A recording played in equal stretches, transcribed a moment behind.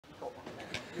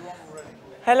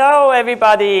Hello,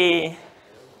 everybody.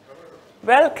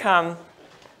 Welcome.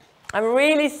 I'm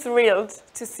really thrilled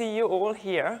to see you all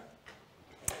here.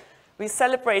 We're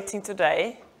celebrating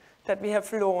today that we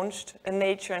have launched a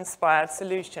nature-inspired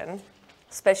solution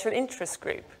special interest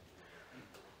group.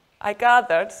 I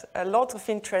gathered a lot of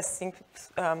interesting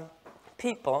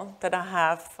people that I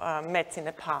have met in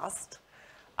the past,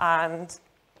 and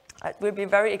it will be a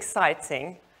very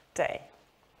exciting day.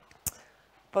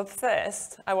 But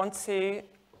first, I want to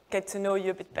get to know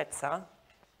you a bit better.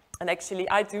 And actually,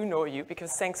 I do know you,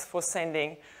 because thanks for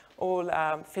sending all,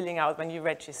 filling out when you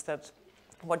registered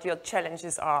what your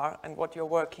challenges are and what you're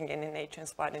working in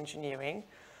nature-inspired engineering.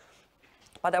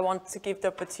 But I want to give the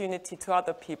opportunity to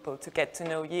other people to get to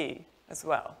know you as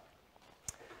well.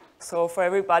 So for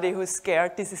everybody who's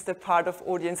scared, this is the part of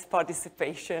audience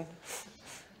participation.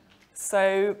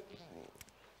 So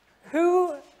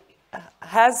who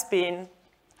has been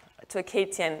to a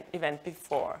KTN event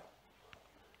before?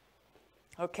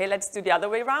 Okay, let's do the other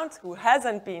way around. Who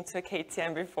hasn't been to a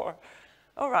KTN before?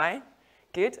 All right,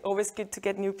 good. Always good to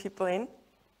get new people in.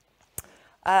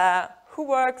 Who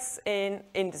works in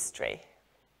industry?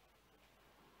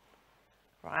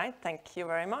 Right, thank you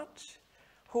very much.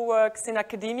 Who works in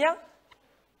academia?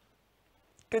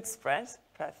 Good spread,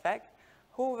 perfect.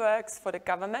 Who works for the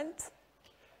government?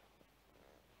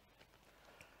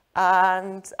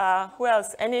 And who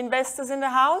else? Any investors in the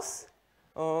house?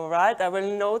 All right, I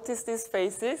will notice these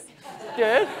faces.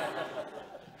 Good.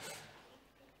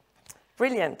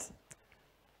 Brilliant.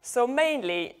 So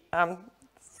mainly,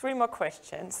 3 more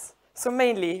questions. So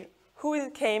mainly, who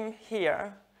came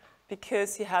here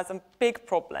because he has a big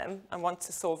problem and wants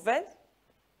to solve it?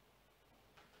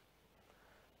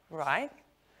 Right.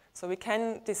 So we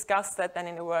can discuss that then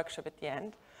in the workshop at the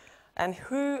end. And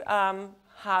who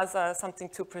has something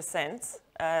to present,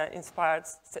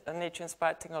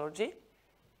 nature-inspired technology?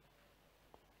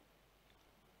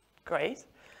 Great.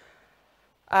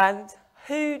 And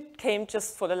who came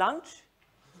just for the lunch?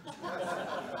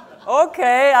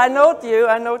 Okay, I note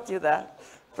you there.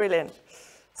 Brilliant.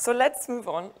 So let's move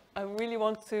on. I really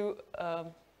want to...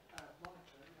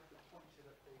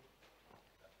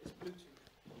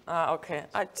 okay,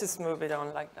 I just move it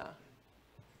on like that.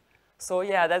 So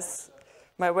yeah, that's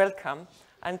my welcome.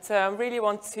 And I really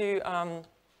want to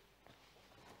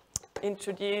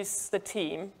introduce the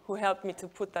team who helped me to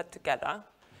put that together.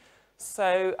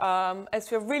 So as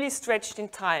we're really stretched in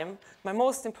time, my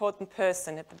most important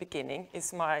person at the beginning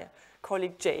is my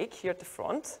colleague Jake here at the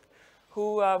front,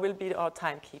 who will be our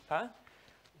timekeeper.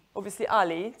 Obviously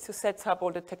Ali, to set up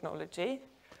all the technology.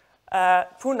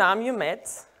 Poonam, you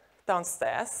met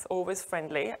downstairs, always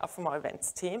friendly, from our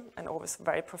events team, and always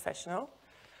very professional.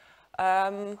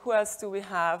 Who else do we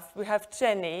have? We have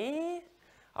Jenny,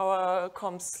 our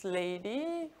comms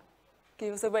lady.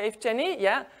 Give us a wave, Jenny.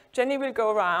 Yeah, Jenny will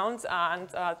go around and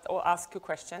or ask you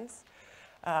questions.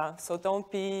 So don't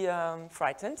be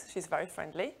frightened. She's very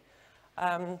friendly.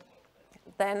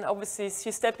 Then obviously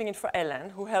she's stepping in for Ellen,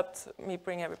 who helped me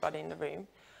bring everybody in the room.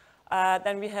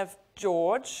 Then we have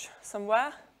George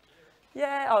somewhere.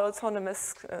 Yeah, our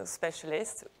autonomous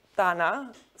specialist.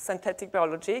 Dana, synthetic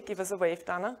biology. Give us a wave,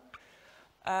 Dana.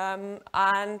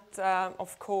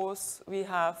 Of course, we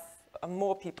have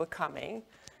more people coming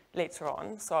later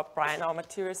on. So Brian, our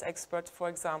materials expert, for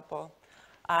example.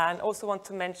 And also want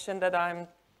to mention that I'm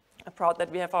proud that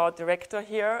we have our director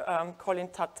here, Colin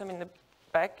Tatham in the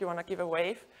back. You want to give a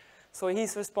wave? So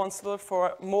he's responsible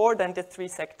for more than the 3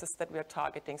 sectors that we are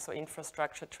targeting, so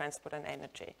infrastructure, transport, and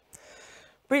energy.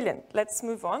 Brilliant. Let's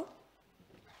move on.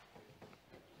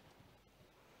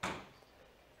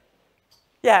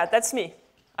 Yeah, that's me.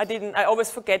 I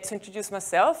always forget to introduce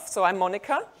myself. So I'm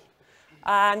Monika.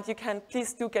 And you can,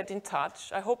 please do get in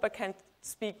touch. I hope I can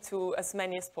speak to as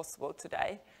many as possible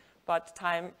today. But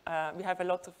we have a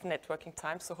lot of networking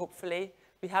time, so hopefully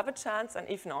we have a chance. And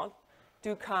if not,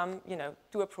 do come,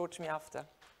 do approach me after.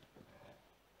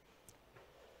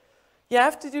 You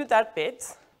have to do that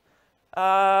bit,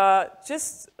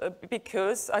 just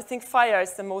because I think fire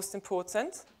is the most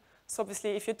important. So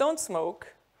obviously, if you don't smoke,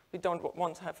 we don't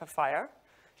want to have a fire.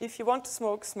 If you want to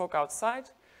smoke, smoke outside.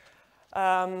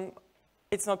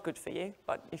 It's not good for you,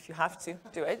 but if you have to,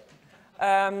 do it.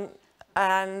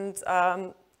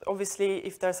 Obviously,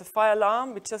 if there's a fire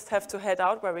alarm, we just have to head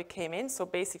out where we came in, so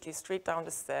basically straight down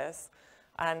the stairs.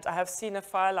 And I have seen a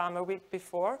fire alarm a week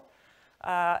before.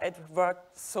 It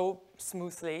worked so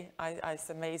smoothly. It's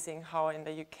amazing how in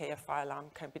the UK a fire alarm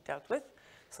can be dealt with.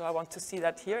 So I want to see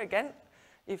that here again,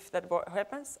 if that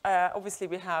happens. Obviously,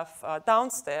 we have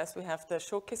downstairs, we have the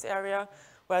showcase area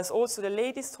whereas also the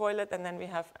ladies' toilet, and then we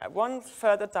have one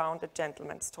further down, the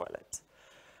gentleman's toilet.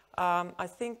 I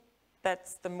think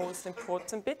that's the most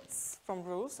important bits from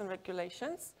rules and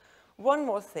regulations. One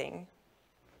more thing.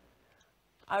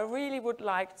 I really would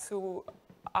like to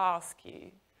ask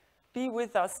you, be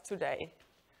with us today.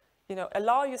 You know,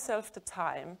 allow yourself the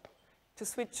time to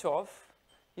switch off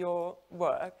your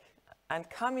work and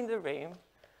come in the room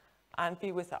and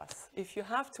be with us. If you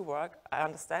have to work, I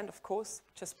understand, of course,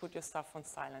 just put your stuff on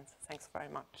silence. Thanks very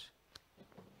much.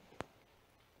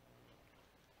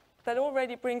 That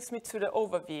already brings me to the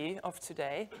overview of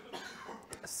today.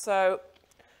 So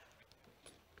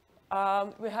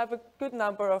we have a good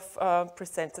number of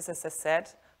presenters, as I said,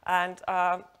 and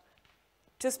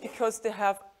just because they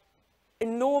have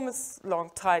enormous long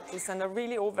titles and are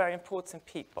really all very important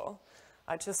people,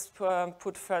 I just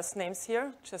put first names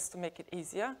here just to make it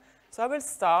easier. So I will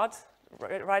start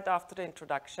right after the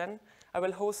introduction. I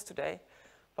will host today,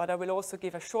 but I will also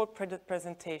give a short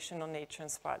presentation on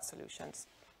nature-inspired solutions.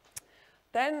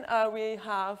 Then we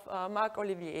have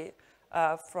Marc-Olivier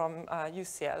from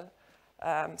UCL,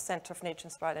 Center of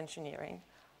Nature-Inspired Engineering,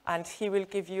 and he will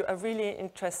give you a really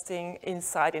interesting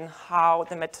insight in how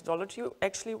the methodology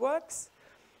actually works,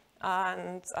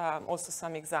 and also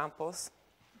some examples,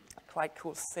 quite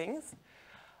cool things.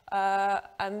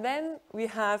 And then we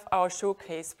have our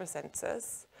showcase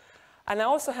presenters. And I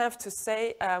also have to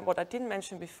say what I didn't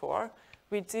mention before,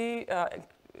 we do,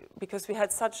 because we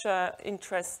had such an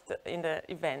interest in the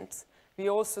event, we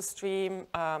also stream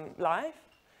live.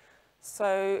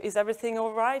 So is everything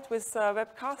all right with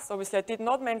webcast? Obviously, I did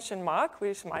not mention Mark, who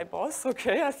is my boss.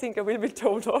 Okay, I think I will be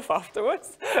told off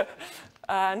afterwards.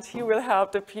 And he will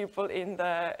help the people in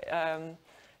the,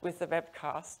 with the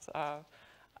webcast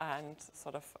and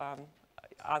sort of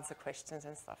answer questions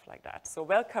and stuff like that. So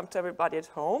welcome to everybody at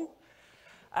home.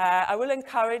 I will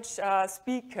encourage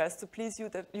speakers to please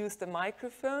use the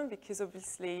microphone, because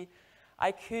obviously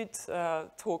I could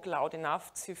talk loud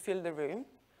enough to fill the room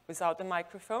without the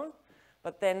microphone,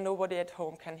 but then nobody at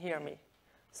home can hear me.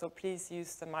 So please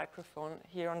use the microphone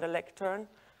here on the lectern,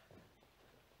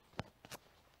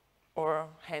 or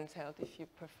handheld if you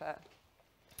prefer.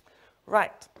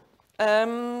 Right.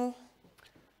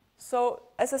 So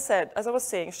as I was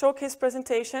saying, showcase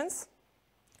presentations.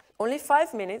 Only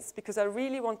 5 minutes, because I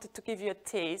really wanted to give you a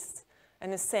taste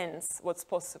and a sense what's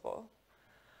possible.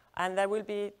 And there will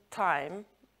be time,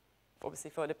 obviously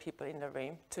for the people in the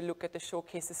room, to look at the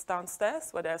showcases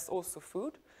downstairs, where there's also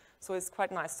food. So it's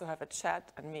quite nice to have a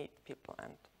chat and meet people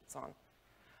and so on.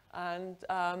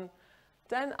 And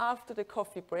then after the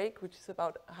coffee break, which is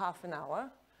about half an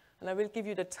hour, and I will give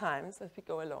you the times as we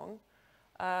go along,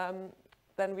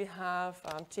 then we have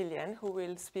Gillian, who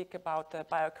will speak about the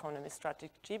bioeconomy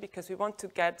strategy, because we want to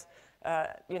get,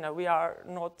 you know, we are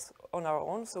not on our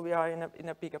own, so we are in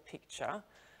a bigger picture,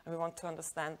 and we want to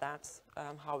understand that,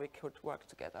 how we could work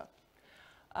together.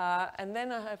 And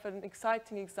then I have an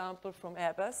exciting example from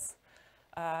Airbus.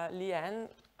 Leanne,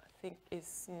 I think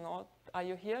is not, are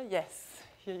you here? Yes,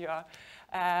 here you are.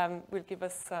 Will give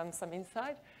us some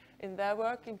insight in their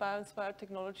work in bio-inspired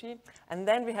technology. And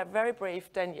then we have very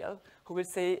brave Daniel, who will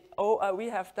say, oh, we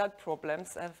have that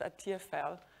problems at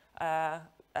TfL,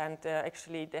 and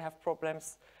actually they have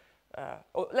problems.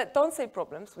 Don't say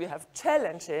problems, we have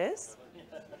challenges,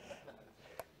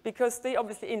 because they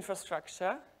obviously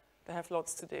infrastructure, they have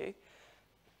lots to do.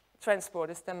 Transport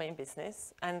is their main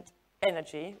business, and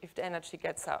energy, if the energy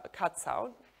cuts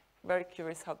out, very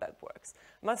curious how that works.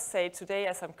 I must say, today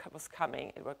as I was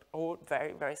coming, it worked all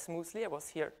very, very smoothly. I was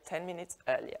here 10 minutes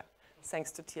earlier,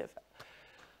 thanks to TfL.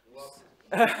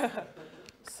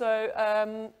 So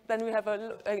then we have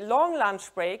a long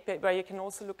lunch break where you can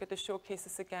also look at the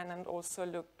showcases again, and also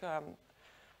look,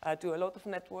 do a lot of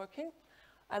networking.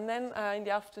 And then in the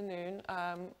afternoon,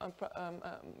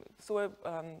 Zoe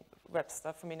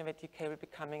Webster from Innovate UK will be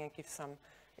coming and give some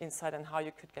insight on how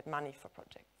you could get money for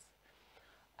projects.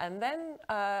 And then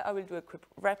I will do a quick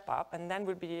wrap up, and then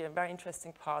will be a very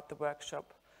interesting part, the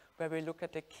workshop, where we look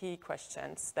at the key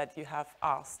questions that you have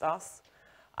asked us,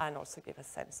 and also give a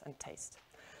sense and taste.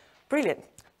 Brilliant.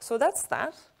 So that's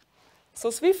that. So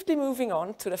swiftly moving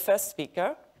on to the first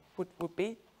speaker, would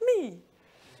be me.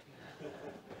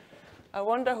 I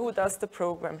wonder who does the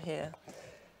program here.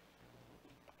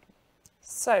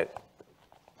 So,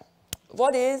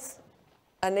 what is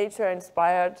a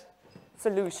nature-inspired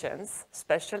solutions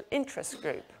special interest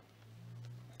group?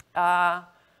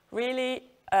 Really,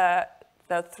 there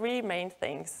are three main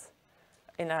things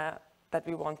that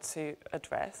we want to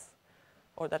address,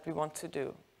 or that we want to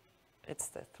do. It's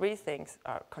the three things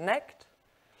are connect,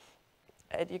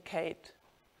 educate,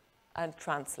 and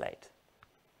translate.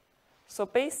 So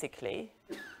basically,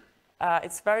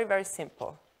 it's very, very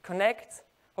simple. Connect,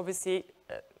 obviously,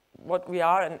 what we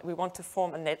are, and we want to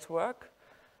form a network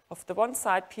of the one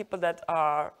side, people that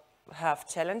have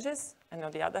challenges, and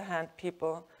on the other hand,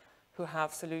 people who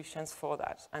have solutions for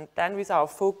that. And then with our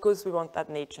focus, we want that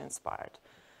nature-inspired.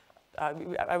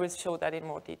 I will show that in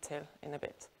more detail in a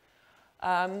bit.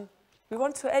 We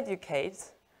want to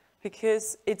educate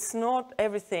because it's not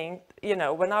everything, you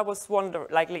know, when I was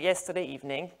like yesterday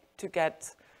evening to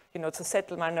get, you know, to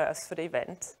settle my nerves for the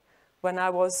event, when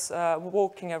I was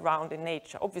walking around in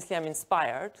nature, obviously I'm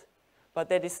inspired, but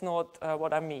that is not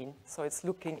what I mean. So it's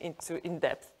looking into in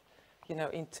depth, you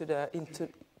know,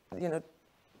 you know,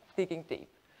 digging deep.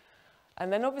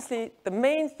 And then obviously the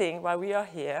main thing why we are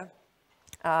here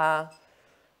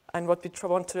and what we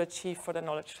want to achieve for the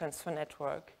Knowledge Transfer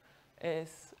Network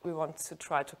is we want to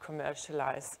try to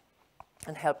commercialize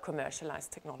and help commercialize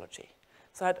technology.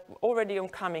 So I had already on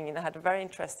coming in, I had a very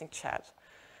interesting chat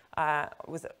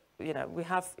with, you know, we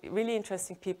have really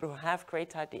interesting people who have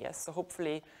great ideas. So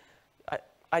hopefully,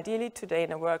 ideally today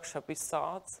in a workshop we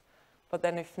start, but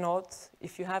then if not,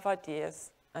 if you have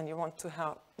ideas and you want to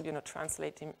help, you know,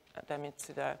 translating them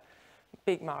into the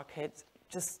big market,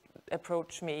 just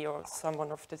approach me or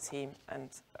someone of the team and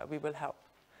we will help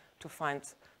to find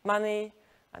money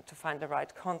and to find the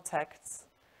right contacts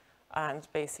and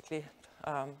basically,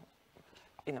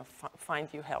 you know, find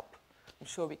you help. I'm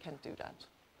sure we can do that.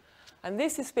 And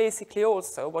this is basically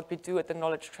also what we do at the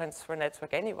Knowledge Transfer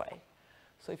Network anyway.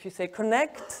 So if you say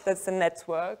connect, that's the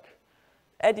network,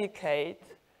 educate,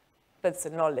 that's the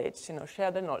knowledge, you know,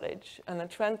 share the knowledge, and then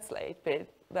translate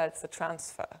bit, that's the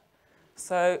transfer.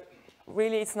 So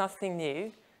really it's nothing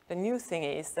new. The new thing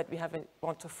is that we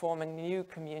want to form a new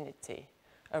community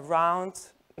around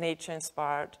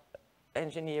nature-inspired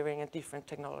engineering and different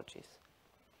technologies.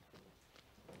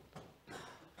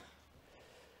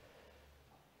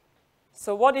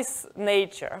 So what is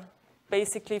nature?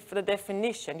 Basically, for the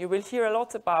definition, you will hear a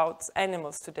lot about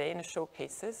animals today in the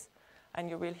showcases, and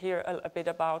you will hear a bit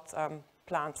about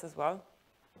plants as well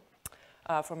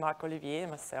from Marc-Olivier and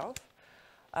myself.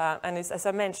 And as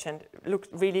I mentioned, look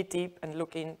really deep and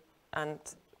look in, and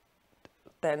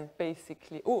then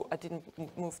basically, oh, I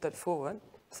didn't move that forward,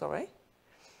 sorry.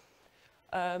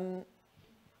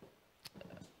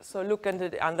 So look into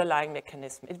the underlying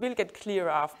mechanism. It will get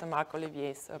clearer after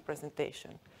Marc-Olivier's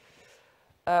presentation.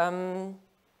 I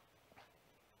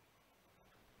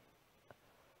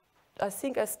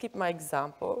think I skipped my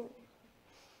example.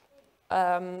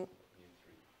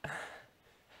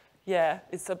 Yeah,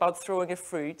 it's about throwing a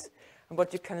fruit and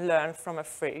what you can learn from a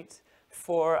fruit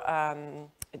for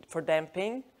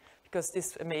damping, because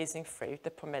this amazing fruit,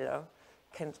 the pomelo,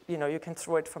 you can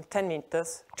throw it from 10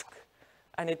 meters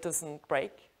and it doesn't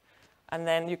break. And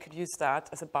then you could use that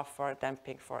as a buffer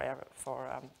damping for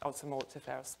automotive,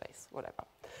 aerospace, whatever.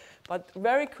 But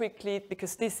very quickly,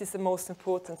 because this is the most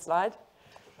important slide,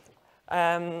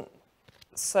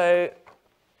 so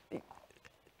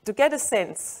to get a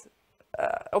sense,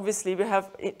 obviously we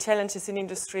have challenges in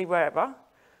industry wherever,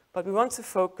 but we want to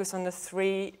focus on the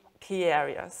three key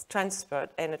areas: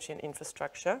 transport, energy, and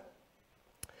infrastructure.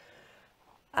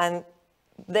 And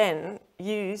then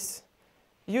use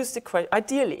the question.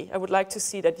 Ideally, I would like to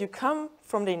see that you come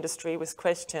from the industry with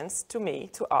questions to me,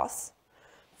 to us,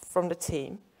 from the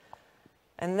team.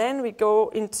 And then we go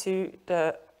into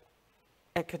the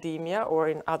academia or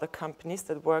in other companies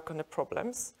that work on the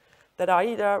problems that are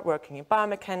either working in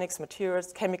biomechanics,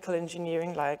 materials, chemical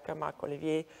engineering, like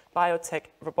Marc-Olivier, biotech,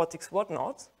 robotics,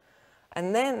 whatnot.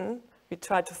 And then we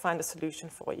try to find a solution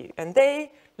for you. And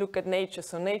they look at nature.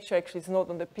 So nature actually is not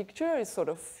on the picture, it's sort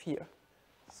of here.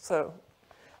 So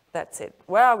that's it.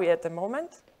 Where are we at the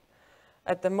moment?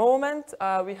 At the moment,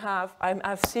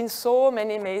 I've seen so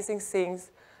many amazing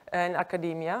things in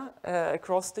academia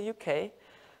across the UK.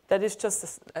 That is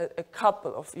just a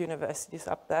couple of universities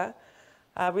up there.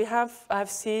 I've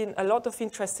seen a lot of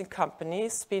interesting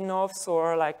companies, spin-offs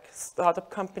or like startup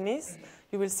companies.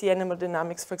 You will see Animal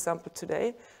Dynamics, for example,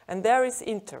 today. And there is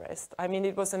interest. I mean,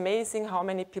 it was amazing how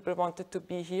many people wanted to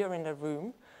be here in the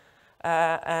room.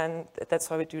 And that's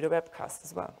why we do the webcast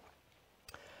as well.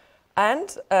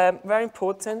 And very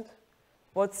important,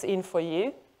 what's in for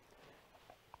you?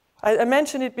 I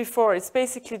mentioned it before. It's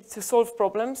basically to solve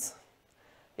problems.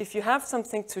 If you have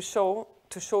something to show,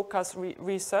 to showcase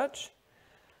research,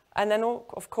 and then,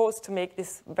 of course, to make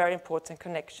these very important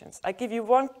connections. I give you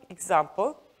one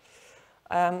example,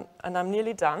 and I'm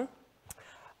nearly done.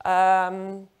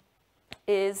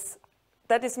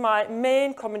 That is my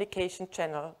main communication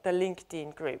channel, the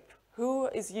LinkedIn group. Who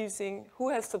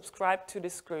has subscribed to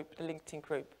this group, the LinkedIn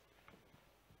group?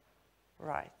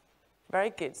 Right.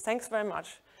 Very good. Thanks very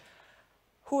much.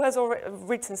 Who has already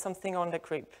written something on the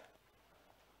Kruiper?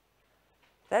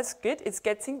 That's good. It's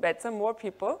getting better, more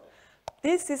people.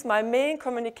 This is my main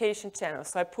communication channel.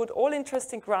 So I put all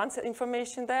interesting grants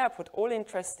information there. I put all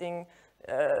interesting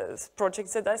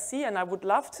projects that I see, and I would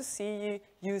love to see you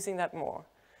using that more.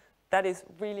 That is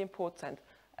really important.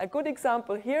 A good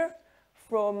example here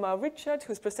from Richard,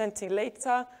 who's presenting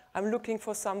later. I'm looking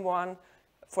for someone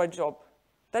for a job.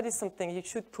 That is something you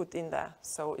should put in there.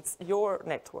 So it's your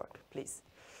network, please.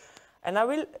 And I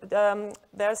will,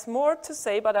 there's more to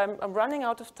say, but I'm running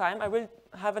out of time. I will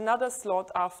have another slot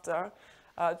after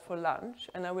for lunch,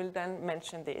 and I will then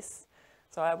mention this.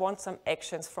 So I want some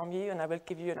actions from you, and I will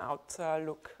give you an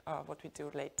outlook what we do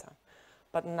later.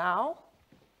 But now,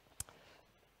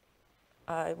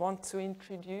 I want to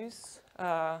introduce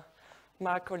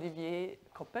Marc-Olivier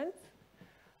Coppens.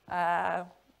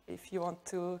 If you want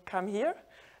to come here.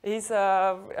 He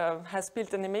has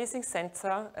built an amazing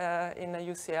center in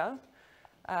UCL,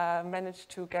 managed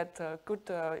to get good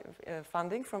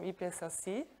funding from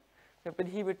EPSRC, but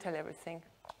he will tell everything.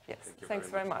 Yes, thanks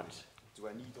very much. Do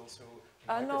I need also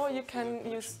no, you can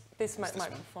use this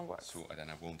microphone works. So then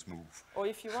I won't move. Or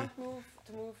if you want to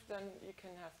move, then you can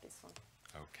have this one.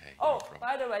 Okay. Oh, no,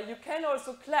 by the way, you can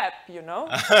also clap, you know.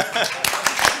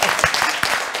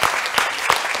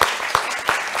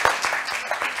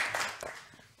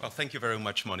 Well, thank you very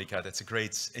much, Monika. That's a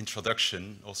great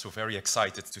introduction. Also very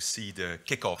excited to see the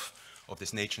kickoff of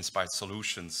this Nature-Inspired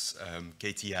Solutions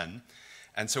KTN.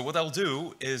 And so what I'll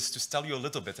do is just tell you a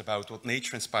little bit about what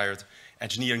nature-inspired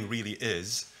engineering really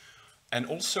is, and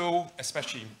also,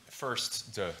 especially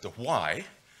first, the why,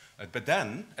 but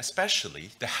then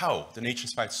especially the how, the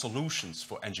nature-inspired solutions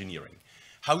for engineering.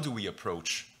 How do we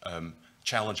approach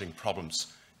challenging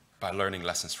problems by learning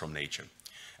lessons from nature?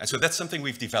 And so that's something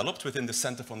we've developed within the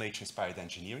Center for Nature-Inspired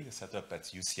Engineering, set up at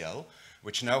UCL,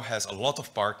 which now has a lot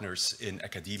of partners in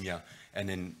academia and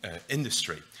in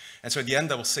industry. And so at the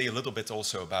end, I will say a little bit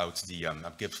also about the,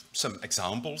 I'll give some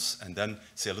examples and then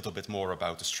say a little bit more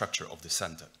about the structure of the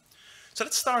center. So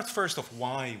let's start first of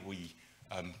why we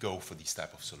go for these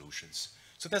type of solutions.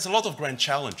 So there's a lot of grand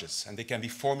challenges, and they can be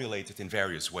formulated in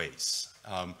various ways.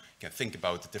 You can think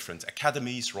about the different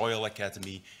academies, Royal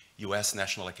Academy, US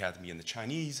National Academy, and the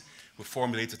Chinese, who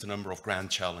formulated a number of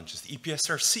grand challenges. The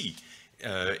EPSRC,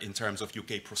 in terms of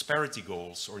UK prosperity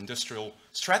goals or industrial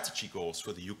strategy goals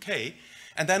for the UK,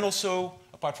 and then also,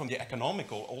 apart from the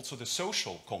economical, also the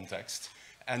social context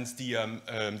and the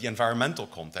environmental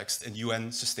context in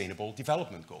UN Sustainable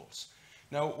Development Goals.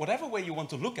 Now, whatever way you want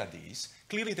to look at these,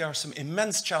 clearly there are some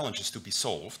immense challenges to be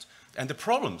solved, and the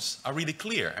problems are really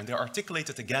clear, and they're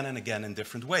articulated again and again in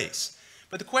different ways.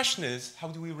 But the question is, how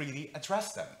do we really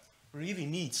address them? We really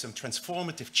need some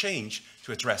transformative change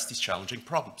to address these challenging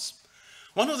problems.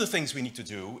 One of the things we need to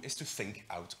do is to think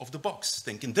out of the box,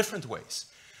 think in different ways.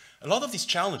 A lot of these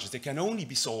challenges, they can only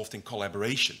be solved in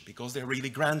collaboration because they're really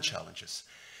grand challenges.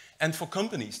 And for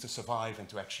companies to survive and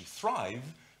to actually thrive,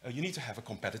 you need to have a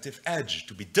competitive edge,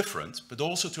 to be different, but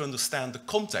also to understand the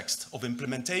context of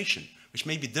implementation, which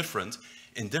may be different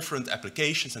in different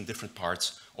applications and different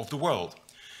parts of the world.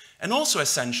 And also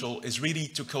essential is really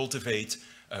to cultivate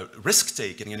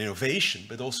risk-taking and innovation,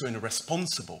 but also in a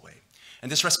responsible way.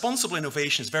 And this responsible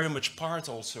innovation is very much part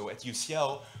also at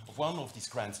UCL of one of these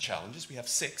grand challenges. We have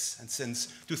 6, and since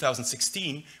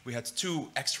 2016, we had 2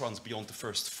 extra ones beyond the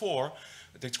first 4.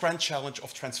 The grand challenge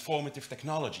of transformative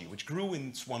technology, which grew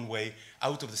in one way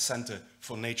out of the Center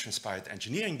for Nature-Inspired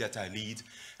Engineering that I lead.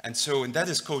 And that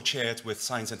is co-chaired with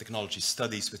Science and Technology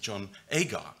Studies with John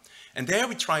Agar. And there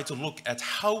we try to look at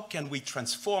how can we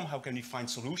transform, how can we find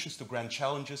solutions to grand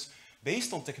challenges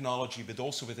based on technology, but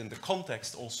also within the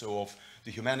context also of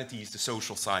the humanities, the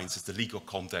social sciences, the legal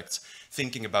context,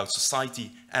 thinking about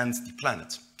society and the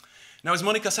planet. Now, as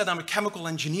Monika said, I'm a chemical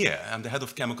engineer. I'm the head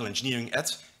of chemical engineering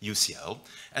at UCL.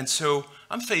 And so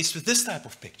I'm faced with this type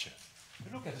of picture.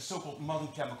 We look at a so-called modern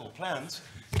chemical plant,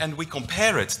 and we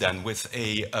compare it then with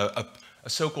a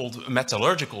so-called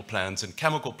metallurgical plant and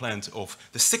chemical plant of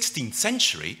the 16th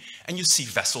century, and you see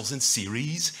vessels in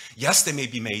series. Yes, they may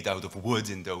be made out of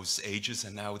wood in those ages,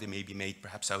 and now they may be made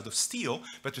perhaps out of steel,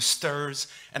 but with stirs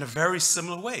in a very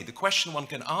similar way. The question one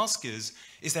can ask is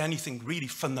there anything really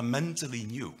fundamentally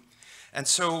new? And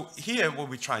so here what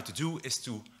we try to do is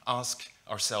to ask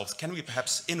ourselves, can we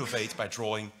perhaps innovate by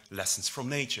drawing lessons from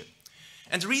nature?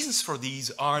 And the reasons for these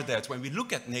are that when we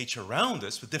look at nature around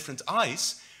us with different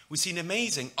eyes, we see an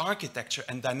amazing architecture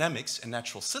and dynamics in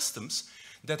natural systems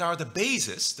that are the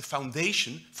basis, the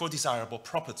foundation for desirable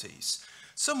properties.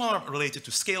 Some are related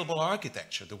to scalable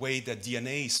architecture, the way that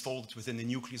DNA is folded within the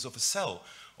nucleus of a cell,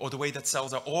 or the way that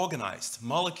cells are organized,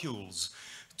 molecules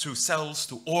to cells,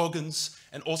 to organs,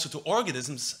 and also to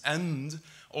organisms, and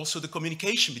also the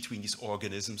communication between these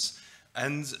organisms.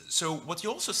 And so what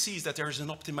you also see is that there is an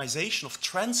optimization of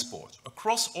transport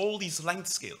across all these length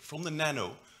scales, from the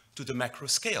nano to the macro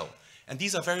scale. And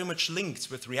these are very much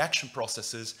linked with reaction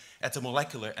processes at the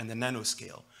molecular and the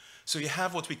nanoscale. So you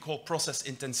have what we call process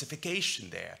intensification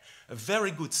there, a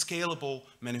very good scalable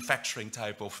manufacturing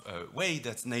type of way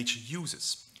that nature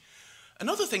uses.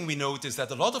 Another thing we note is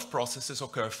that a lot of processes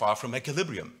occur far from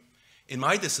equilibrium. In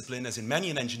my discipline, as in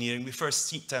many in engineering, we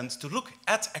first tend to look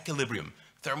at equilibrium,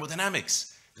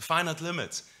 thermodynamics, the finite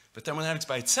limit. But thermodynamics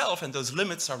by itself and those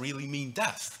limits are really mean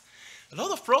death. A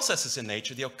lot of processes in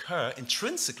nature, they occur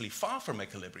intrinsically far from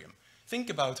equilibrium. Think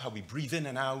about how we breathe in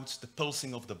and out, the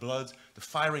pulsing of the blood, the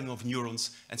firing of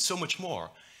neurons, and so much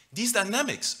more. These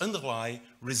dynamics underlie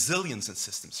resilience in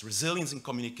systems, resilience in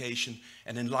communication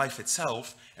and in life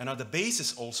itself, and are the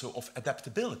basis also of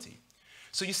adaptability.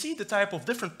 So you see the type of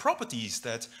different properties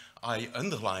that I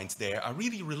underlined there are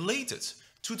really related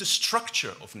to the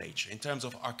structure of nature in terms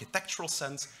of architectural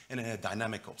sense and in a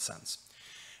dynamical sense.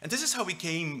 And this is how we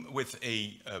came with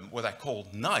a, what I call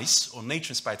NICE, or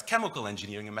nature-inspired chemical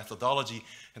engineering, a methodology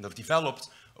and have developed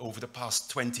over the past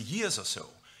 20 years or so,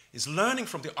 is learning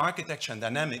from the architecture and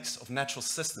dynamics of natural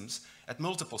systems at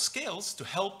multiple scales to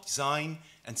help design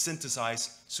and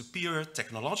synthesize superior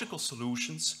technological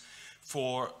solutions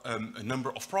for a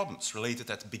number of problems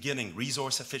related at the beginning,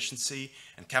 resource efficiency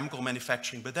and chemical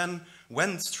manufacturing, but then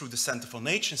went through the Center for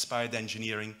Nature-Inspired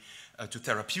Engineering to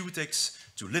therapeutics,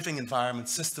 to living environment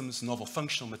systems, novel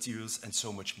functional materials, and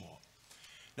so much more.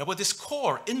 Now, what is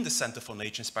core in the Center for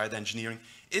Nature-Inspired Engineering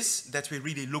is that we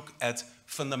really look at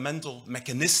fundamental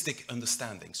mechanistic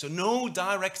understanding. So no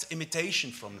direct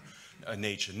imitation from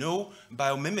nature, no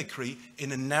biomimicry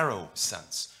in a narrow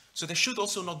sense. So there should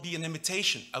also not be an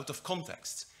imitation out of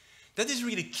context. That is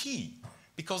really key,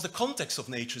 because the context of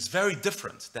nature is very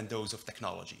different than those of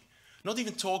technology. Not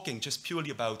even talking just purely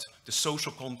about the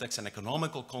social context and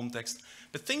economical context,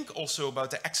 but think also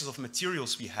about the access of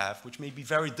materials we have, which may be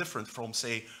very different from,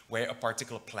 say, where a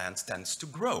particular plant tends to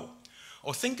grow.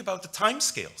 Or think about the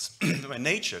timescales, where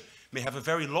nature may have a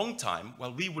very long time,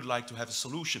 while we would like to have a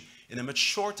solution in a much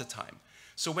shorter time.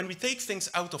 So when we take things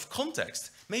out of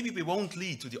context, maybe we won't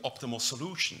lead to the optimal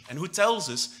solution. And who tells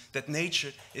us that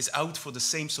nature is out for the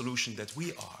same solution that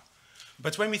we are?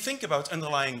 But when we think about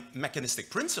underlying mechanistic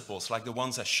principles, like the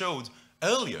ones I showed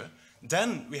earlier,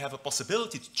 then we have a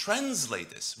possibility to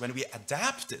translate this when we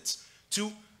adapt it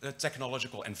to a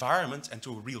technological environment and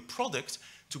to a real product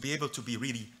to be able to be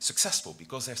really successful,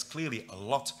 because there's clearly a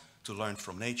lot to learn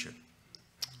from nature.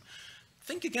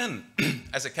 Think again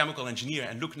as a chemical engineer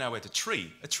and look now at a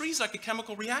tree. A tree is like a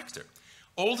chemical reactor.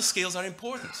 All the scales are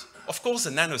important. Of course,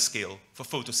 the nanoscale for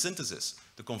photosynthesis,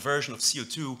 the conversion of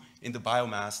CO2 in the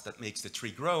biomass that makes the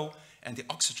tree grow, and the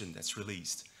oxygen that's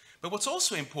released. But what's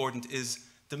also important is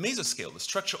the mesoscale, the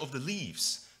structure of the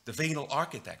leaves, the veinal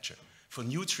architecture for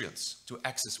nutrients to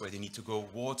access where they need to go,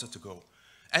 water to go.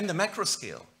 And the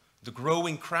macroscale, the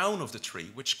growing crown of the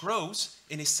tree, which grows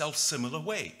in a self-similar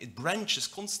way. It branches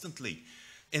constantly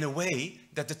in a way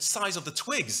that the size of the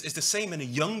twigs is the same in a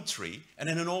young tree and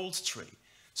in an old tree.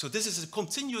 So this is a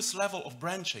continuous level of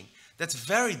branching that's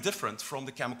very different from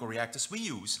the chemical reactors we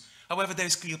use. However, there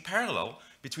is clear parallel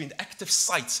between the active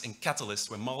sites in catalysts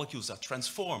where molecules are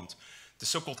transformed, the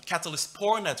so-called catalyst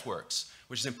pore networks,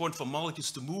 which is important for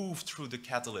molecules to move through the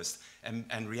catalyst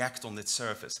and react on its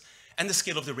surface, and the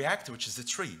scale of the reactor, which is the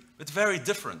tree, but very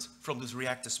different from those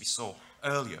reactors we saw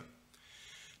earlier.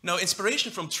 Now,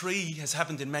 inspiration from tree has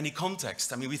happened in many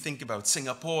contexts. I mean, we think about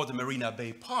Singapore, the Marina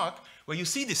Bay Park, where you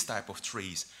see this type of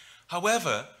trees.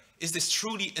 However, is this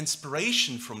truly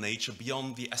inspiration from nature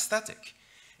beyond the aesthetic?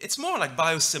 It's more like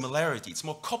biosimilarity. It's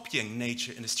more copying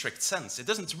nature in a strict sense. It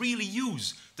doesn't really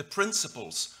use the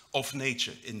principles of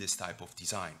nature in this type of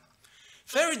design.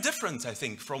 Very different, I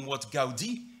think, from what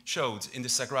Gaudí showed in the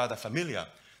Sagrada Familia.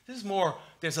 This is more,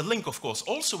 there's a link, of course,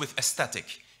 also with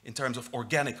aesthetic in terms of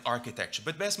organic architecture,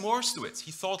 but there's more to it.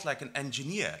 He thought like an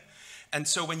engineer. And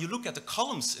so when you look at the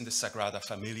columns in the Sagrada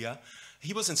Familia,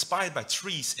 he was inspired by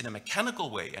trees in a mechanical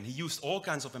way, and he used all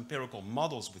kinds of empirical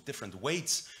models with different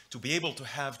weights to be able to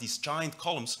have these giant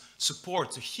columns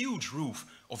support the huge roof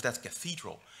of that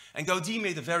cathedral. And Gaudí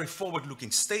made a very forward-looking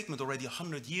statement already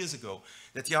 100 years ago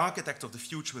that the architect of the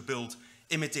future will build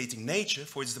imitating nature,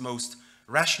 for it's the most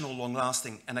rational,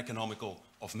 long-lasting, and economical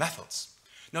of methods.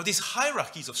 Now, these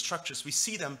hierarchies of structures, we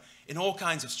see them in all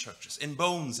kinds of structures, in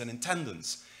bones and in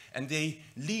tendons. and they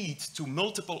lead to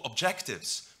multiple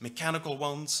objectives, mechanical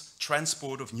ones,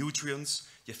 transport of nutrients,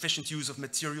 the efficient use of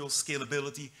materials,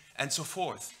 scalability, and so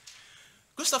forth.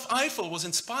 Gustav Eiffel was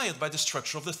inspired by the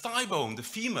structure of the thigh bone, the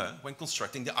femur, when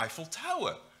constructing the Eiffel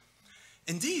Tower.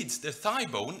 Indeed, the thigh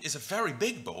bone is a very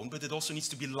big bone, but it also needs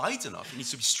to be light enough. It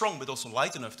needs to be strong, but also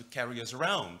light enough to carry us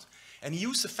around. And he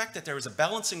used the fact that there is a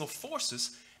balancing of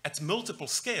forces at multiple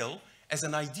scale as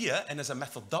an idea and as a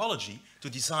methodology to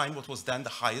design what was then the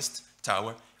highest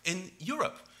tower in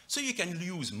Europe. So you can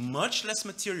use much less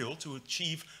material to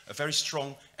achieve a very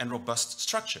strong and robust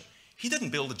structure. He didn't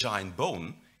build a giant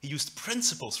bone. He used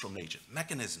principles from nature,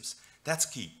 mechanisms. That's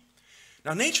key.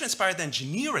 Now, nature-inspired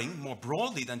engineering, more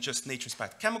broadly than just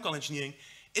nature-inspired chemical engineering,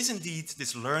 is indeed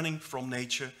this learning from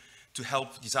nature to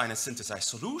help design and synthesize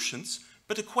solutions.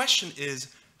 But the question is,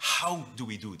 how do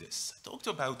we do this? I talked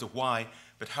about the why,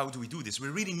 but how do we do this? We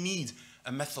really need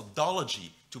a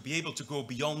methodology to be able to go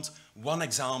beyond one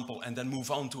example and then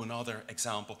move on to another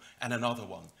example and another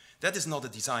one. That is not a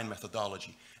design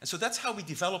methodology. And so that's how we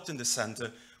developed in the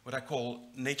center what I call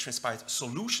nature-inspired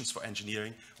solutions for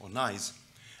engineering, or NICE.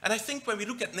 And I think when we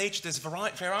look at nature, there's a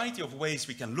variety of ways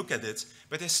we can look at it,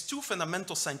 but there's two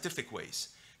fundamental scientific ways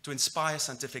to inspire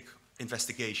scientific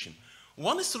investigation.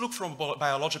 One is to look from a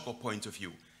biological point of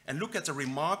view and look at the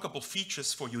remarkable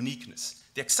features for uniqueness,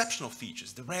 the exceptional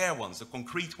features, the rare ones, the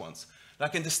concrete ones,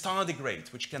 like in the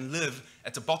tardigrade, which can live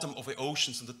at the bottom of the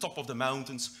oceans, on the top of the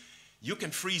mountains. You can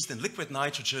freeze it in liquid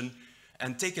nitrogen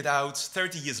and take it out,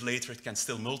 30 years later it can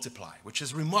still multiply, which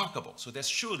is remarkable. So there's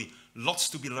surely lots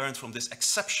to be learned from this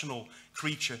exceptional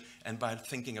creature and by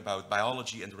thinking about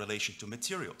biology and the relation to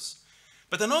materials.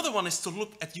 But another one is to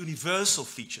look at universal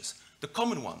features, the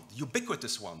common one, the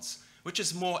ubiquitous ones, which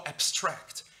is more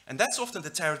abstract. And that's often the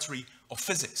territory of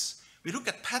physics. We look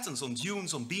at patterns on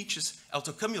dunes, on beaches,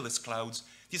 altocumulus clouds.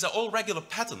 These are all regular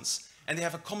patterns, and they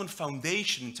have a common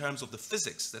foundation in terms of the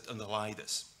physics that underlie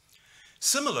this.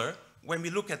 Similar, when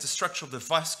we look at the structure of the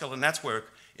vascular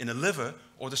network in a liver,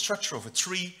 or the structure of a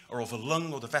tree, or of a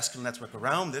lung, or the vascular network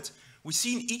around it, we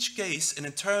see in each case an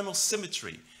internal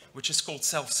symmetry, which is called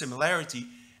self-similarity,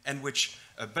 and which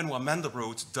Benoit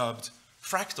Mandelbrot dubbed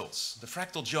fractals. The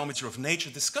fractal geometry of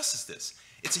nature discusses this.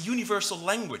 It's a universal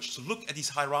language to look at these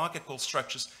hierarchical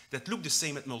structures that look the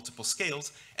same at multiple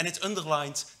scales, and it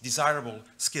underlines desirable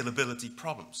scalability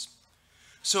problems.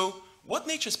 So, what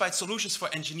nature-inspired solutions for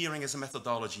engineering as a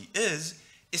methodology is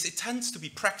it tends to be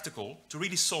practical, to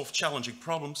really solve challenging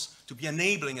problems, to be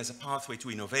enabling as a pathway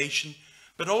to innovation,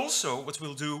 but also what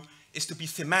we'll do is to be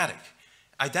thematic,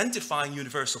 identifying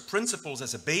universal principles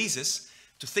as a basis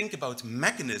to think about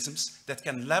mechanisms that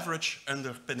can leverage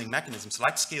underpinning mechanisms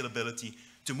like scalability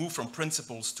to move from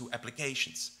principles to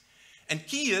applications. And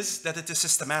key is that it is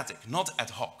systematic, not ad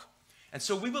hoc. And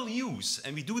so we will use,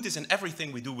 and we do this in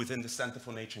everything we do within the Center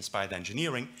for Nature-Inspired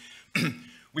Engineering,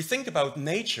 we think about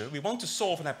nature, we want to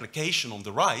solve an application on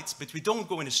the right, but we don't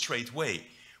go in a straight way.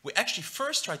 We actually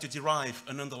first try to derive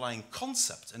an underlying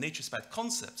concept, a nature-inspired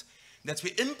concept, that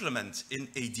we implement in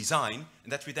a design,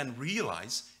 and that we then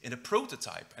realize in a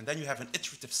prototype, and then you have an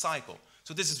iterative cycle.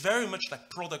 So this is very much like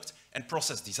product and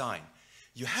process design.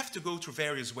 You have to go through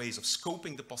various ways of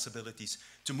scoping the possibilities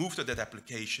to move to that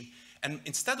application. And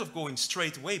instead of going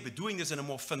straight away, but doing this in a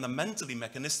more fundamentally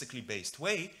mechanistically based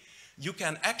way, you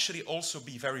can actually also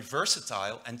be very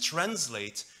versatile and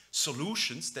translate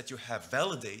solutions that you have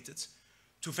validated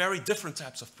to very different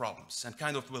types of problems, and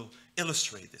kind of will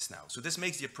illustrate this now. So this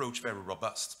makes the approach very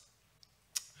robust.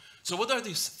 So what are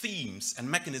these themes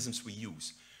and mechanisms we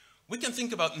use? We can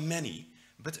think about many,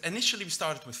 but initially we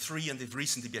started with 3 and they've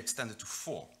recently been extended to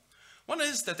 4. One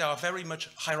is that there are very much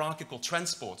hierarchical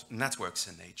transport networks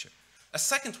in nature. A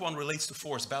second one relates to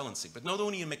force balancing, but not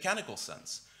only in mechanical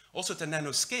sense, also at the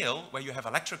nanoscale, where you have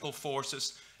electrical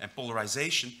forces and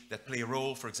polarization that play a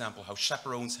role, for example, how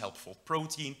chaperones help fold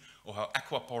protein, or how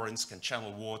aquaporins can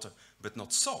channel water but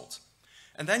not salt.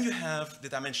 And then you have the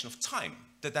dimension of time,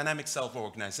 the dynamic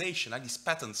self-organization, like these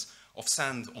patterns of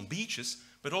sand on beaches,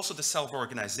 but also the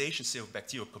self-organization, say, of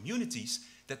bacterial communities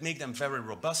that make them very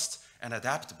robust and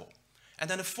adaptable. And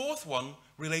then a fourth one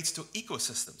relates to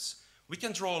ecosystems. We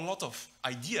can draw a lot of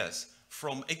ideas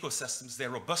from ecosystems, their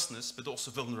robustness, but also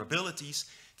vulnerabilities.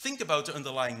 Think about the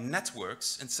underlying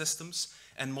networks and systems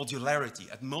and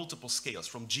modularity at multiple scales,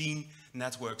 from gene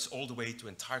networks all the way to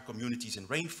entire communities in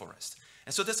rainforest.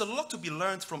 And so there's a lot to be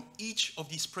learned from each of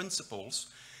these principles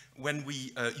when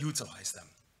we utilize them.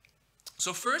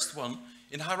 So first one,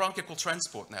 in hierarchical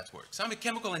transport networks. I'm a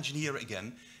chemical engineer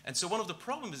again, and so one of the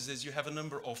problems is you have a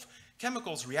number of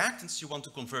chemicals, reactants you want to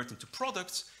convert into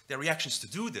products. There are reactions to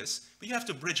do this, but you have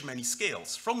to bridge many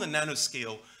scales, from the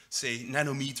nanoscale say,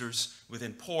 nanometers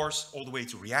within pores all the way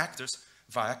to reactors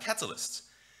via catalysts.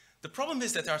 The problem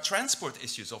is that there are transport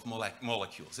issues of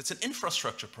molecules. It's an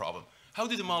infrastructure problem. How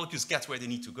do the molecules get where they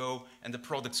need to go and the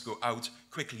products go out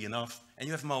quickly enough? And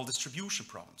you have maldistribution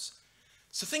problems.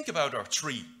 So think about our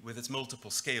tree with its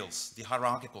multiple scales, the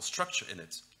hierarchical structure in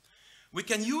it. We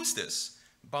can use this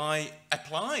by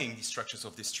applying the structures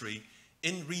of this tree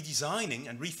in redesigning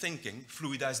and rethinking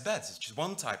fluidized beds, which is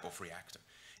one type of reactor.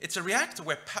 It's a reactor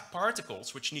where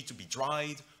particles, which need to be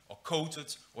dried or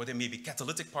coated, or there may be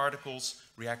catalytic particles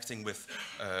reacting with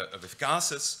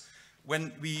gases.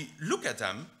 When we look at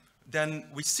them, then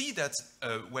we see that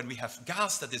when we have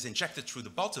gas that is injected through the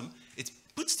bottom, it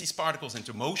puts these particles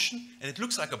into motion, and it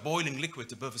looks like a boiling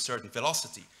liquid above a certain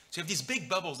velocity. So you have these big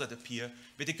bubbles that appear,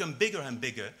 but they become bigger and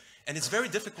bigger, and it's very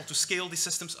difficult to scale these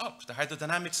systems up. The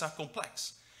hydrodynamics are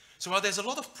complex. So while there's a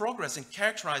lot of progress in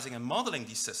characterizing and modeling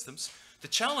these systems, the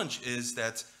challenge is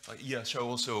that, here I show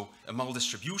also a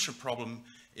maldistribution problem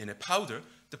in a powder.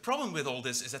 The problem with all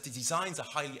this is that the designs are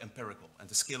highly empirical, and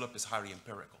the scale-up is highly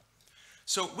empirical.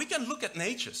 So we can look at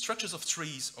nature, structures of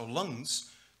trees or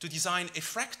lungs, to design a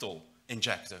fractal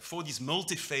injector for these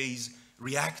multi-phase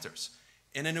reactors.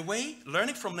 And in a way,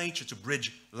 learning from nature to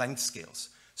bridge length scales.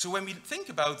 So when we think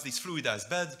about this fluidized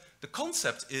bed, the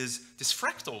concept is this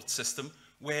fractal system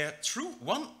where through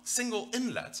one single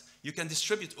inlet, you can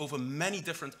distribute over many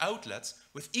different outlets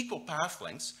with equal path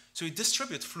lengths. So you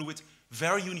distribute fluid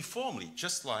very uniformly,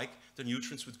 just like the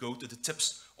nutrients would go to the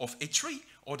tips of a tree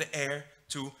or the air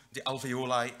to the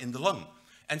alveoli in the lung.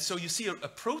 And so you see a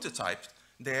prototype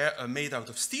there made out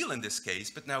of steel in this case,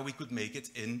 but now we could make it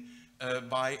in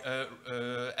by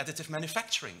additive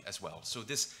manufacturing as well. So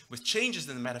this, with changes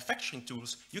in the manufacturing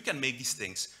tools, you can make these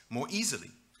things more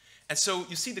easily. And so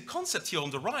you see the concept here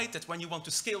on the right that when you want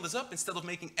to scale this up, instead of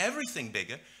making everything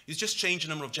bigger, you just change the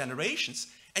number of generations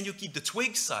and you keep the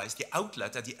twig size, the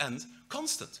outlet at the end,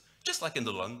 constant. Just like in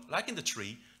the lung, like in the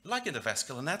tree, like in the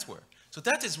vascular network. So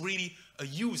that is really a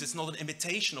use. It's not an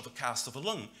imitation of a cast of a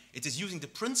lung. It is using the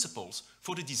principles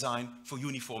for the design for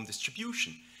uniform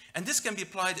distribution. And this can be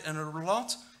applied in a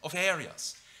lot of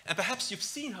areas. And perhaps you've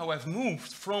seen how I've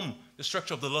moved from the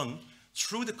structure of the lung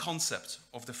through the concept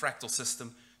of the fractal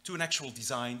system to an actual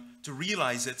design, to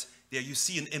realize it. There you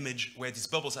see an image where these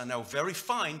bubbles are now very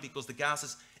fine because the gas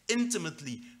is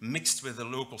intimately mixed with the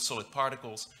local solid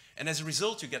particles. And as a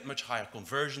result, you get much higher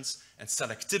conversions and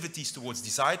selectivities towards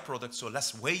desired products, so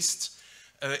less waste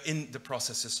in the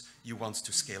processes you want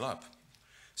to scale up.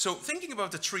 So thinking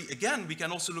about the tree, again, we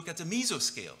can also look at the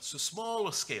mesoscale, so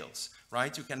smaller scales,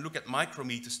 right? You can look at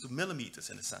micrometers to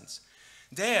millimeters in a sense.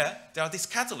 There are these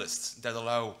catalysts that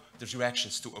allow these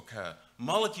reactions to occur.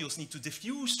 Molecules need to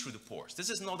diffuse through the pores. This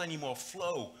is not anymore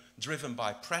flow driven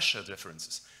by pressure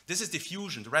differences. This is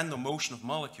diffusion, the random motion of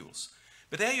molecules.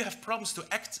 But there you have problems to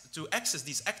access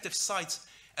these active sites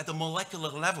at the molecular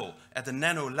level, at the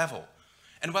nano level.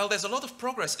 And while there's a lot of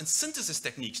progress in synthesis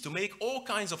techniques to make all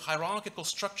kinds of hierarchical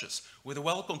structures with a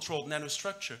well-controlled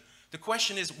nanostructure, the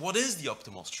question is, what is the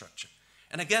optimal structure?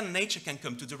 And again, nature can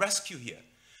come to the rescue here.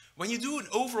 When you do an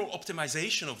overall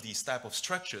optimization of these type of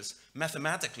structures,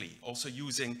 mathematically, also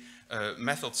using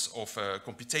methods of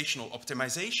computational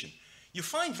optimization, you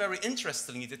find very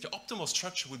interestingly that the optimal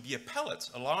structure would be a pellet,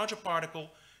 a larger particle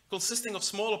consisting of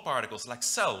smaller particles like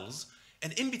cells,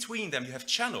 and in between them you have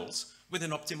channels with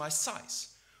an optimized size.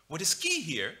 What is key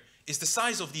here is the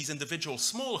size of these individual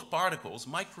smaller particles,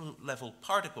 micro-level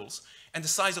particles, and the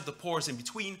size of the pores in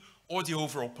between, or the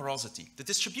overall porosity. The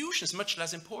distribution is much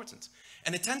less important,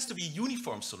 and it tends to be a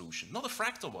uniform solution, not a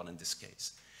fractal one in this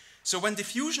case. So when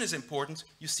diffusion is important,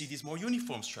 you see these more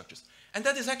uniform structures. And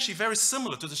that is actually very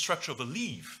similar to the structure of a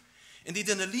leaf. Indeed,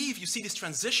 in a leaf, you see this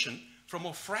transition from a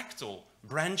fractal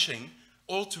branching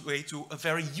all the way to a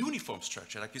very uniform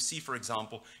structure, like you see, for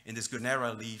example, in this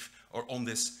Gunnera leaf or on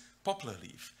this poplar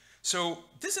leaf. So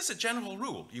this is a general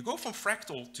rule. You go from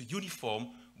fractal to uniform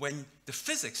when the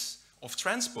physics of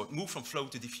transport move from flow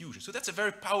to diffusion. So that's a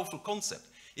very powerful concept.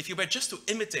 If you were just to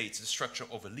imitate the structure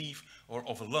of a leaf or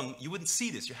of a lung, you wouldn't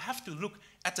see this. You have to look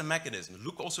at the mechanism,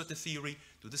 look also at the theory,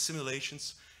 do the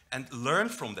simulations, and learn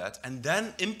from that, and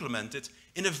then implement it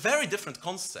in a very different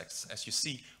context, as you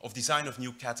see, of design of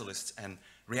new catalysts and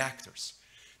reactors.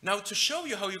 Now, to show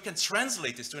you how you can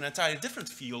translate this to an entirely different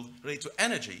field related to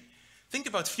energy, think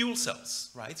about fuel cells,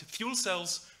 right? Fuel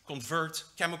cells convert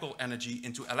chemical energy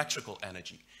into electrical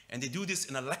energy, and they do this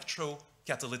in an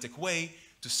electrocatalytic way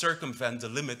to circumvent the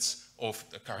limits of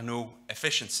the Carnot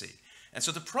efficiency. And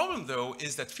so the problem, though,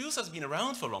 is that fuel cells have been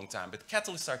around for a long time, but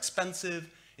catalysts are expensive.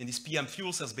 In these PM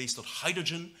fuel cells based on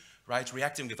hydrogen, right,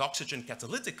 reacting with oxygen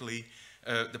catalytically,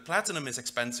 The platinum is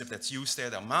expensive, that's used there.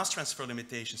 There are mass transfer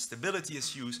limitations, stability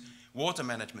is used, water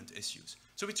management is used.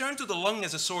 So we turn to the lung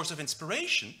as a source of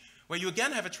inspiration, where you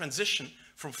again have a transition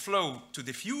from flow to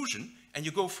diffusion, and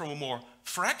you go from a more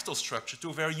fractal structure to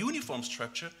a very uniform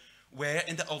structure, where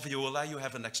in the alveoli you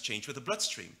have an exchange with the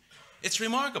bloodstream. It's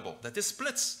remarkable that this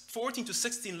splits 14 to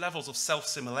 16 levels of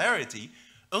self-similarity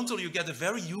until you get a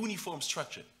very uniform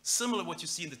structure, similar to what you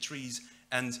see in the trees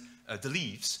and the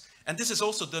leaves. And this is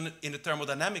also done in a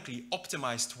thermodynamically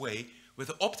optimized way with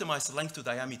an optimized length to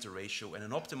diameter ratio and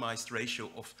an optimized ratio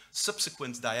of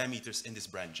subsequent diameters in this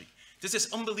branching. This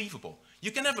is unbelievable.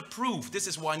 You can never prove this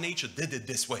is why nature did it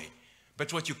this way.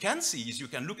 But what you can see is you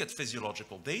can look at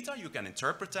physiological data, you can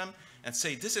interpret them and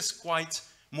say this is quite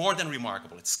more than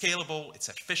remarkable. It's scalable, it's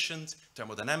efficient,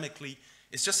 thermodynamically.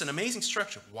 It's just an amazing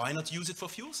structure. Why not use it for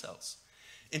fuel cells?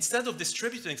 Instead of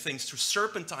distributing things through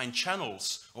serpentine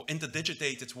channels or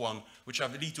interdigitated one, which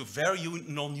lead to very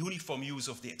non-uniform use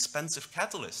of the expensive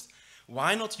catalyst,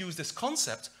 why not use this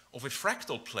concept of a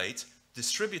fractal plate,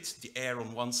 distribute the air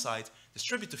on one side,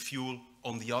 distribute the fuel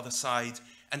on the other side,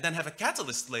 and then have a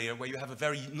catalyst layer where you have a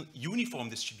very uniform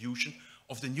distribution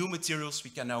of the new materials we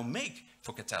can now make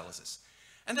for catalysis.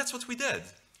 And that's what we did.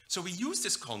 So we used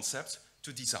this concept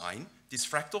to design this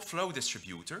fractal flow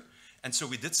distributor. And so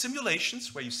we did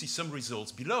simulations where you see some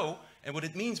results below. And what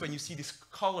it means when you see this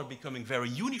color becoming very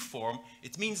uniform,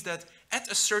 it means that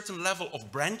at a certain level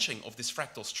of branching of this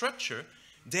fractal structure,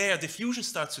 there diffusion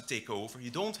starts to take over.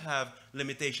 You don't have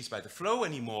limitations by the flow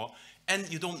anymore,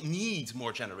 and you don't need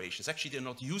more generations. Actually, they're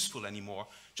not useful anymore.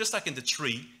 Just like in the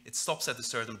tree, it stops at a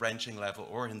certain branching level,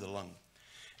 or in the lung.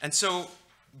 And so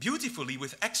beautifully,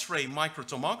 with X-ray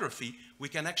microtomography, we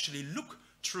can actually look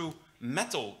through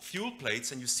metal fuel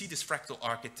plates, and you see this fractal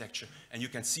architecture, and you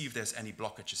can see if there's any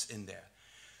blockages in there.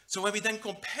 So when we then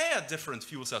compare different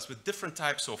fuel cells with different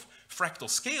types of fractal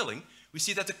scaling, we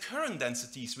see that the current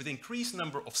densities with increased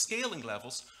number of scaling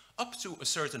levels up to a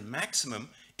certain maximum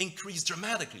increase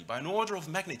dramatically by an order of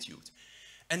magnitude.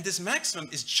 And this maximum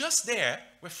is just there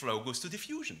where flow goes to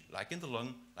diffusion, like in the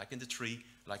lung, like in the tree,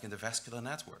 like in the vascular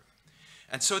network.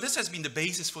 And so this has been the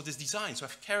basis for this design. So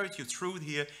I've carried you through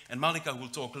here, and Malica, who will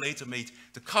talk later, made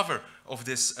the cover of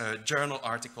this journal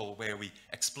article where we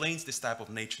explained this type of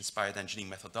nature-inspired engineering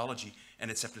methodology and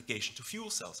its application to fuel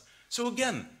cells. So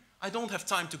again, I don't have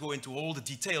time to go into all the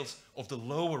details of the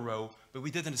lower row, but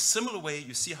we did in a similar way.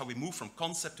 You see how we move from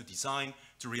concept to design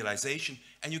to realization,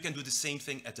 and you can do the same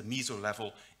thing at the meso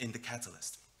level in the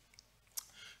catalyst.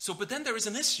 So, but then there is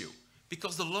an issue,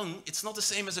 because the lung, it's not the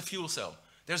same as a fuel cell.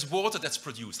 There's water that's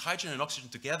produced, hydrogen and oxygen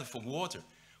together from water.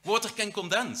 Water can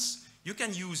condense. You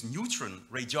can use neutron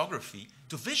radiography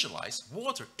to visualize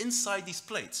water inside these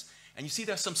plates. And you see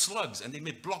there's some slugs, and they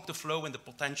may block the flow, and the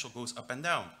potential goes up and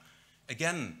down.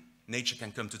 Again, nature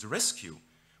can come to the rescue.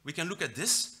 We can look at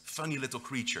this funny little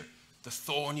creature, the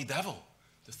thorny devil.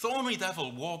 The thorny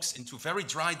devil walks into very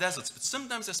dry deserts, but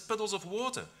sometimes there's puddles of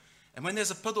water. And when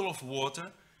there's a puddle of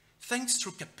water, thanks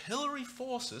to capillary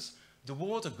forces, the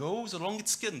water goes along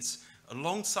its skins,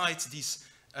 alongside these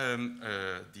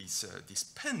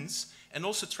pins, and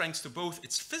also thanks to both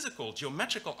its physical,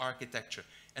 geometrical architecture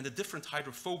and the different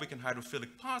hydrophobic and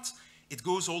hydrophilic parts, it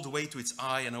goes all the way to its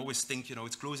eye, and I always think, you know,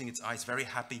 it's closing its eyes very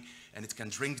happy, and it can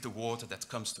drink the water that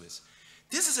comes to it.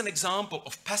 This is an example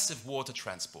of passive water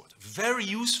transport, very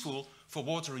useful for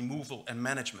water removal and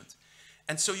management.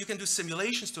 And so you can do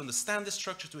simulations to understand this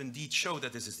structure, to indeed show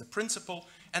that this is the principle,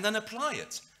 and then apply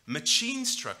it. Machine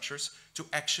structures to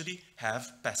actually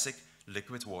have passive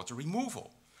liquid water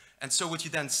removal. And so what you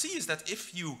then see is that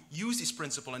if you use this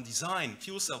principle and design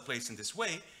fuel cell plates in this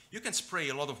way, you can spray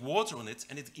a lot of water on it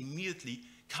and it immediately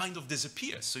kind of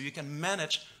disappears. So you can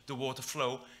manage the water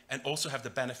flow and also have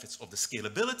the benefits of the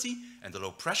scalability and the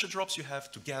low pressure drops you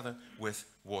have together with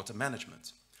water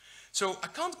management. So I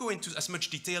can't go into as much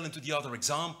detail into the other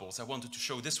examples. I wanted to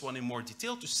show this one in more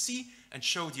detail to see and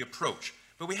show the approach.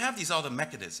 But we have these other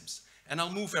mechanisms, and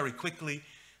I'll move very quickly.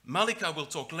 Malica will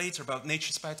talk later about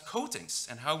nature-inspired coatings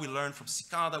and how we learn from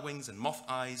cicada wings and moth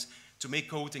eyes to make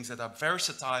coatings that are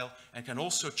versatile and can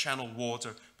also channel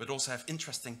water, but also have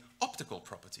interesting optical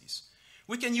properties.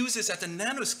 We can use this at the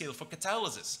nanoscale for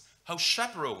catalysis, how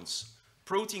chaperones,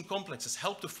 protein complexes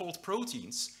help to fold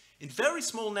proteins in very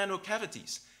small nano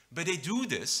cavities. But they do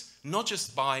this not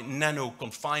just by nano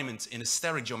confinement in a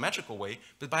steric geometrical way,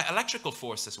 but by electrical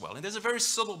force as well. And there's a very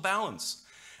subtle balance.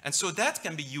 And so that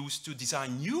can be used to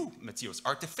design new materials,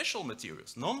 artificial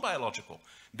materials, non-biological,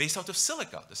 based out of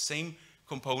silica, the same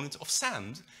component of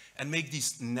sand, and make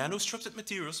these nanostructured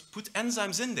materials, put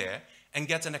enzymes in there, and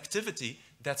get an activity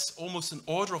that's almost an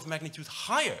order of magnitude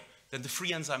higher than the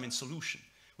free enzyme in solution,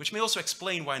 which may also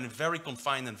explain why in very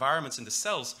confined environments in the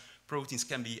cells, proteins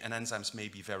can be and enzymes may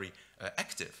be very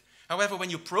active. However, when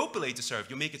you propylate the surface,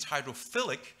 you make it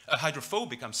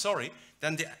hydrophobic,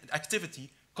 then the activity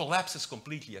collapses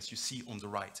completely, as you see on the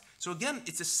right. So again,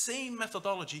 it's the same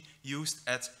methodology used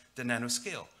at the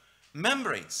nanoscale.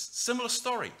 Membranes, similar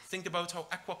story. Think about how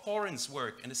aquaporins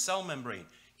work in the cell membrane.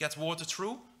 Get water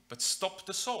through, but stop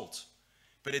the salt.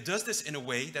 But it does this in a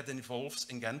way that involves,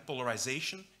 again,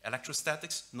 polarization,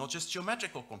 electrostatics, not just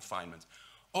geometrical confinement.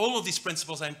 All of these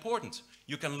principles are important.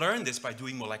 You can learn this by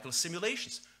doing molecular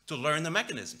simulations to learn the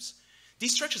mechanisms.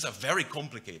 These structures are very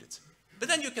complicated. But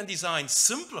then you can design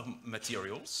simpler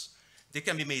materials. They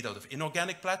can be made out of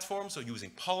inorganic platforms or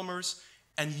using polymers,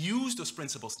 and use those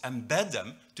principles, embed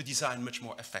them to design much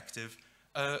more effective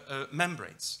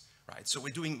membranes. Right? So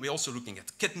we're also looking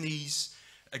at kidneys,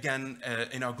 again,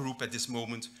 in our group at this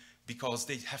moment, because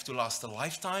they have to last a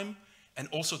lifetime, and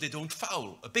also they don't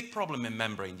foul. A big problem in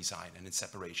membrane design and in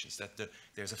separations, that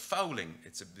there's a fouling,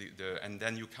 and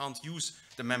then you can't use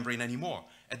the membrane anymore.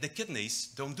 And the kidneys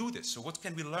don't do this. So what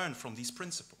can we learn from these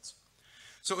principles?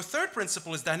 So a third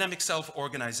principle is dynamic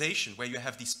self-organization, where you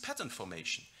have these pattern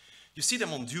formation. You see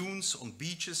them on dunes, on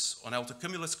beaches, on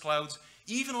altocumulus clouds,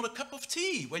 even on a cup of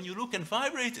tea when you look and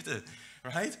vibrate it,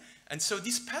 right? And so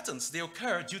these patterns, they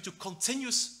occur due to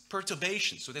continuous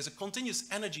perturbation. So there's a continuous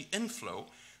energy inflow,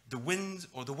 the wind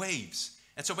or the waves.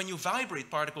 And so when you vibrate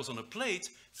particles on a plate,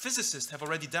 physicists have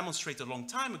already demonstrated a long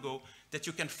time ago that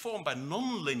you can form by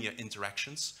non-linear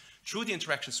interactions, through the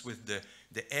interactions with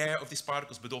the air of these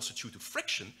particles, but also due to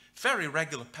friction, very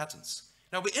regular patterns.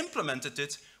 Now, we implemented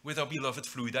it with our beloved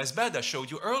fluidized bed I showed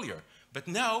you earlier. But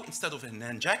now, instead of an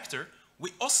injector,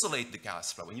 we oscillate the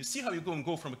gas flow. And you see how you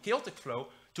go from a chaotic flow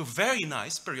to a very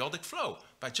nice periodic flow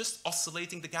by just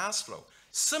oscillating the gas flow,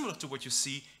 similar to what you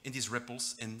see in these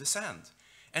ripples in the sand.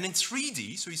 And in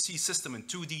 3D, so you see system in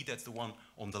 2D, that's the one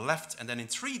on the left, and then in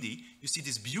 3D, you see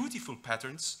these beautiful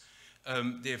patterns.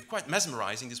 They're quite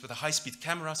mesmerizing, this with a high-speed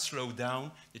camera, slow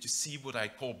down, that you see what I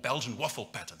call Belgian waffle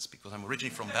patterns, because I'm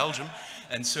originally from Belgium.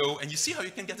 And you see how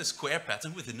you can get a square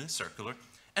pattern within a circular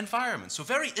environment. So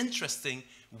very interesting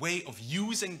way of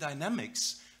using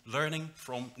dynamics, learning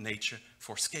from nature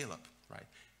for scale-up, right?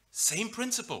 Same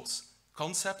principles,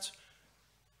 concept,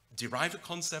 derive a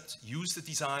concept, use the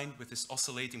design with this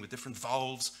oscillating with different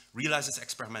valves, realize this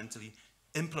experimentally,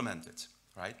 implement it,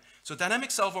 right? So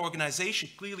dynamic self-organization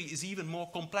clearly is even more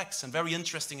complex and very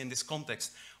interesting in this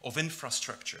context of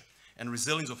infrastructure and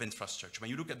resilience of infrastructure. When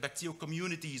you look at bacterial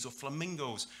communities of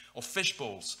flamingos, of fish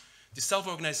bowls, the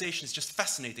self-organization is just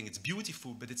fascinating. It's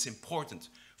beautiful, but it's important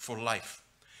for life.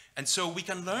 And so we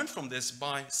can learn from this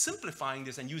by simplifying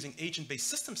this and using agent-based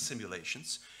system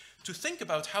simulations to think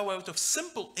about how out of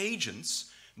simple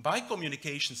agents, by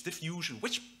communications, diffusion,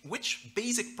 which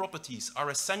basic properties are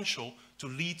essential to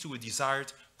lead to a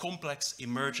desired complex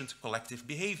emergent collective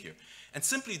behavior. And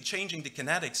simply changing the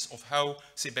kinetics of how,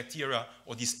 say, bacteria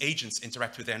or these agents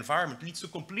interact with their environment leads to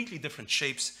completely different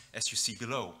shapes, as you see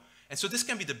below. And so this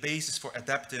can be the basis for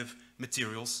adaptive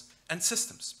materials and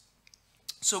systems.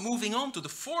 So moving on to the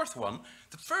fourth one,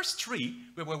 the first three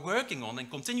we were working on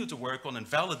and continue to work on and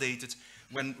validated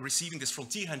when receiving this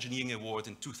Frontier Engineering Award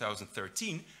in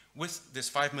 2013 with this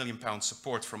 £5 million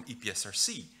support from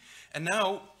EPSRC. And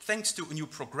now, thanks to a new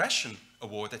progression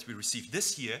award that we received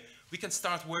this year, we can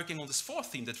start working on this fourth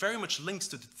theme that very much links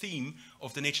to the theme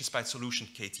of the nature-inspired solution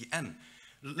KTN,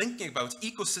 linking about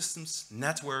ecosystems,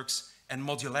 networks, and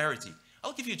modularity.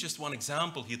 I'll give you just one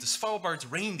example here, the Svalbard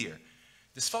reindeer.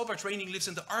 The Svalbard reindeer lives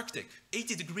in the Arctic,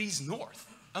 80 degrees north.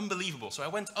 Unbelievable. So I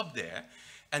went up there,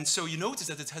 and so you notice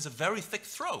that it has a very thick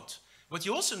throat. What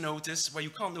you also notice, well, you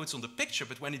can't notice on the picture,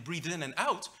 but when it breathes in and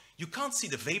out, you can't see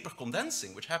the vapor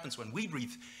condensing, which happens when we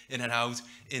breathe in and out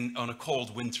on a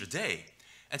cold winter day.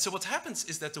 And so what happens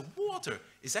is that the water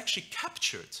is actually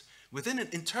captured within an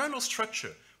internal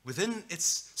structure, within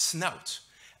its snout.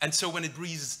 And so when it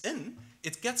breathes in,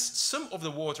 it gets some of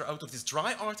the water out of this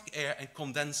dry Arctic air and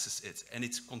condenses it, and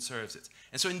it conserves it.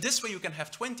 And so in this way, you can have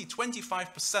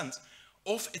 20–25%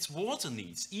 of its water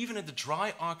needs, even in the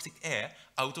dry Arctic air,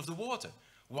 out of the water.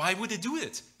 Why would it do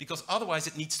it? Because otherwise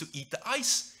it needs to eat the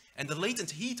ice. And the latent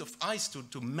heat of ice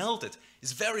to melt it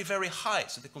is very, very high.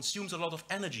 So it consumes a lot of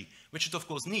energy, which it of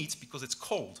course needs because it's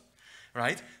cold,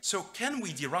 right? So can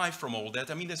we derive from all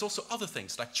that? I mean, there's also other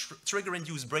things like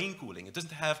trigger-induced brain cooling. It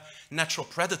doesn't have natural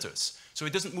predators. So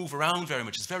it doesn't move around very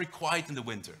much. It's very quiet in the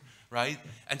winter, right?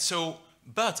 And so,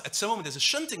 but at some moment there's a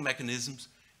shunting mechanism.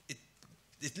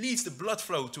 It leads the blood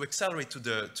flow to accelerate to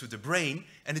the brain,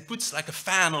 and it puts like a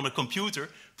fan on a computer,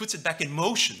 puts it back in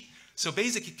motion. So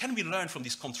basically, can we learn from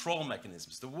these control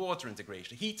mechanisms, the water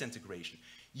integration, heat integration,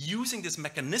 using this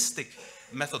mechanistic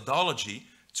methodology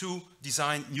to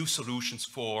design new solutions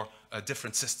for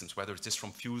different systems, whether it is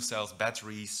from fuel cells,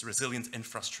 batteries, resilient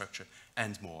infrastructure,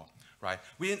 and more. Right?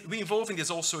 We're involving this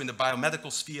also in the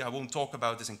biomedical sphere. I won't talk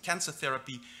about this in cancer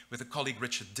therapy with a colleague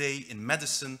Richard Day in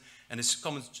medicine, and his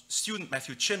common student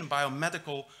Matthew Chin,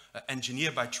 biomedical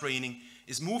engineer by training,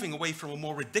 is moving away from a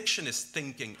more reductionist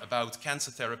thinking about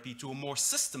cancer therapy to a more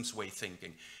systems way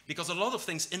thinking, because a lot of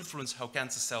things influence how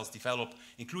cancer cells develop,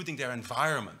 including their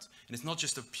environment. And it's not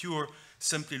just a pure,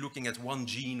 simply looking at one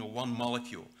gene or one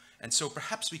molecule. And so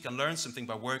perhaps we can learn something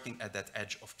by working at that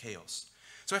edge of chaos.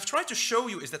 So I've tried to show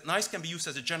you is that NICE can be used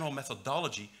as a general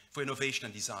methodology for innovation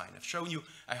and design. I've shown you,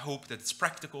 I hope, that it's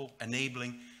practical,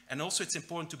 enabling, and also it's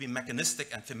important to be mechanistic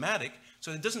and thematic,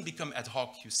 so it doesn't become ad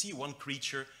hoc. You see one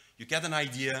creature, you get an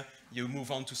idea, you move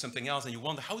on to something else, and you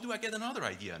wonder, how do I get another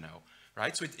idea now?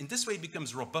 Right? So in this way it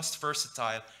becomes robust,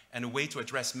 versatile, and a way to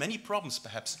address many problems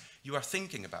perhaps you are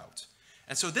thinking about.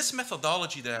 And so this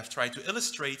methodology that I've tried to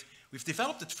illustrate, we've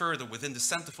developed it further within the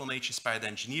Center for Nature-Inspired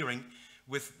Engineering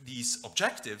with these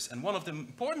objectives. And one of the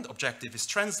important objectives is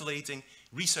translating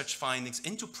research findings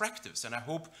into practice. And I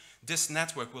hope this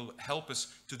network will help us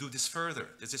to do this further.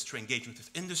 This is through engagement with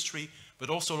industry, but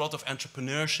also a lot of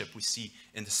entrepreneurship we see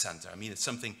in the center. I mean, it's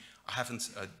something I haven't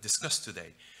discussed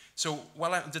today. So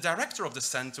while I'm the director of the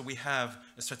center, we have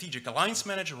a strategic alliance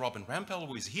manager, Ruben,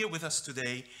 who is here with us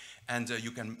today. And you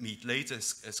can meet later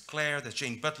as Claire, there's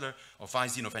Jane Butler, or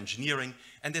Vice Dean of Engineering.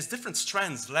 And there's different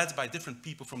strands led by different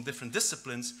people from different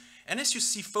disciplines. And as you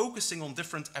see, focusing on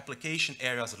different application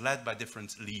areas led by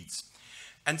different leads.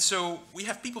 And so we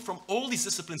have people from all these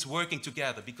disciplines working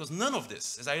together, because none of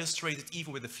this, as I illustrated,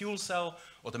 even with the fuel cell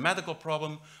or the medical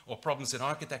problem or problems in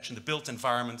architecture and the built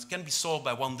environment, can be solved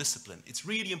by one discipline. It's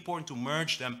really important to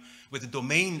merge them with the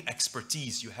domain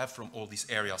expertise you have from all these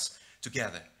areas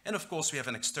together. And of course, we have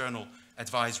an external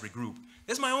advisory group.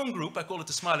 There's my own group. I call it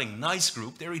the Smiling Nice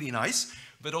Group. They're really nice,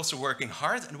 but also working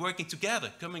hard and working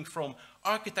together, coming from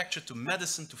architecture to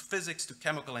medicine to physics to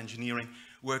chemical engineering,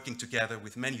 working together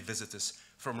with many visitors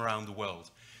from around the world.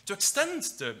 To extend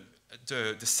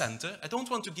the center, I don't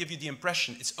want to give you the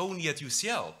impression it's only at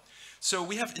UCL. So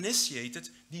we have initiated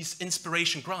these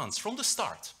inspiration grants from the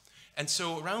start. And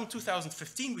so around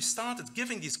 2015, we started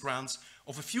giving these grants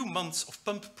of a few months of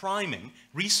pump priming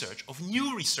research of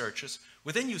new researchers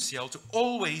within UCL to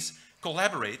always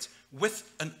collaborate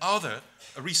with another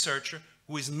researcher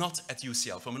who is not at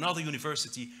UCL, from another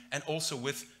university, and also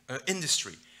with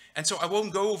industry. And so I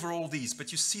won't go over all these,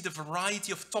 but you see the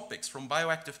variety of topics, from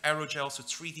bioactive aerogels to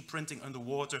 3D printing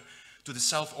underwater to the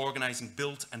self-organizing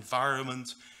built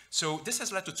environment. So this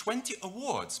has led to 20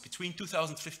 awards between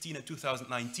 2015 and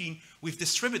 2019. We've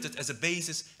distributed as a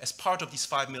basis as part of these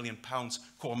 £5 million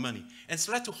core money. And it's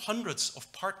led to hundreds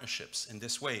of partnerships in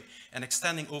this way and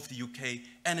extending over the UK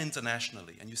and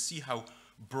internationally. And you see how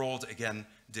broad, again,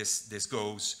 this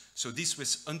goes. So this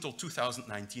was until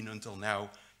 2019, until now.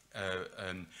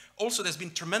 Also, there's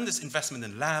been tremendous investment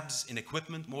in labs, in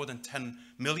equipment, more than £10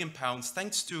 million,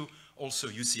 thanks to also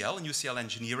UCL and UCL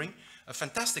Engineering,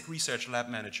 fantastic research lab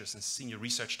managers and senior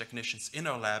research technicians in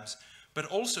our labs, but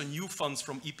also new funds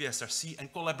from EPSRC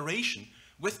and collaboration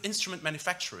with instrument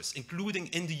manufacturers, including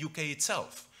in the UK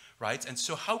itself, right? And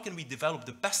so how can we develop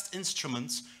the best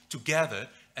instruments together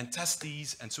and test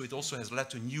these? And so it also has led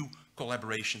to new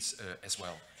collaborations as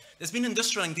well. There's been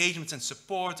industrial engagements and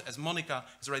support, as Monika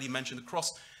has already mentioned,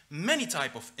 across many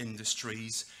types of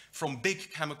industries, from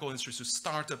big chemical industries to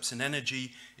startups in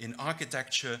energy, in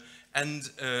architecture, and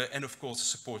of course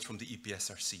support from the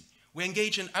EPSRC. We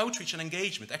engage in outreach and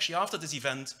engagement. Actually, after this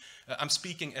event, I'm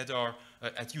speaking at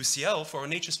UCL for our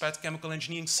Nature-Inspired Chemical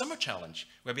Engineering Summer Challenge,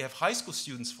 where we have high school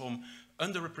students from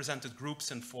underrepresented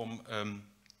groups and from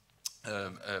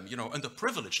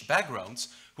underprivileged backgrounds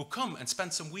who come and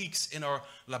spend some weeks in our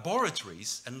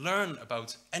laboratories and learn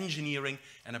about engineering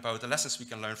and about the lessons we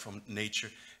can learn from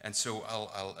nature. And so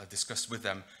I'll discuss with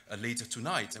them later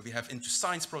tonight. And we have Into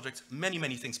Science project,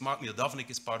 many things. Marc-Olivier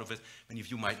is part of it. Many of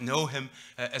you might know him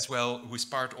as well, who is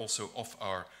part also of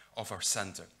our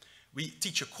center. We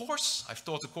teach a course. I've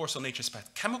taught a course on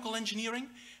nature-inspired chemical engineering,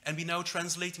 and we're now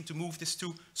translating to move this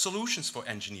to solutions for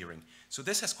engineering. So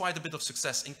this has quite a bit of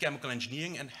success in chemical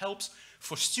engineering and helps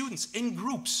for students in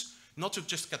groups not to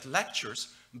just get lectures,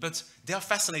 but they are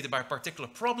fascinated by a particular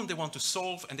problem they want to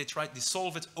solve, and they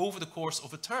solve it over the course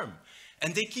of a term.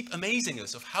 And they keep amazing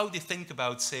us of how they think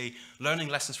about, say, learning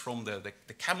lessons from the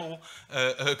camel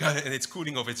and its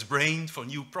cooling of its brain for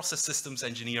new process systems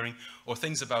engineering, or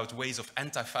things about ways of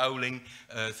anti-fouling,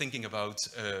 thinking about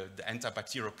the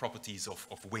antibacterial properties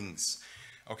of wings.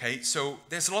 Okay, so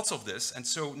there's lots of this, and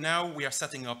so now we are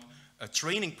setting up a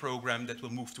training program that will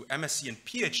move to MSc and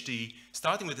PhD,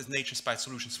 starting with this nature-inspired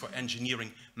solutions for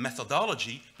engineering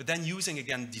methodology, but then using,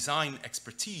 again, design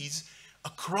expertise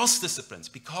across disciplines,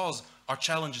 because our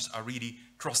challenges are really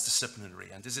cross-disciplinary,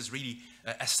 and this is really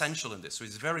essential in this. So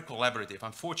it's very collaborative.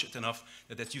 I'm fortunate enough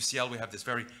that at UCL we have this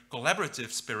very collaborative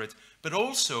spirit, but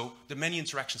also the many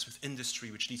interactions with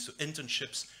industry, which leads to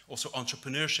internships, also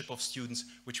entrepreneurship of students,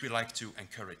 which we like to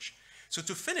encourage. So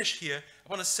to finish here, I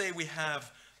want to say we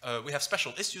have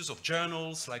special issues of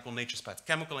journals, like on nature-inspired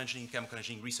chemical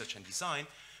engineering, research and design,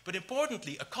 but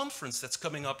importantly, a conference that's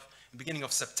coming up in the beginning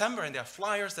of September, and there are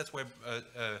flyers that were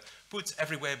put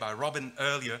everywhere by Ruben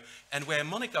earlier, and where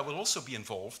Monika will also be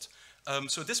involved.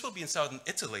 So this will be in southern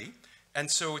Italy, and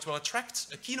so it will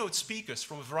attract keynote speakers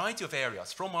from a variety of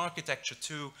areas, from architecture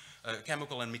to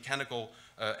chemical and mechanical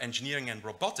engineering and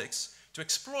robotics, to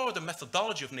explore the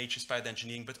methodology of nature-inspired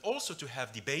engineering, but also to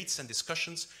have debates and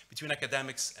discussions between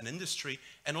academics and industry,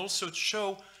 and also to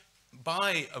show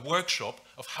by a workshop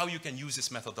of how you can use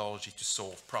this methodology to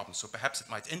solve problems. So perhaps it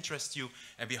might interest you,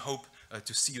 and we hope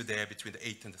to see you there between the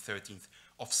 8th and the 13th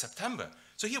of September.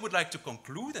 So here I would like to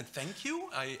conclude and thank you.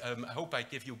 I hope I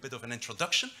give you a bit of an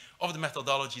introduction of the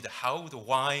methodology, the how, the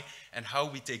why, and how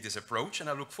we take this approach. And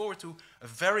I look forward to a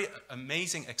very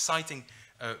amazing, exciting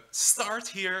start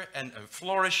here and a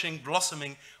flourishing,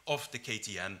 blossoming of the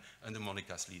KTN under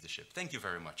Monika's leadership. Thank you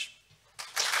very much.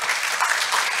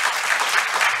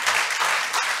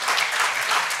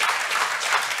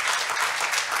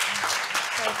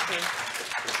 Thank you.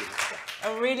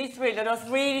 I'm really thrilled. That was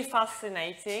really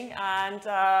fascinating, and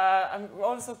I'm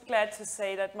also glad to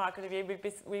say that Marc-Olivier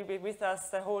will be with us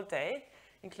the whole day,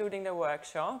 including the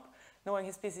workshop, knowing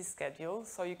his busy schedule,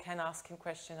 so you can ask him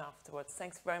questions afterwards.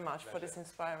 Thanks very much for this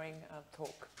inspiring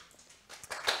talk.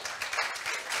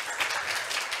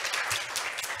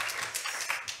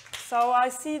 So I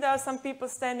see there are some people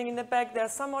standing in the back. There are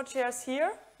some more chairs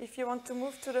here. If you want to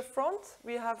move to the front,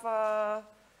 we have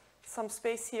some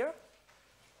space here.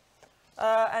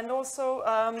 And also,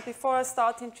 before I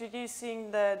start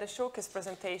introducing the showcase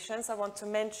presentations, I want to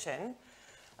mention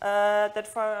that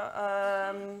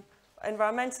for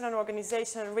environmental and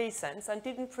organizational reasons, I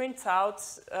didn't print out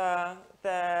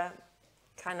the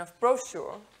kind of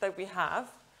brochure that we have.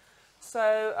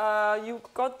 So you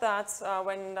got that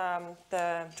when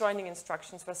the joining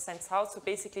instructions were sent out. So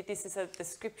basically, this is a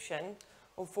description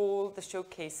of all the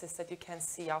showcases that you can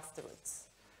see afterwards.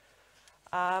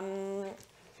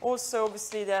 Also,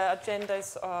 obviously, the agenda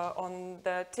is on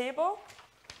the table.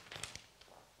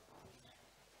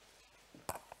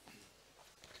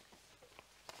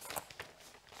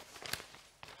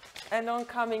 And on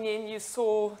coming in, you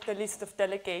saw the list of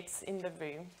delegates in the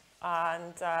room.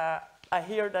 And I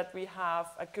hear that we have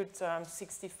a good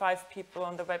 65 people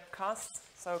on the webcast.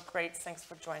 So great, thanks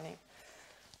for joining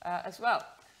as well.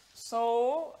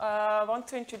 So I want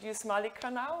to introduce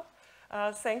Malica now.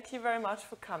 Thank you very much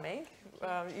for coming.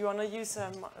 You want to use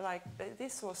like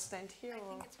this or stand here? I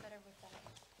think it's better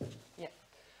with that.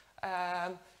 Yeah.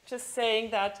 Just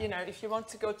saying that, you know, if you want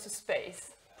to go to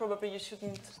space, probably you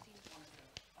shouldn't.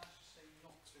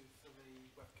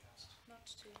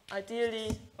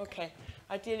 Ideally, okay.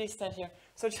 Ideally, stand here.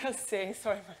 So just saying,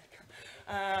 sorry,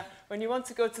 Monika. When you want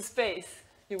to go to space,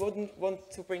 you wouldn't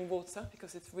want to bring water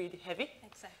because it's really heavy.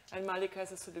 Exactly. And Malica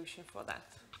has a solution for that.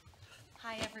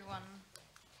 Hi, everyone.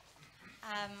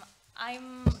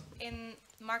 I'm in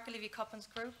Marc-Olivier Coppens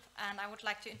group, and I would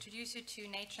like to introduce you to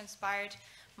nature-inspired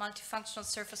multifunctional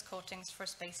surface coatings for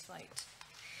spaceflight.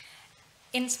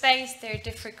 In space, there are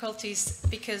difficulties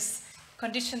because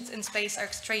conditions in space are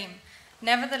extreme.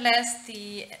 Nevertheless,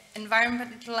 the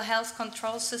environmental health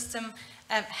control system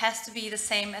has to be the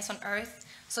same as on Earth,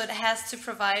 so it has to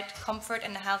provide comfort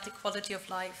and a healthy quality of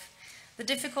life. The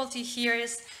difficulty here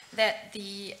is that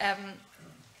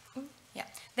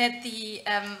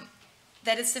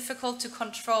that it's difficult to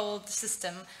control the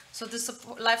system. So the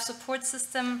life support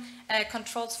system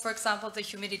controls, for example, the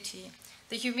humidity.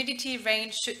 The humidity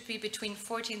range should be between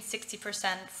 40 and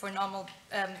 60% for normal,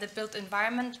 the built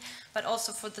environment, but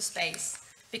also for the space.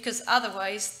 Because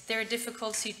otherwise, there are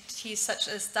difficulties such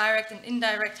as direct and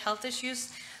indirect health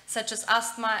issues, such as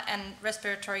asthma and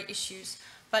respiratory issues.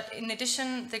 But in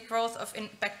addition, the growth of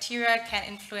bacteria can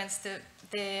influence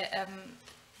the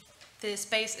the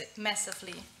space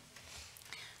massively.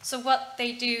 So what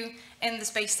they do in the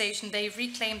space station, they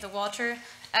reclaim the water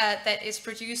that is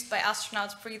produced by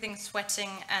astronauts breathing, sweating,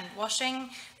 and washing.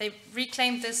 They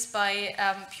reclaim this by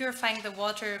purifying the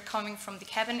water coming from the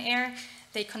cabin air.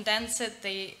 They condense it,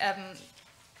 they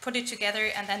put it together,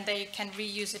 and then they can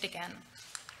reuse it again.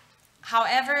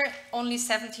 However, only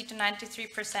 70 to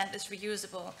 93% is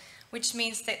reusable, which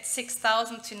means that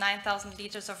 6,000 to 9,000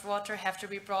 liters of water have to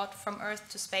be brought from Earth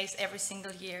to space every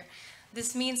single year.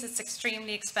 This means it's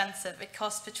extremely expensive. It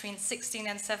costs between $16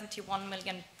 and $71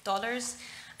 million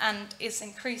and is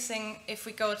increasing if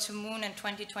we go to Moon in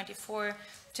 2024,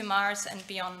 to Mars and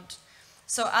beyond.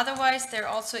 So otherwise, there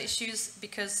are also issues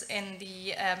because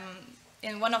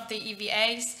in one of the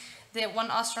EVAs, the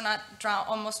one astronaut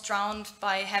almost drowned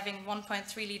by having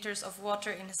 1.3 liters of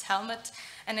water in his helmet.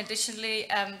 And additionally,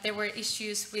 there were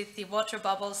issues with the water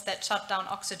bubbles that shut down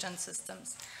oxygen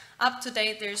systems. Up to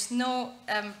date, there's no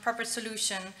proper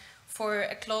solution for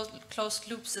a closed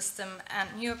loop system, and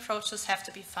new approaches have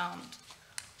to be found.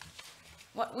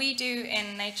 What we do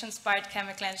in nature-inspired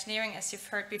chemical engineering, as you've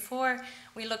heard before,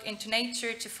 we look into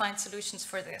nature to find solutions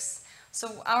for this.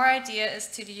 So our idea is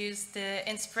to use the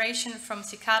inspiration from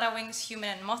cicada wings,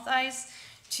 human and moth eyes,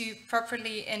 to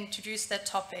properly introduce that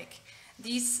topic.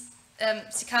 These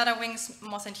cicada wings,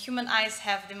 moth and human eyes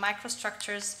have the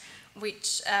microstructures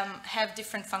which have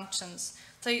different functions.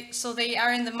 So they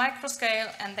are in the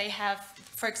microscale, and they have,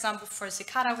 for example, for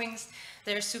cicada wings,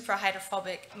 they're super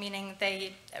hydrophobic, meaning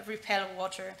they repel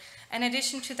water. In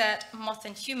addition to that, moth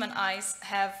and human eyes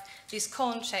have these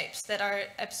cone shapes that are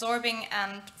absorbing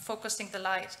and focusing the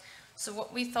light. So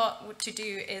what we thought to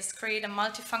do is create a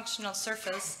multifunctional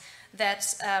surface that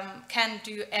can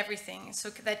do everything. So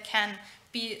that can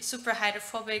be super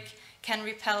hydrophobic, can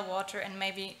repel water, and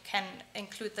maybe can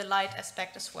include the light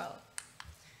aspect as well.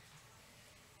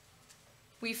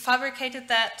 We fabricated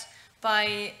that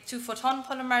by 2-photon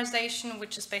polymerization,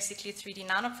 which is basically 3D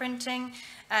nanoprinting.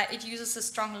 It uses a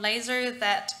strong laser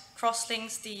that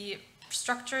cross-links the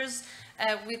structures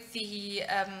with the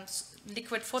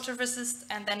liquid photoresist,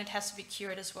 and then it has to be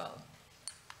cured as well.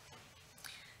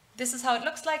 This is how it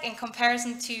looks like in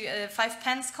comparison to a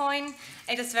 5-pence coin.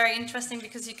 It is very interesting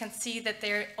because you can see that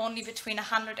they're only between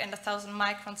 100 and 1,000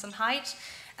 microns in height.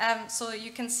 So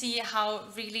you can see how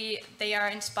really they are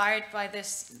inspired by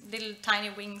this little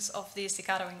tiny wings of the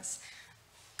cicada wings.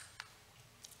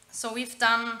 So we've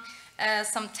done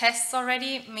some tests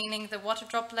already, meaning the water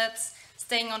droplets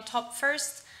staying on top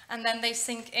first, and then they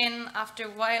sink in after a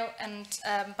while and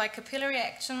by capillary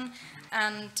action,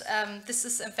 and this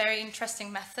is a very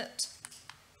interesting method.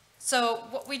 So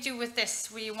what we do with this,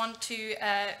 we want to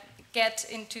get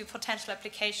into potential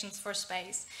applications for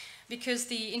space, because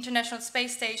the International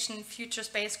Space Station, future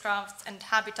spacecraft, and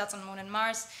habitats on Moon and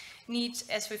Mars need,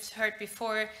 as we've heard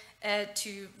before,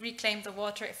 to reclaim the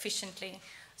water efficiently.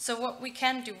 So what we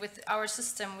can do with our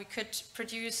system, we could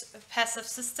produce a passive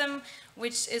system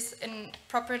which is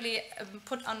properly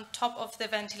put on top of the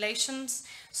ventilations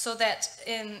so that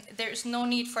there is no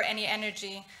need for any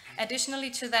energy. Additionally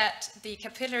to that, the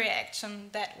capillary action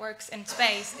that works in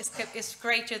space is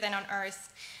greater than on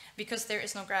Earth because there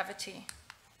is no gravity.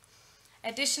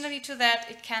 Additionally to that,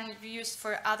 it can be used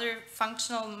for other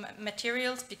functional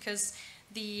materials because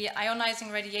the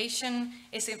ionizing radiation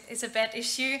is a bad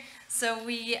issue. So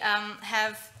we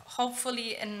have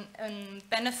hopefully a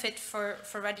benefit for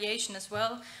radiation as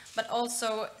well, but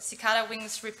also cicada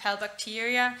wings repel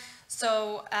bacteria.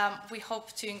 So we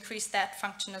hope to increase that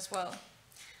function as well.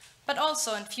 But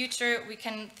also in future, we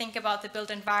can think about the built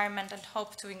environment and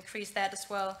hope to increase that as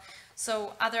well.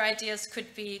 So other ideas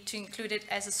could be to include it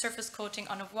as a surface coating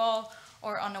on a wall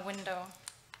or on a window.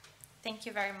 Thank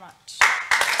you very much.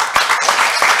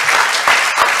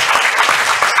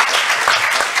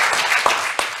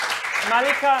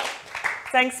 Malica,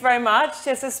 thanks very much.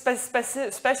 It's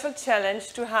a special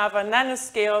challenge to have a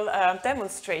nanoscale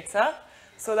demonstrator.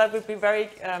 So that would be very,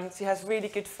 she has really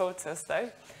good photos though.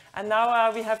 And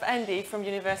now we have Andy from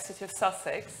University of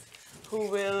Sussex, who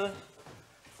will,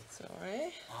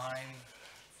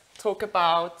 talk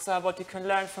about what you can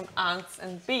learn from ants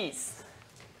and bees.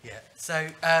 Yeah, so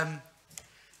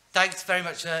thanks very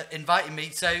much for inviting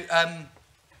me. So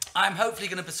I'm hopefully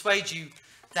going to persuade you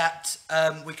that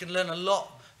we can learn a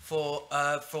lot for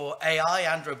AI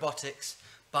and robotics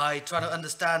by trying to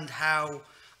understand how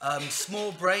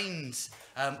small brains,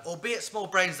 albeit small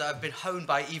brains that have been honed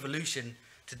by evolution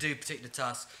to do particular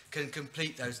tasks, can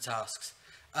complete those tasks.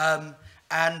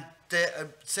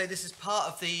 So this is part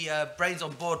of the Brains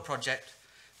on Board project,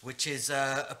 which is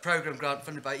a programme grant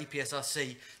funded by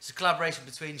EPSRC. It's a collaboration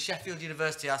between Sheffield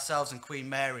University, ourselves, and Queen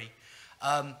Mary.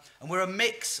 And we're a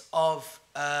mix of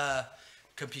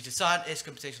computer scientists,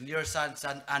 computational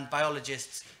neuroscience, and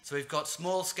biologists. So we've got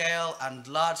small scale and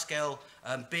large scale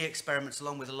bee experiments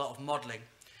along with a lot of modelling.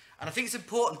 And I think it's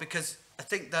important because I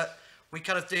think that we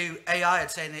kind of do AI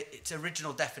and saying its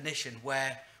original definition,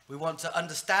 where we want to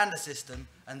understand a system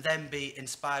and then be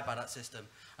inspired by that system.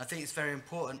 I think it's very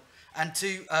important. And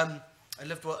I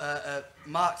loved what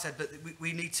Mark said, but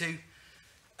we need to,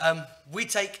 we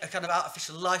take a kind of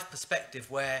artificial life perspective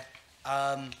where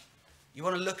you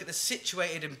want to look at the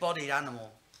situated embodied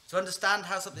animal. To understand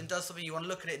how something does something, you want to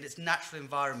look at it in its natural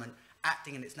environment,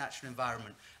 acting in its natural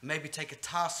environment, and maybe take a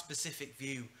task-specific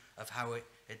view of how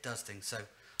it does things. So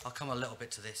I'll come a little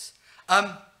bit to this.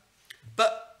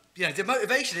 But you know, the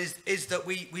motivation is that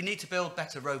we need to build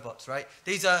better robots, right?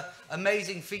 These are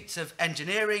amazing feats of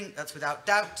engineering, that's without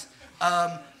doubt.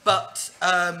 But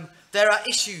there are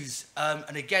issues,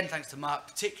 and again, thanks to Mark,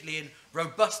 particularly in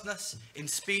robustness, in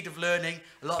speed of learning,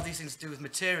 a lot of these things to do with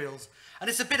materials. And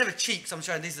it's a bit of a cheat, so I'm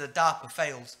showing these are the DARPA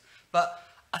fails. But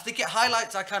I think it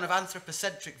highlights our kind of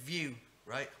anthropocentric view,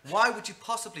 right? Why would you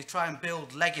possibly try and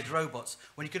build legged robots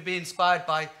when you could be inspired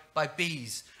by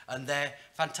bees and their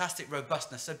fantastic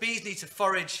robustness? So bees need to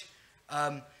forage,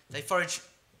 they forage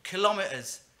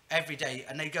kilometres every day,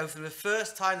 and they go through the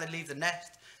first time they leave the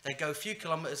nest, they go a few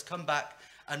kilometres, come back,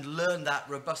 and learn that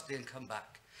robustly and come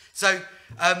back. So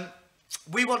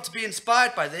we want to be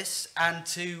inspired by this and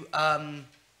to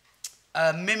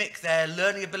mimic their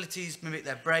learning abilities, mimic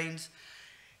their brains.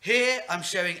 Here I'm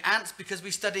showing ants because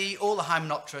we study all the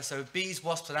Hymenoptera, so bees,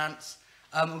 wasps and ants.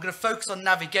 We're going to focus on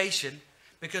navigation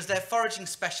because they're foraging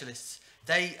specialists.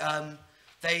 They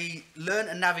learn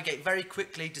and navigate very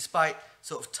quickly despite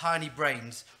sort of tiny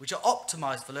brains, which are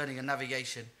optimized for learning and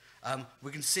navigation.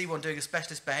 We can see one doing a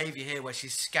specialist behavior here where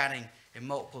she's scanning in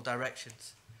multiple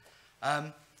directions.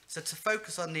 So to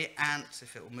focus on the ants,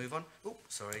 if it will move on. Oh,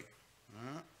 sorry.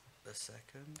 A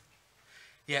second.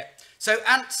 Yeah. So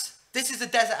ants, this is the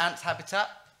desert ant's habitat.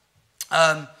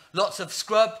 Lots of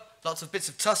scrub, lots of bits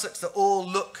of tussocks that all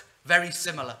look very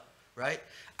similar, right?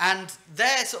 And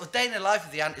their sort of day in the life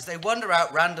of the ant is they wander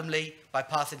out randomly by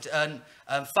passing to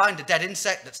find a dead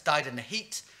insect that's died in the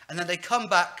heat, and then they come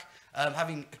back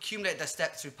having accumulated their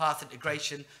steps through path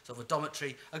integration, sort of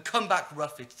odometry, and come back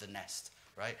roughly to the nest,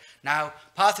 right? Now,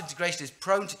 path integration is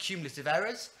prone to cumulative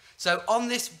errors, so on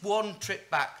this one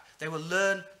trip back, they will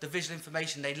learn the visual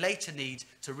information they later need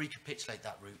to recapitulate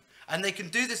that route. And they can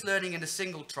do this learning in a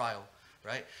single trial,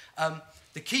 right?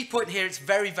 The key point here, it's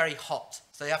very, very hot,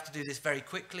 so they have to do this very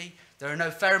quickly. There are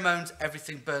no pheromones,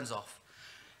 everything burns off.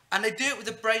 And they do it with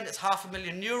a brain that's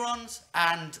 500,000 neurons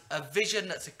and a vision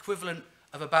that's equivalent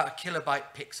of about a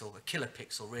kilobyte pixel, a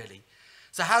kilopixel really.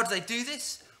 So how do they do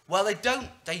this? Well,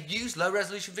 they use low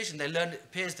resolution vision. They learn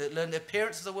the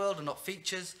appearance of the world and not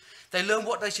features. They learn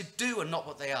what they should do and not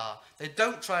what they are. They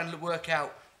don't try and work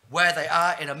out where they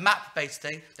are in a map-based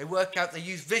thing. They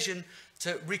use vision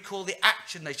to recall the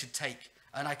action they should take.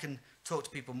 And I can talk to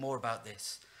people more about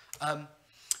this.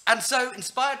 And so,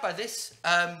 inspired by this,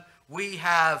 we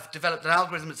have developed an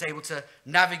algorithm that's able to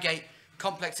navigate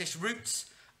complex-ish routes.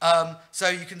 So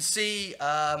you can see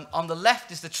on the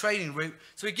left is the training route.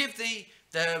 So we give the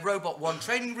robot one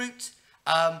training route.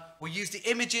 We use the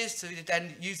images, so we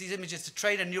then use these images to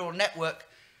train a neural network.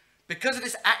 Because of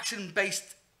this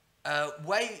action-based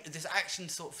way, this action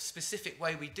sort of specific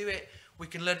way we do it, we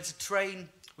can learn it to train.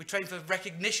 We train for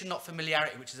recognition, not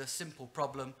familiarity, which is a simple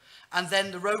problem. And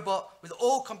then the robot, with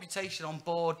all computation on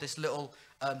board, this little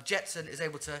Jetson, is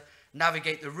able to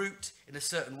navigate the route in a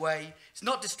certain way. It's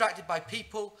not distracted by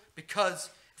people because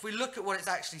if we look at what it's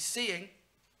actually seeing,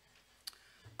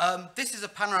 this is a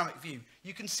panoramic view.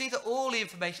 You can see that all the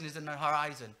information is in the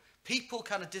horizon. People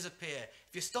kind of disappear.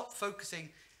 If you stop focusing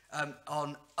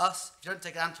on us, if you don't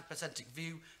take an anthropocentric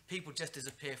view, people just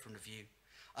disappear from the view.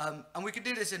 And we can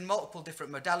do this in multiple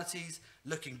different modalities,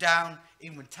 looking down,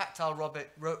 even with tactile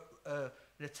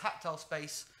in a tactile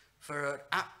space for an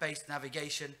app-based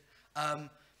navigation.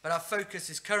 But our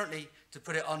focus is currently to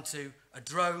put it onto a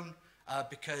drone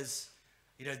because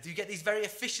you get these very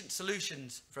efficient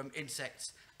solutions from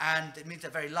insects, and it means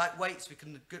they're very lightweight, so we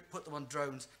can put them on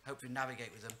drones, hopefully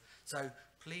navigate with them. So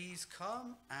please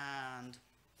come and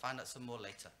find out some more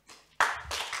later.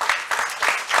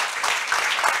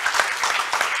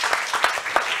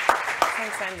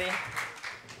 Thanks, Andy.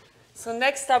 So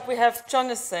next up we have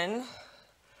Jonathan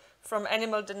from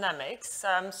Animal Dynamics.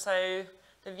 So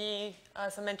the view,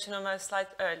 as I mentioned on my slide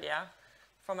earlier,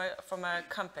 from a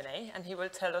company, and he will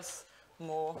tell us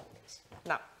more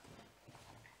now.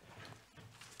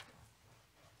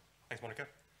 Thanks, Monika.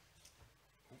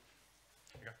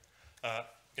 There you go.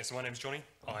 Yeah, so my name's Johnny.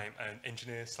 I'm an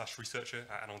engineer / researcher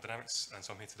at Animal Dynamics, and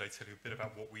so I'm here today to tell you a bit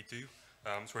about what we do.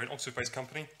 So we're an Oxford-based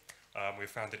company. We were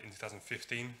founded in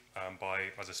 2015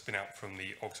 as a spin-out from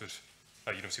the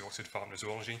University of Oxford Department of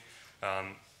Zoology.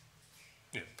 Founded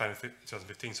in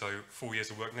 2015, so 4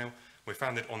 years of work now. We're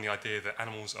founded on the idea that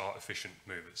animals are efficient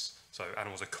movers. So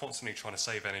animals are constantly trying to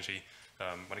save energy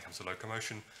when it comes to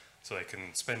locomotion, so they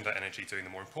can spend that energy doing the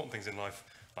more important things in life,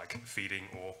 like feeding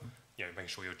or making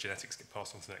sure your genetics get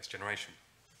passed on to the next generation.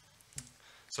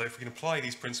 So if we can apply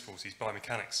these principles, these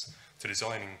biomechanics, to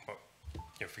designing,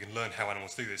 if we can learn how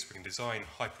animals do this, we can design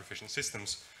hyper-efficient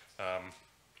systems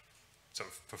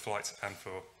for flight and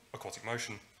for aquatic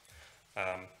motion.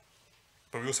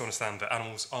 But we also understand that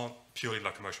animals aren't purely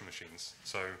locomotion machines.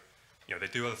 So they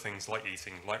do other things like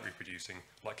eating, like reproducing,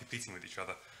 like competing with each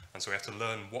other. And so we have to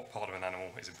learn what part of an animal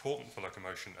is important for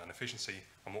locomotion and efficiency,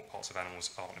 and what parts of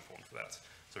animals aren't important for that.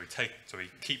 So we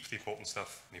keep the important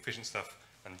stuff, the efficient stuff,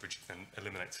 and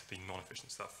eliminate the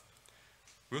non-efficient stuff.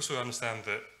 We also understand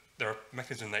that there are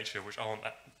mechanisms in nature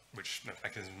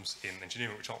mechanisms in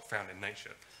engineering which aren't found in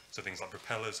nature. So things like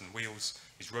propellers and wheels,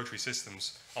 these rotary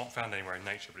systems aren't found anywhere in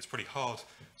nature, but it's pretty hard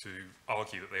to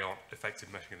argue that they aren't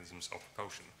effective mechanisms of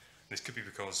propulsion. And this could be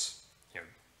because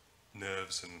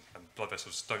nerves and blood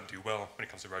vessels don't do well when it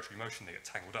comes to rotary motion, they get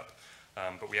tangled up.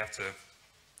 But we have to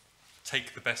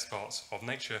take the best parts of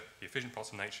nature, the efficient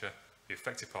parts of nature, the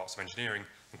effective parts of engineering,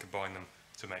 and combine them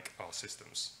to make our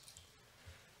systems.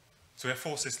 So we have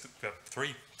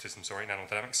three systems in animal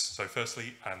dynamics. So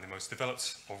firstly, and the most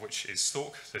developed of which is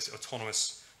Stork, this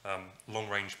autonomous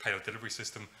long-range payload delivery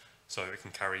system. So it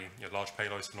can carry large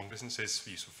payloads for long distances,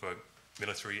 useful for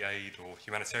military aid or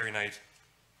humanitarian aid.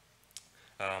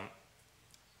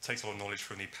 Takes a lot of knowledge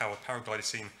from the power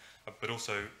paragliding, but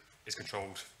also is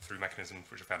controlled through mechanisms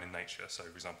which are found in nature. So,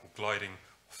 for example, gliding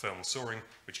or thermal soaring,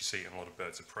 which you see in a lot of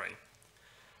birds of prey.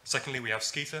 Secondly, we have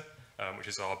Skeeter, which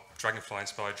is our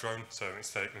dragonfly-inspired drone. So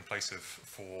instead, in place of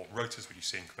 4 rotors, which you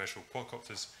see in commercial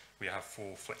quadcopters, we have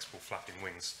 4 flexible flapping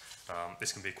wings.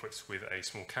 This can be equipped with a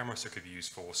small camera, so it could be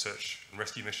used for search and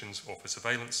rescue missions or for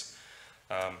surveillance.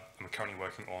 And we're currently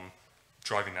working on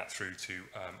driving that through to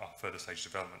our further stage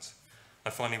development.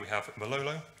 And finally, we have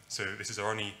Malolo. So this is our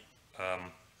only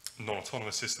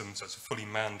non-autonomous system, so it's a fully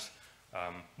manned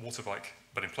water bike,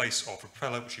 but in place of a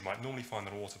propeller, which you might normally find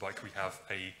on a water bike, we have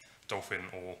a dolphin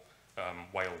or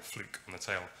whale fluke on the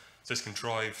tail. So this can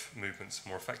drive movements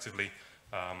more effectively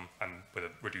and with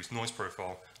a reduced noise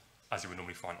profile, as you would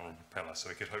normally find on a propeller. So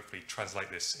we could hopefully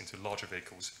translate this into larger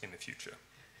vehicles in the future.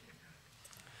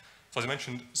 So as I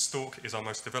mentioned, Stork is our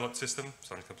most developed system,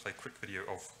 so I'm just going to play a quick video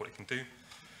of what it can do.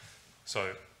 So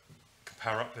it can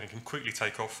power up and it can quickly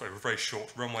take off over a very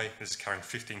short runway. This is carrying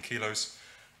 15 kilos,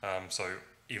 so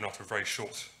even after a very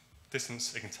short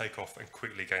distance, it can take off and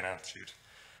quickly gain altitude.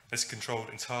 This is controlled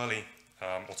entirely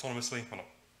autonomously. Well,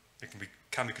 it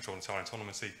can be controlled entirely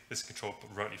autonomously. This is controlled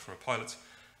remotely from a pilot,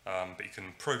 but you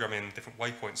can program in different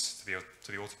waypoints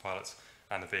to the autopilot,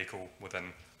 and the vehicle will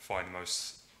then find the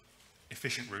most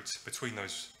efficient route between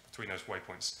those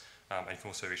waypoints, and you can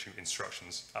also issue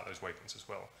instructions at those waypoints as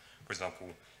well. For example,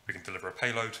 we can deliver a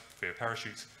payload via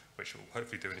parachute, which we'll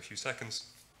hopefully do in a few seconds.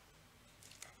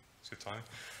 It's good timing.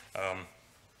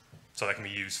 So that can be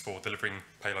used for delivering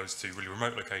payloads to really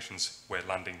remote locations where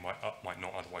landing might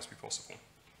not otherwise be possible.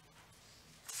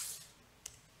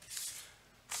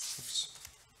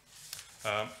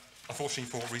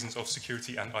 Unfortunately, for reasons of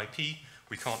security and IP,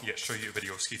 we can't yet show you a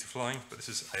video of Skeeter flying, but this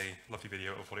is a lovely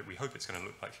video of what we hope it's going to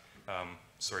look like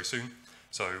very soon.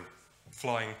 So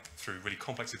flying through really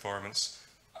complex environments,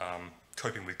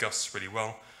 coping with gusts really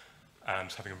well,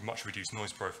 and having a much reduced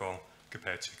noise profile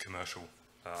compared to commercial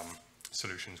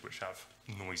solutions which have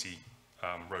noisy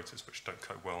rotors which don't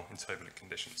cope well in turbulent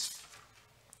conditions.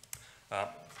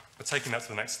 But taking that to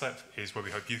the next step is where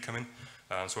we hope you come in.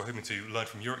 So we're hoping to learn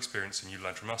from your experience and you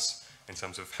learn from us in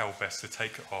terms of how best to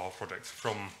take our project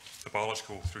from the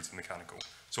biological through to the mechanical.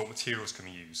 So what materials can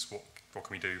we use? What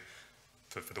can we do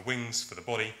for the wings, for the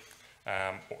body?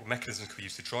 What mechanisms can we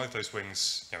use to drive those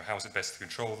wings? How is it best to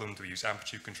control them? Do we use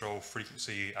amplitude control,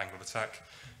 frequency, angle of attack,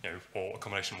 or a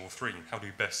combination of all three? How do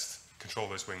we best control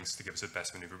those wings to give us the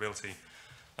best maneuverability?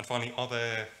 And finally, are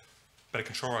there better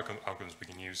control algorithms we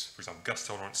can use? For example, gust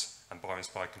tolerance and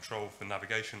bio-inspired control for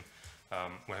navigation.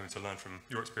 We're having to learn from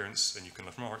your experience, and you can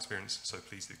learn from our experience. So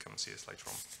please do come and see us later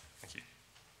on. Thank you.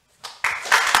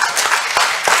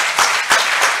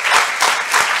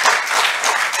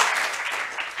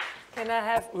 Can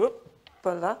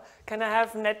I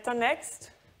have Netta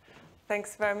next?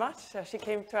 Thanks very much. She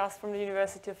came to us from the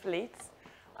University of Leeds.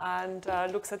 and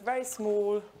looks at very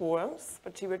small worms,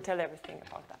 but she will tell everything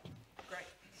about that. Great.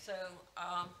 So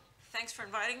thanks for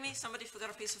inviting me. Somebody forgot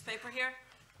a piece of paper here.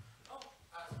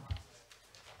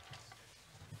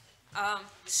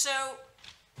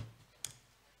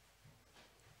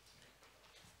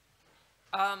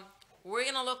 We're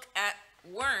going to look at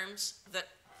worms that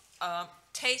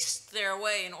taste their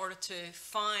way in order to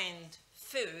find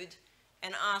food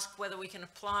and ask whether we can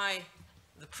apply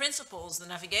the principles, the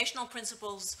navigational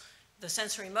principles, the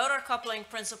sensory motor coupling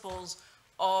principles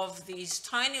of these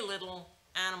tiny little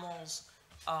animals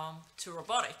to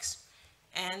robotics.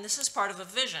 And this is part of a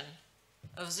vision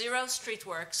of zero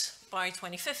streetworks by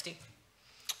 2050.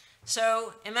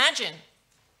 So imagine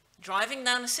driving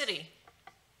down a city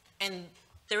and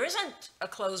there isn't a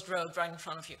closed road right in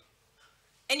front of you.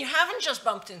 And you haven't just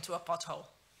bumped into a pothole.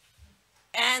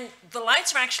 And the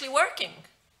lights are actually working.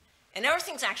 And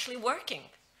everything's actually working.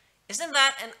 Isn't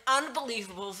that an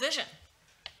unbelievable vision?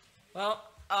 Well,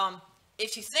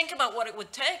 if you think about what it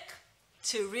would take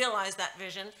to realize that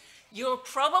vision, you'll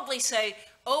probably say,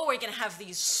 oh, we're going to have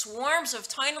these swarms of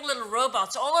tiny little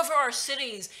robots all over our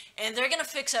cities, and they're going to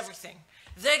fix everything.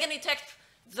 They're going to detect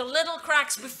the little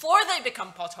cracks before they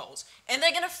become potholes, and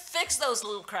they're going to fix those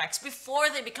little cracks before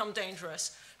they become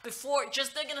dangerous. They're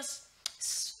going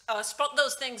to spot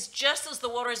those things just as the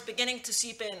water is beginning to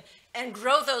seep in and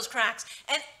grow those cracks.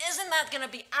 And isn't that going to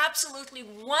be absolutely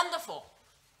wonderful?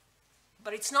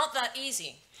 But it's not that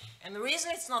easy. And the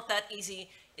reason it's not that easy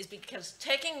is because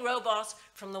taking robots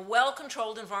from the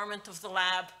well-controlled environment of the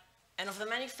lab and of the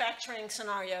manufacturing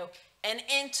scenario and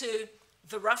into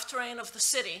the rough terrain of the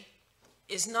city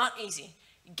is not easy.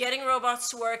 Getting robots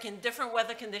to work in different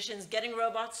weather conditions, getting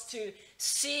robots to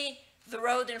see the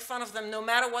road in front of them no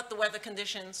matter what the weather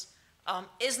conditions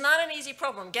is not an easy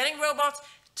problem. Getting robots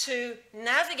to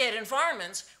navigate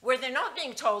environments where they're not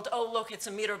being told, oh, look, it's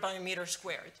a meter by a meter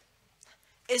squared,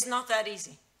 is not that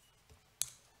easy.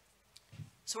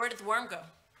 So where did the worm go?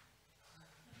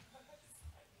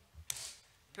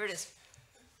 Here it is.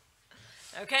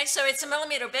 Okay, so it's a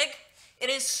millimeter big. It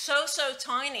is so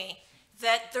tiny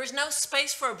that there's no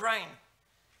space for a brain.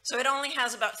 So it only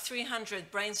has about 300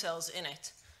 brain cells in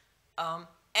it.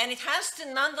 And it has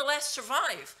to nonetheless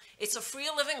survive. It's a free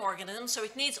living organism, so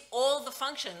it needs all the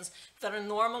functions that a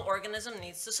normal organism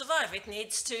needs to survive. It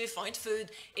needs to find food,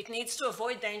 it needs to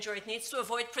avoid danger, it needs to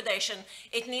avoid predation,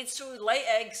 it needs to lay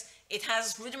eggs, it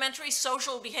has rudimentary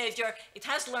social behavior, it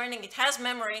has learning, it has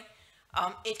memory.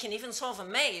 It can even solve a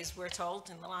maze, we're told,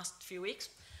 in the last few weeks.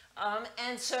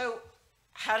 And so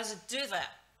how does it do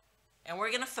that? And we're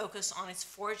going to focus on its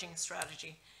foraging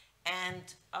strategy. And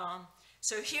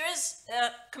so here's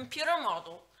a computer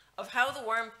model of how the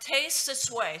worm tastes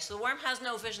its way. So the worm has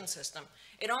no vision system.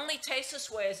 It only tastes its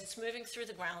way as it's moving through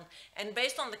the ground. And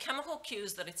based on the chemical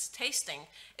cues that it's tasting,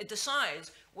 it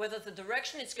decides whether the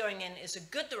direction it's going in is a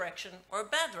good direction or a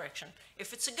bad direction.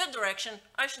 If it's a good direction,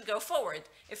 I should go forward.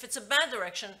 If it's a bad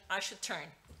direction, I should turn.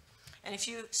 And if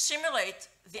you simulate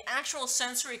the actual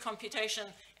sensory computation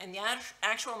and the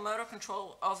actual motor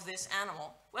control of this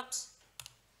animal, whoops,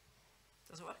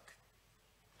 does it work?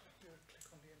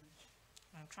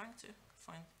 I'm trying to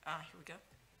find, here we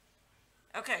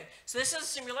go. Okay, so this is a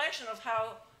simulation of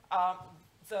how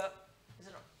is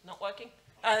it not working?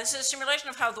 This is a simulation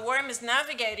of how the worm is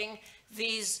navigating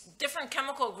these different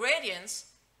chemical gradients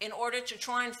in order to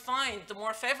try and find the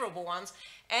more favorable ones.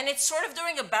 And it's sort of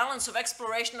doing a balance of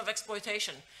exploration of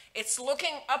exploitation. It's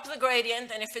looking up the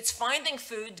gradient, and if it's finding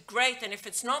food, great, and if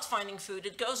it's not finding food,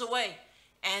 it goes away.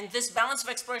 And this balance of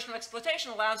exploration and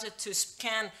exploitation allows it to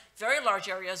scan very large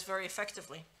areas very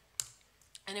effectively.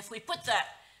 And if we put that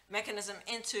mechanism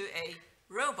into a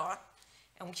robot,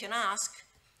 and we can ask,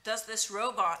 does this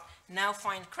robot now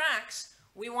find cracks?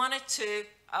 We want it to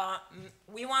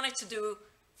do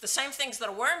the same things that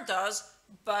a worm does,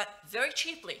 but very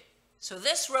cheaply. So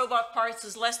this robot parts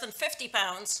is less than 50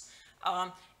 pounds,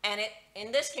 and it,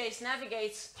 in this case,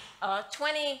 navigates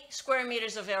 20 square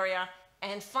meters of area,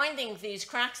 and finding these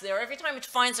cracks there. Every time it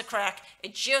finds a crack,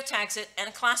 it geotags it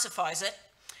and classifies it.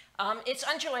 It's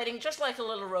undulating just like a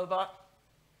little robot.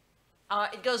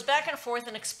 It goes back and forth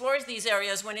and explores these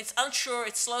areas. When it's unsure,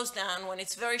 it slows down. When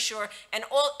it's very sure, and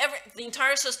the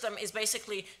entire system is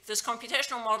basically this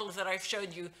computational model that I've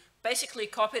showed you, basically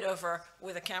copied over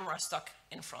with a camera stuck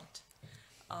in front.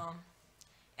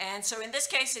 And so in this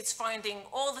case, it's finding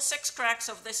all the 6 cracks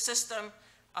of this system.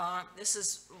 This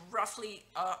is roughly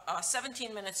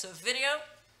 17 minutes of video.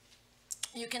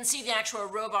 You can see the actual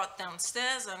robot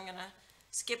downstairs. I'm going to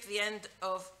skip the end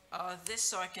of this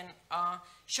so I can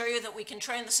show you that we can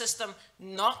train the system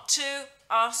not to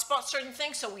spot certain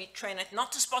things. So we train it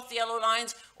not to spot the yellow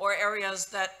lines or areas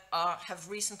that have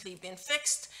recently been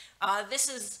fixed. This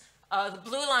is, the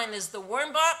blue line is the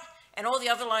wormbot, and all the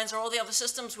other lines are all the other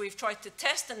systems we've tried to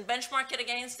test and benchmark it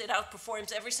against. It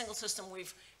outperforms every single system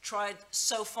we've tried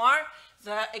so far.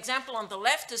 The example on the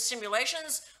left is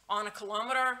simulations on a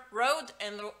kilometer road,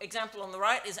 and the example on the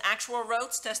right is actual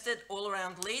roads tested all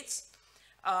around Leeds.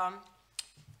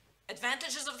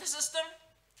 Advantages of the system: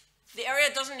 the area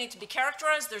doesn't need to be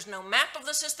characterized. There's no map of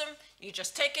the system. You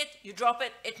just take it, you drop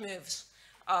it, it moves.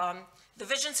 The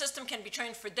vision system can be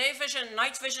trained for day vision,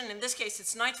 night vision. In this case,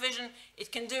 it's night vision.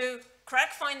 It can do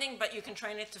crack finding, but you can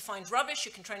train it to find rubbish.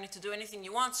 You can train it to do anything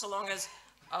you want, so long as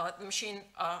the machine,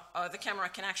 the camera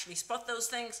can actually spot those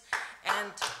things.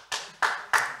 And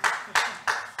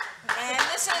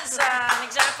this is an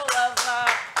example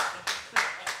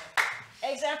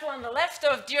on the left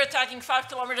of deer tagging 5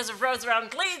 kilometers of roads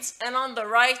around Leeds, and on the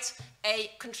right,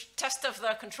 a test of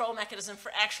the control mechanism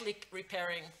for actually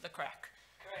repairing the crack.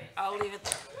 Great. I'll leave it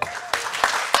there.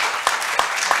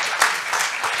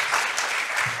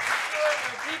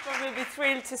 People will be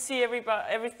thrilled to see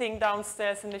everything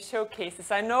downstairs in the showcases.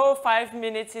 I know 5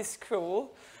 minutes is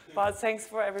cruel, but thanks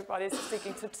for everybody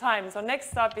sticking to time. So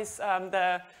next up is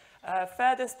the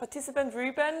furthest participant,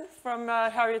 Ruben, from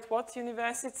Heriot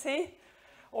University,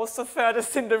 also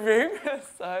furthest in the room.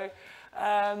 So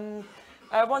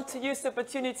I want to use the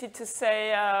opportunity to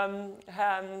say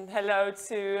hello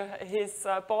to his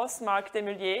boss,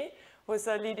 Marc-Olivier, who's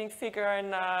a leading figure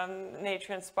in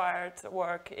nature-inspired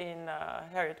work in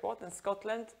Heriot in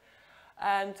Scotland.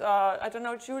 And I don't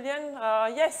know, Julian?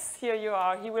 Yes, here you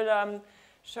are. He will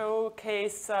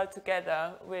showcase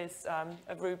together with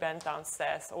Ruben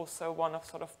downstairs, also one of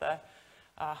sort of the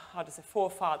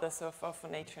forefathers of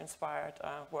nature-inspired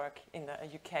work in the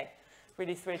UK.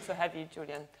 Really thrilled to have you,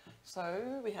 Julian.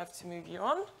 So we have to move you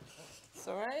on.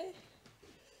 Sorry.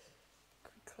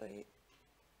 Quickly.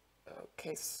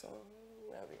 Okay, so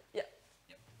where are we? Yeah.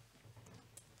 Yep.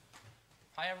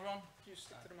 Hi, everyone. Can you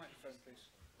stick to the microphone, please?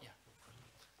 Yeah.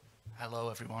 Hello,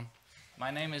 everyone.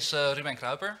 My name is Ruben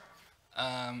Kruiper.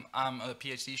 I'm a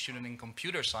PhD student in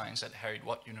computer science at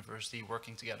Heriot University,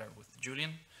 working together with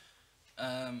Julian.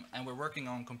 And we're working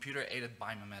on computer-aided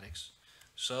biomimetics.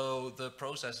 So the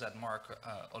process that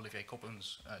Marc-Olivier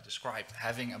Coppens described,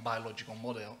 having a biological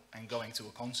model and going to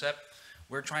a concept,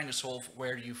 we're trying to solve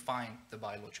where do you find the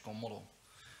biological model.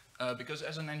 Because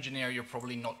as an engineer, you're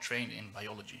probably not trained in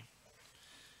biology.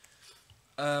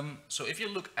 So if you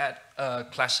look at a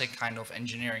classic kind of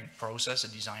engineering process, a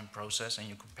design process, and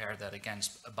you compare that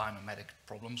against a biomimetic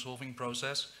problem-solving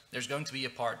process, there's going to be a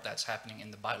part that's happening in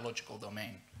the biological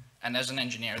domain. And as an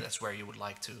engineer, that's where you would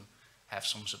like to have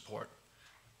some support.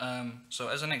 So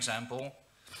as an example,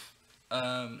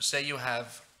 say you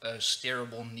have a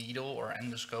steerable needle or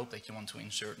endoscope that you want to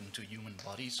insert into human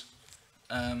bodies.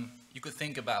 You could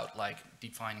think about like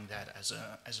defining that as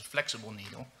a flexible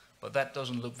needle, but that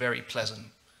doesn't look very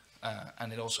pleasant,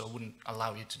 and it also wouldn't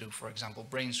allow you to do, for example,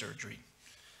 brain surgery.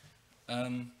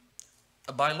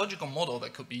 A biological model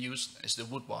that could be used is the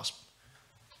wood wasp.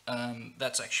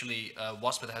 That's actually a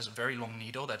wasp that has a very long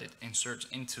needle that it inserts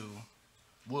into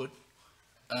wood.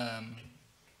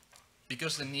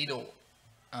 Because the needle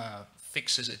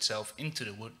fixes itself into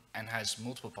the wood and has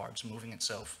multiple parts moving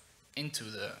itself into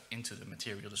the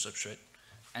material, the substrate,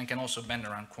 and can also bend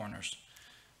around corners.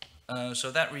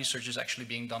 So that research is actually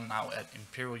being done now at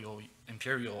Imperial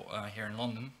here in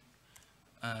London.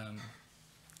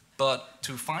 But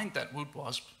to find that wood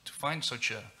wasp, to find such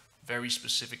a very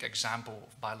specific example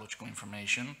of biological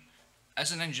information,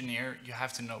 as an engineer, you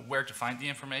have to know where to find the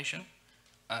information.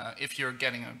 If you're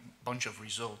getting a bunch of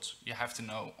results, you have to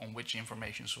know on which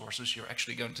information sources you're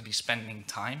actually going to be spending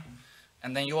time.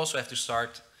 And then you also have to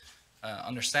start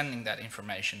understanding that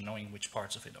information, knowing which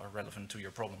parts of it are relevant to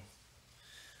your problem.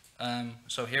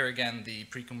 So here again, the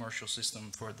pre-commercial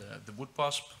system for the wood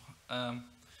wasp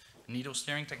needle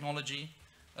steering technology.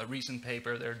 A recent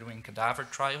paper, they're doing cadaver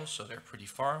trials, so they're pretty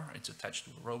far. It's attached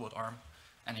to a robot arm.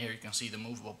 And here you can see the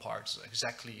movable parts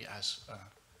exactly as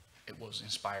it was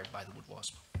inspired by the wood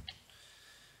wasp.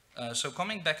 So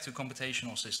coming back to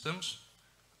computational systems,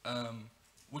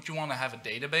 would you want to have a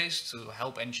database to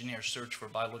help engineers search for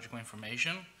biological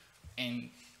information? And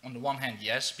on the one hand,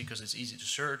 yes, because it's easy to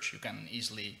search. You can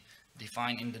easily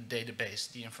define in the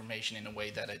database the information in a way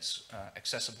that it's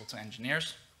accessible to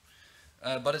engineers.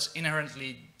 But it's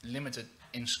inherently limited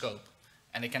in scope.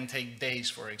 And it can take days,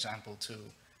 for example, to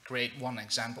create one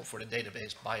example for the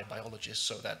database by a biologist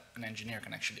so that an engineer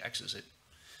can actually access it.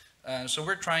 So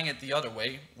we're trying it the other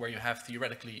way, where you have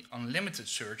theoretically unlimited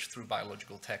search through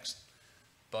biological text,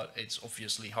 but it's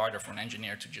obviously harder for an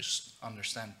engineer to just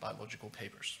understand biological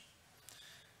papers.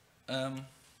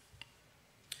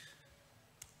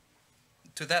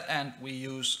 To that end, we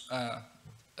use a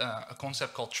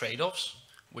concept called trade-offs,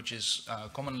 which is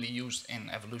commonly used in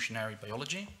evolutionary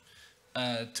biology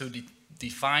to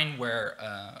define where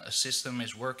a system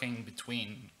is working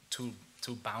between two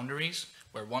boundaries,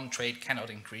 where one trait cannot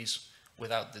increase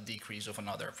without the decrease of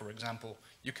another. For example,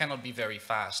 you cannot be very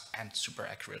fast and super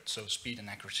accurate, so speed and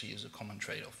accuracy is a common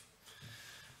trade-off.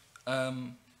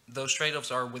 Those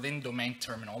trade-offs are within domain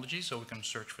terminology, so we can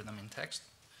search for them in text.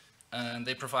 And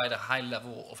they provide a high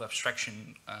level of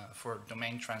abstraction for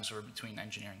domain transfer between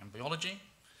engineering and biology.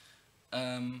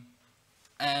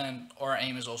 And our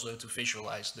aim is also to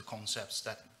visualize the concepts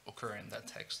that occur in that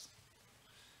text.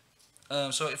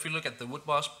 So if we look at the wood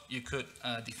wasp, you could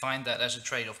define that as a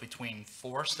trade-off between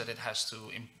force that it has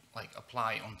to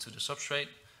apply onto the substrate,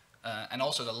 and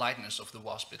also the lightness of the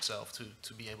wasp itself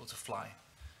to be able to fly.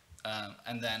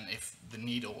 And then if the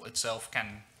needle itself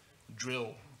can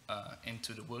drill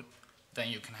into the wood, then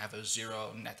you can have a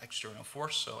zero net external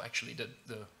force. So actually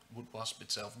the wood wasp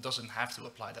itself doesn't have to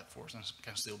apply that force and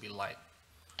can still be light.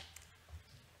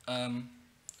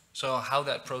 So how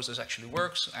that process actually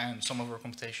works and some of our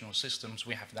computational systems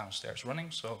we have downstairs running.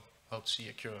 So hope to see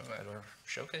you at our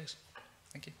showcase.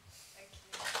 Thank you.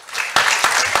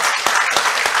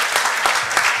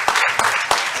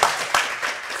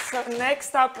 So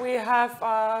next up we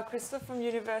have Christoph from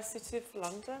University of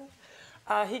London.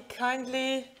 He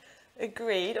kindly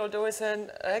agreed, although he's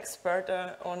an expert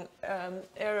on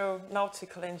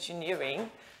aeronautical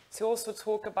engineering, to also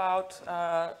talk about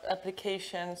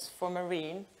applications for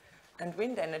marine and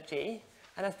wind energy.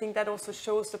 And I think that also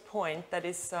shows the point that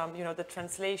is, you know, the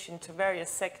translation to various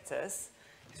sectors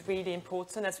is really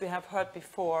important. As we have heard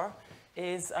before,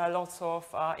 is lots of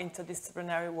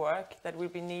interdisciplinary work that will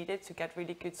be needed to get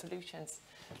really good solutions.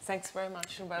 Thanks very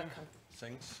much and welcome.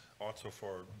 Thanks also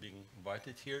for being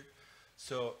invited here.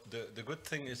 So the good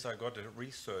thing is I got a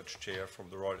research chair from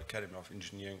the Royal Academy of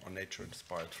Engineering on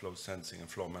nature-inspired flow sensing and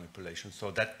flow manipulation.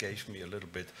 So that gave me a little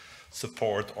bit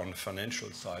support on the financial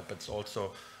side, but it's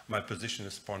also my position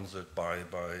is sponsored by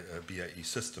BAE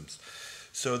Systems.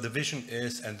 So the vision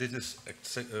is, and this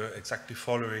is exactly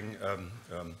following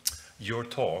your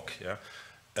talk, yeah,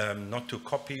 not to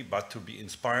copy, but to be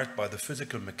inspired by the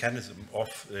physical mechanism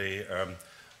of the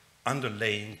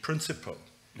underlying principle.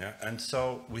 Yeah, and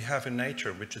so we have in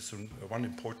nature, which is one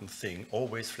important thing,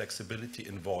 always flexibility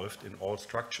involved in all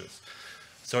structures.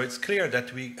 So it's clear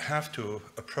that we have to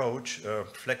approach a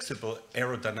flexible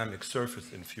aerodynamic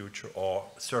surface in future, or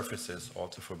surfaces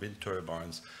also for wind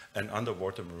turbines and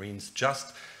underwater marines,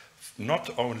 just not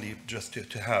only just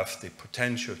to have the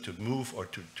potential to move or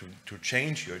to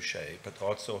change your shape, but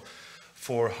also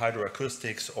for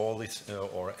hydroacoustics, all these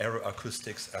or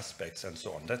aeroacoustics aspects and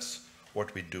so on. That's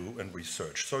what we do and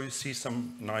research. So you see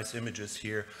some nice images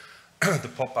here, the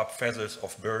pop-up feathers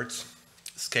of birds,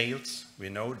 scales. We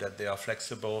know that they are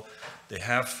flexible. They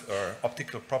have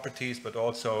optical properties, but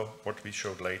also what we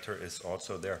showed later is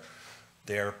also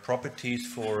their properties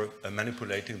for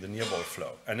manipulating the nearwall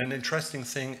flow. And an interesting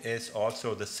thing is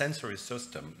also the sensory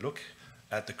system. Look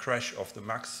at the crash of the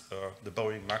Max, the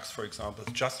Boeing Max, for example.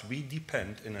 Just we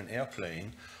depend in an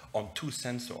airplane on two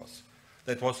sensors.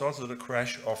 That was also the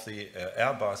crash of the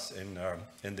Airbus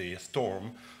in the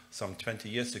storm some 20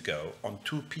 years ago on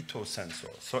two pitot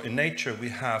sensors. So in nature we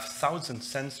have 1,000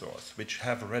 sensors which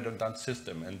have a redundant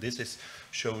system, and this is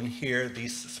shown here,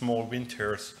 these small wind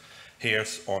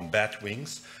hairs on bat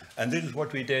wings. And this is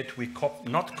what we did. We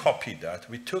not copied that.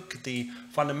 We took the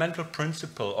fundamental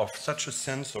principle of such a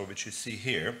sensor, which you see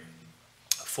here,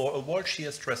 for a wall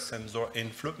shear stress sensor in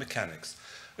fluid mechanics.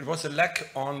 It was a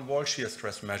lack on wall shear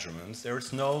stress measurements. There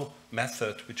is no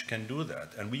method which can do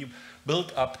that. And we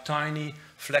built up tiny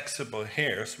flexible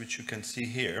hairs, which you can see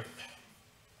here.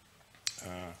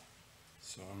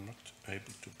 So I'm not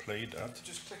able to play that.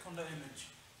 Just click on the image.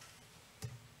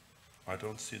 I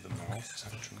don't see the mouse,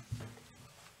 actually.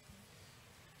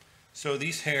 So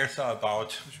these hairs are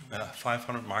about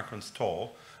 500 microns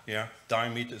tall. Yeah,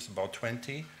 diameter is about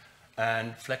 20.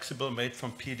 And flexible, made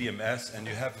from PDMS, and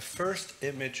you have a first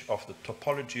image of the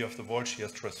topology of the wall shear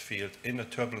stress field in a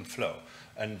turbulent flow.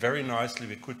 And very nicely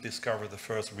we could discover the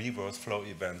first reverse flow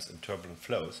events in turbulent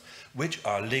flows, which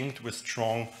are linked with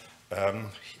strong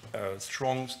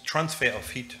transfer of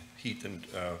heat and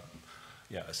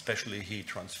especially heat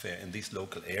transfer in these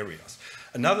local areas.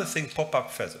 Another thing,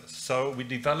 pop-up feathers. So we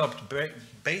developed,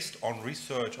 based on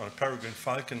research on a peregrine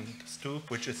falcon stoop,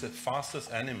 which is the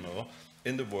fastest animal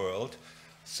in the world,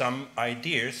 some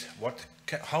ideas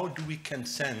how do we can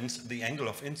sense the angle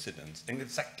of incidence. And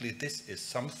exactly this is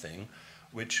something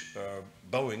which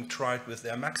Boeing tried with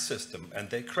their MAX system, and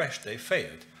they crashed, they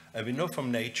failed. And we know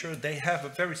from nature they have a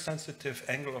very sensitive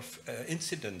angle of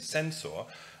incidence sensor,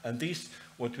 and these,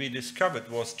 what we discovered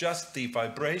was just the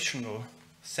vibrational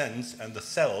sense and the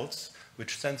cells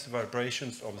which sense the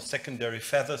vibrations of the secondary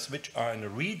feathers, which are in a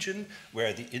region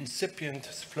where the incipient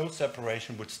flow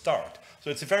separation would start. So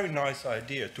it's a very nice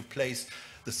idea to place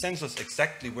the sensors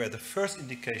exactly where the first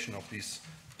indication of these,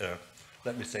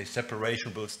 let me say,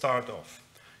 separation will start off.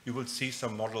 You will see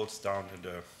some models down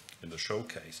in the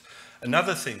showcase.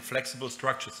 Another thing, flexible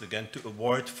structures, again, to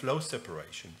avoid flow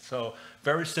separation. So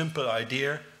very simple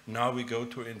idea. Now we go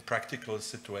to in practical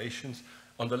situations.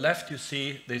 On the left, you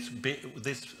see this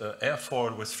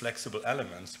airfoil with flexible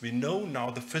elements. We know now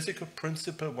the physical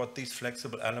principle what these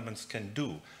flexible elements can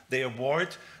do. They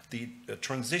avoid the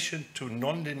transition to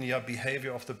nonlinear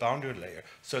behavior of the boundary layer,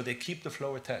 so they keep the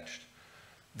flow attached.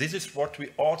 This is what we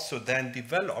also then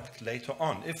developed later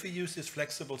on. If we use these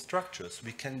flexible structures,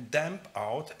 we can damp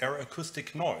out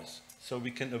aeroacoustic noise. So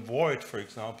we can avoid, for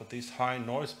example, these high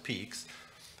noise peaks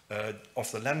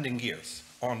of the landing gears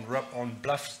on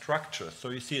bluff structures. So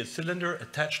you see a cylinder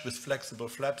attached with flexible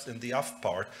flaps in the aft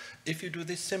part. If you do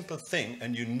this simple thing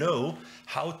and you know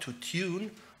how to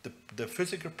tune the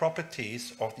physical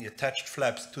properties of the attached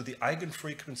flaps to the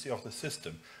eigenfrequency of the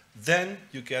system, then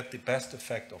you get the best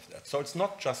effect of that. So it's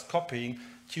not just copying,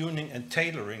 tuning and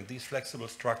tailoring these flexible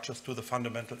structures to the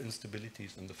fundamental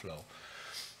instabilities in the flow.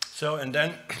 So, and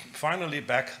then finally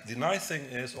back, the nice thing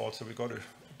is also we got a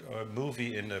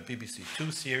movie in the BBC Two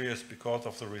series because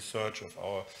of the research of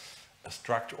our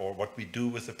structure or what we do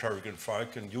with the peregrine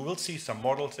falcon. You will see some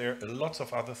models there, lots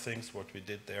of other things what we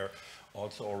did there,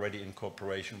 also already in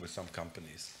cooperation with some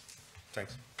companies.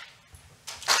 Thanks.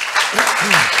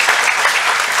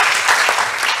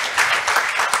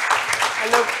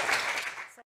 Hello.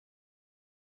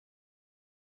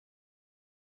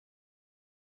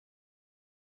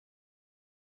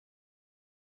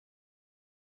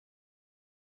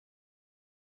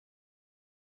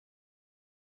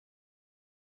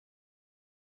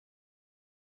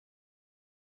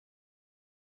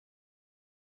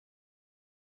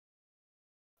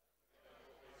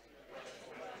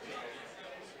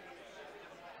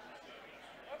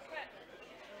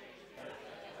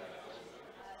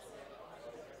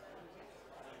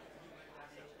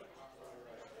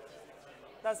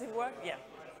 Does it work? Yeah.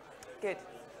 Good.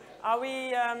 Are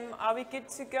we good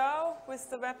to go with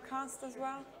the webcast as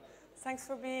well? Thanks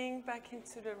for being back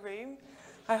into the room.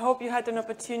 I hope you had an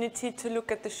opportunity to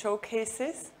look at the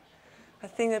showcases. I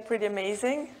think they're pretty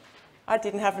amazing. I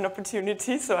didn't have an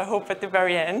opportunity, so I hope at the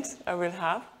very end I will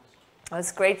have.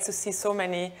 It's great to see so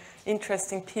many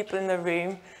interesting people in the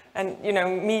room and, you know,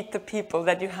 meet the people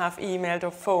that you have emailed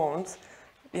or phoned,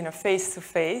 you know, face to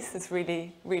face. It's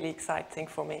really, really exciting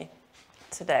for me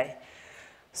today.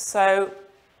 So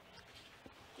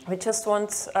we just want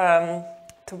to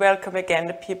welcome again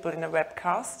the people in the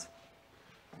webcast,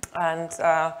 and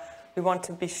we want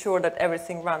to be sure that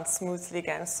everything runs smoothly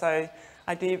again, so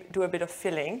I do a bit of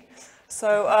filling.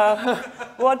 So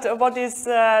what is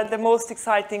the most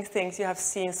exciting things you have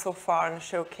seen so far in the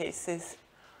showcases?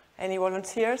 Any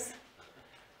volunteers?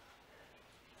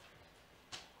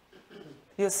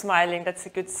 You're smiling, that's a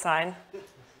good sign.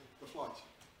 The flight.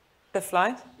 The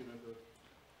flight? You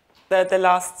know, the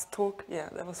last talk, yeah,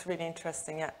 that was really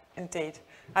interesting, yeah, indeed.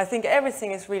 I think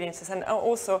everything is really interesting. And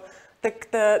also,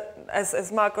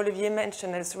 as Marc-Olivier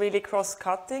mentioned, it's really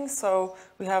cross-cutting. So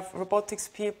we have robotics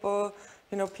people,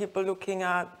 you know, people looking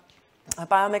at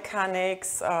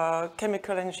biomechanics,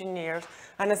 chemical engineers.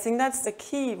 And I think that's the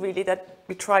key, really, that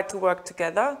we try to work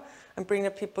together and bring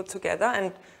the people together.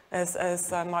 And as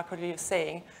Marc-Olivier is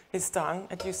saying, it's done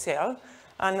at UCL.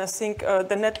 And I think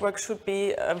the network should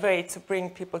be a way to bring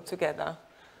people together.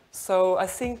 So I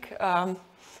think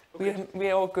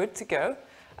we're all good to go.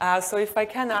 So if I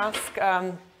can ask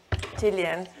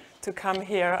Gillian to come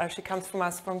here, she comes from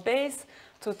us from BASE,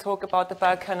 to talk about the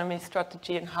bioeconomy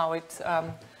strategy and how it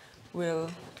will,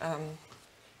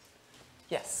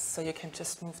 yes, so you can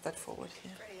just move that forward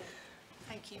here. Brilliant.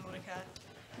 Thank you, Monika.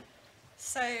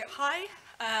 So, hi.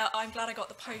 I'm glad I got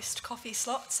the post-coffee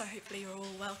slot, so hopefully you're all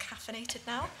well caffeinated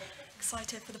now.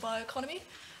 Excited for the bioeconomy.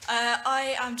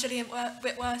 I am Gillian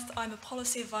Whitworth. I'm a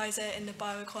policy advisor in the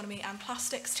bioeconomy and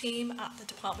plastics team at the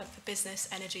Department for Business,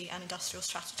 Energy and Industrial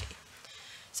Strategy.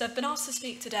 So I've been asked to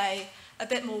speak today a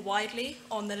bit more widely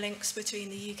on the links between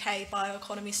the UK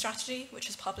bioeconomy strategy, which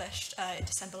was published in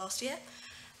December last year,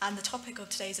 and the topic of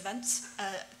today's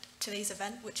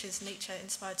event, which is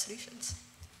nature-inspired solutions.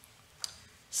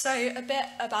 So a bit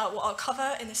about what I'll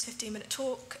cover in this 15-minute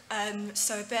talk.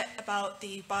 So a bit about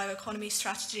the bioeconomy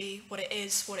strategy, what it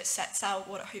is, what it sets out,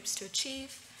 what it hopes to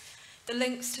achieve, the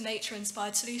links to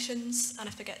nature-inspired solutions, and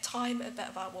if I get time, a bit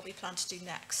about what we plan to do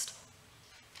next.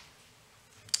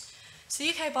 So the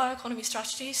UK bioeconomy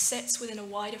strategy sits within a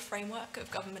wider framework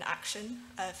of government action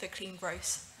for clean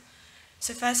growth.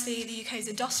 So firstly, the UK's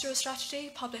industrial strategy,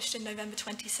 published in November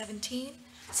 2017,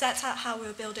 sets out how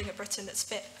we're building a Britain that's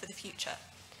fit for the future.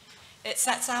 It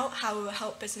sets out how we will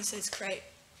help businesses create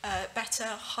better,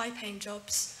 high-paying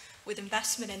jobs with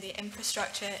investment in the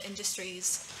infrastructure,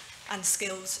 industries, and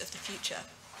skills of the future.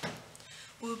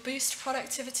 We will boost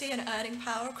productivity and earning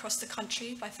power across the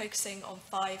country by focusing on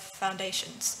 5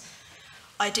 foundations: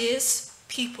 ideas,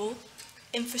 people,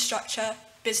 infrastructure,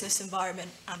 business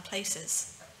environment, and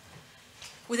places.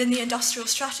 Within the industrial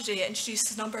strategy, it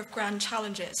introduces a number of grand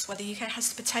challenges where the UK has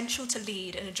the potential to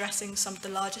lead in addressing some of the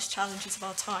largest challenges of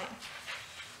our time.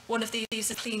 One of these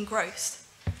is clean growth.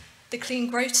 The clean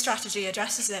growth strategy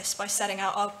addresses this by setting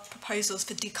out our proposals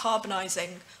for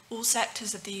decarbonising all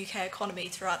sectors of the UK economy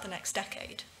throughout the next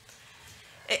decade.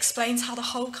 It explains how the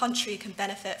whole country can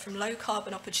benefit from low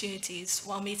carbon opportunities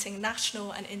while meeting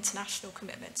national and international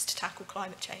commitments to tackle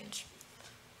climate change.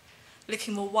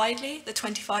 Looking more widely, the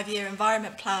 25-year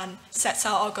environment plan sets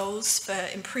out our goals for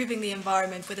improving the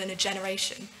environment within a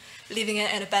generation, leaving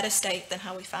it in a better state than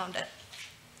how we found it.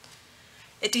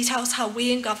 It details how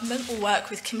we in government will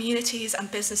work with communities and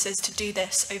businesses to do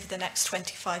this over the next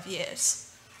 25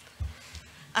 years.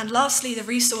 And lastly, the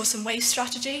resource and waste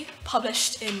strategy,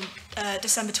 published in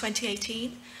December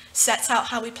 2018, sets out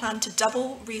how we plan to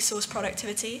double resource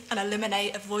productivity and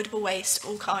eliminate avoidable waste of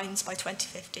all kinds by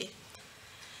 2050.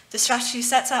 The strategy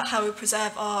sets out how we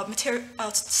preserve our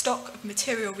stock of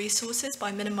material resources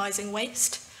by minimising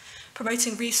waste,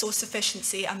 promoting resource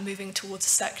efficiency and moving towards a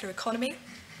circular economy,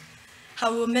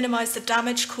 how we will minimise the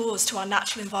damage caused to our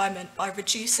natural environment by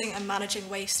reducing and managing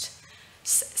waste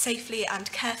safely and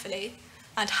carefully,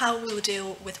 and how we will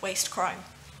deal with waste crime.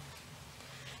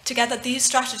 Together, these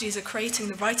strategies are creating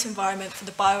the right environment for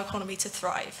the bioeconomy to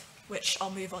thrive, which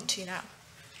I'll move on to now.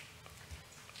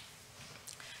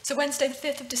 So Wednesday the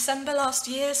 5th of December last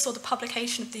year saw the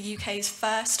publication of the UK's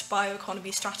first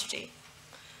bioeconomy strategy.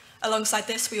 Alongside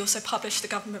this, we also published the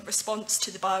government response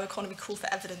to the bioeconomy call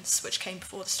for evidence, which came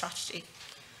before the strategy.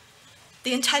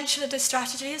 The intention of this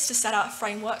strategy is to set out a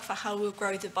framework for how we'll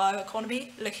grow the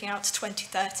bioeconomy looking out to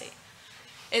 2030.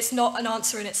 It's not an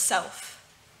answer in itself.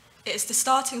 It is the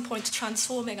starting point to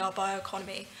transforming our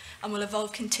bioeconomy and will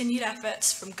involve continued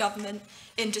efforts from government,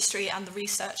 industry and the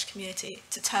research community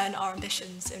to turn our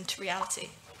ambitions into reality.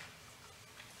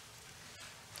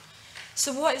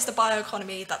 So what is the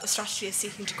bioeconomy that the strategy is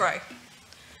seeking to grow?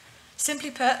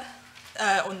 Simply put,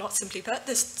 or not simply put,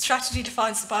 this strategy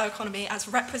defines the bioeconomy as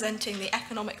representing the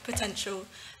economic potential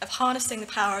of harnessing the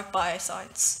power of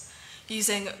bioscience,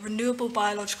 using renewable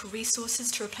biological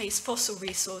resources to replace fossil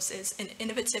resources in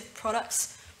innovative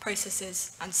products,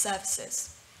 processes, and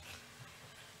services.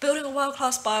 Building a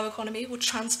world-class bioeconomy will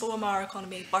transform our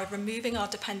economy by removing our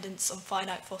dependence on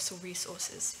finite fossil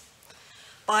resources.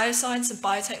 Bioscience and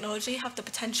biotechnology have the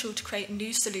potential to create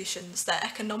new solutions that are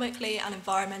economically and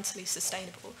environmentally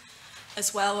sustainable,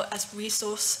 as well as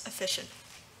resource efficient.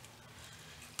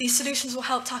 These solutions will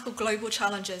help tackle global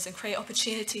challenges and create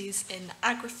opportunities in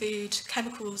agri-food,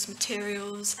 chemicals,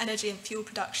 materials, energy and fuel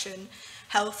production,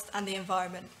 health and the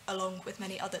environment, along with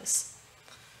many others.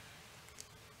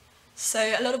 So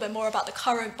a little bit more about the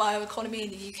current bioeconomy in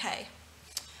the UK.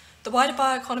 The wider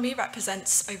bioeconomy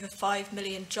represents over 5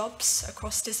 million jobs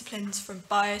across disciplines from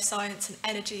bioscience and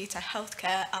energy to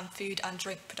healthcare and food and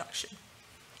drink production.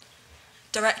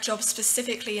 Direct jobs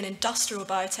specifically in industrial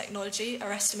biotechnology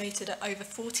are estimated at over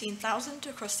 14,000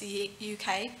 across the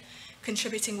UK,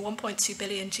 contributing 1.2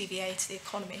 billion GVA to the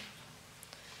economy.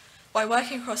 By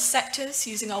working across sectors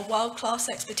using our world-class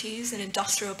expertise in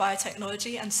industrial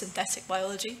biotechnology and synthetic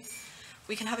biology,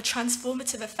 we can have a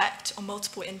transformative effect on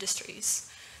multiple industries.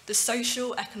 The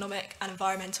social, economic, and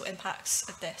environmental impacts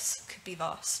of this could be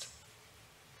vast.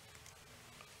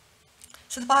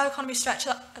 So the bioeconomy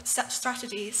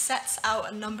strategy sets out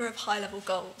a number of high-level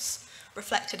goals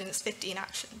reflected in its 15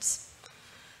 actions.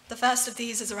 The first of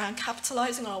these is around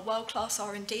capitalising on our world-class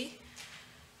R&D,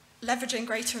 leveraging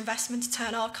greater investment to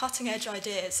turn our cutting-edge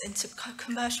ideas into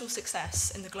commercial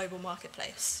success in the global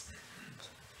marketplace.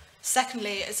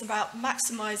 Secondly, it's about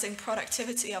maximising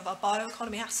productivity of our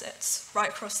bioeconomy assets right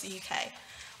across the UK,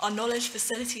 our knowledge,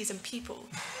 facilities and people,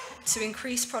 to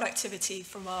increase productivity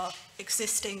from our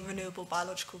existing renewable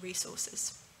biological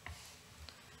resources.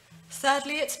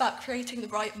 Thirdly, it's about creating the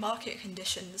right market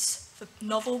conditions for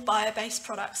novel bio-based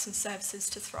products and services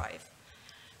to thrive,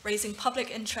 raising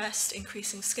public interest,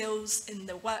 increasing skills in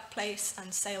the workplace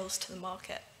and sales to the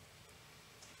market.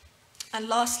 And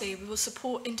lastly, we will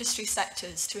support industry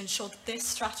sectors to ensure that this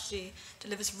strategy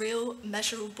delivers real,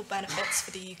 measurable benefits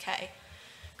for the UK,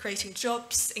 creating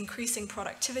jobs, increasing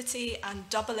productivity, and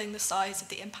doubling the size of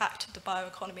the impact of the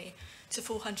bioeconomy to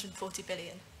 440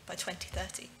 billion by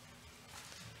 2030.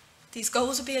 These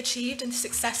goals will be achieved in the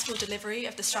successful delivery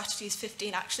of the strategy's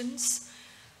 15 actions.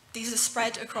 These are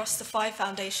spread across the 5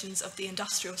 foundations of the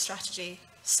industrial strategy.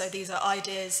 So these are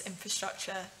ideas,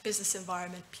 infrastructure, business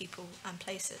environment, people, and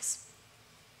places.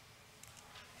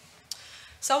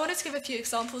 So I wanted to give a few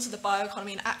examples of the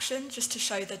bioeconomy in action, just to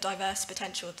show the diverse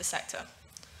potential of the sector.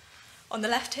 On the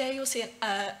left here, you'll see an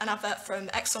advert from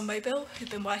ExxonMobil, who've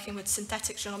been working with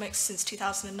synthetic genomics since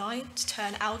 2009 to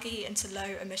turn algae into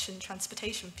low-emission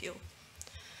transportation fuel.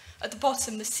 At the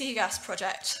bottom, the Seagas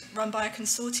project, run by a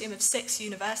consortium of 6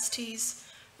 universities,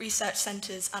 research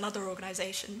centres and other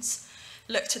organisations,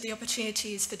 looked at the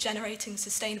opportunities for generating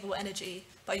sustainable energy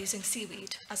by using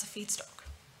seaweed as a feedstock.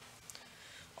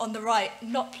 On the right,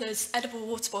 Noppler's edible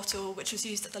water bottle, which was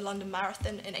used at the London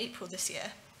Marathon in April this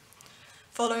year.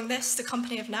 Following this, the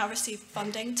company have now received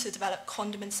funding to develop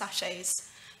condiment sachets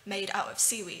made out of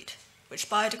seaweed, which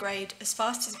biodegrade as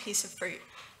fast as a piece of fruit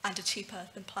and are cheaper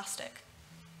than plastic.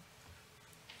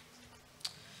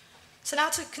 So now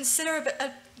to consider a bit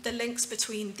of the links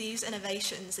between these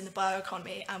innovations in the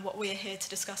bioeconomy and what we are here to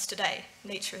discuss today,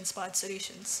 nature-inspired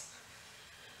solutions.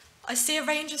 I see a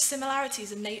range of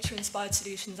similarities in nature-inspired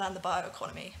solutions and the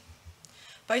bioeconomy,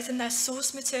 both in their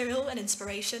source material and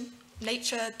inspiration,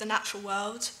 nature, the natural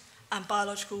world, and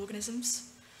biological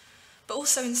organisms, but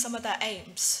also in some of their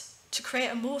aims, to create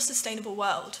a more sustainable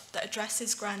world that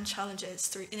addresses grand challenges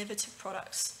through innovative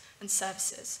products and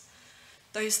services,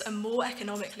 those that are more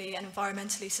economically and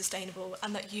environmentally sustainable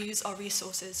and that use our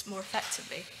resources more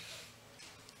effectively.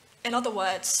 In other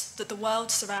words, that the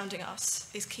world surrounding us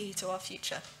is key to our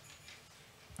future.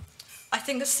 I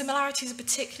think the similarities are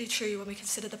particularly true when we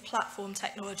consider the platform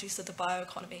technologies of the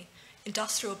bioeconomy,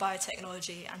 industrial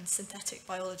biotechnology and synthetic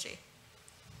biology.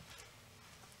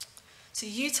 So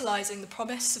utilising the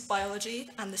promise of biology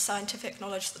and the scientific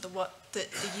knowledge that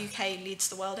the UK leads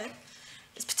the world in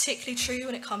is particularly true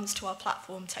when it comes to our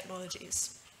platform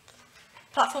technologies.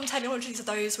 Platform technologies are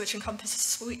those which encompass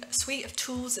a suite of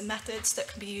tools and methods that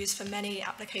can be used for many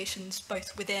applications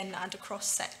both within and across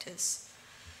sectors.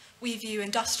 We view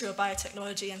industrial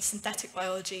biotechnology and synthetic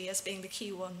biology as being the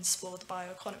key ones for the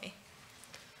bioeconomy.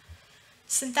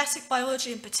 Synthetic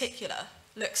biology in particular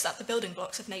looks at the building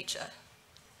blocks of nature,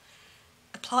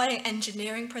 applying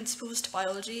engineering principles to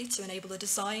biology to enable the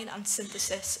design and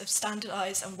synthesis of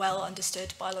standardised and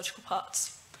well-understood biological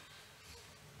parts.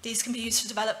 These can be used to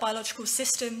develop biological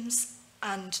systems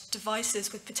and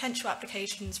devices with potential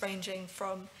applications ranging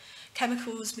from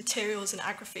chemicals, materials and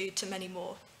agri-food to many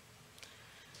more.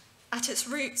 At its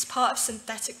roots, part of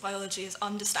synthetic biology is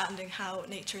understanding how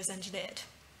nature is engineered.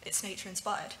 It's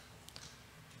nature-inspired.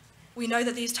 We know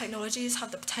that these technologies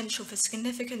have the potential for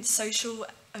significant social,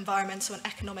 environmental and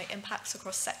economic impacts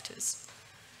across sectors.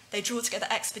 They draw together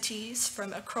expertise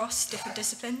from across different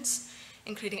disciplines,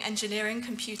 including engineering,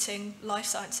 computing, life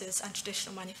sciences and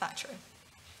traditional manufacturing.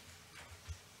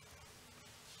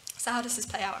 So how does this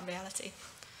play out in reality?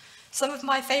 Some of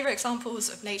my favourite examples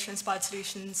of nature-inspired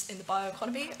solutions in the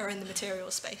bioeconomy are in the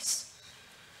materials space.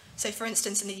 So for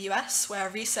instance, in the US, where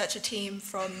a researcher team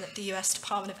from the US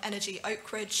Department of Energy,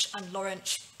 Oak Ridge and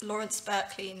Lawrence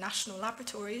Berkeley National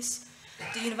Laboratories,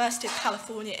 the University of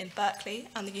California in Berkeley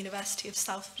and the University of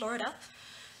South Florida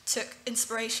took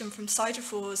inspiration from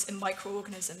hydrophores in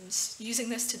microorganisms, using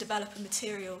this to develop a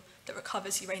material that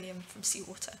recovers uranium from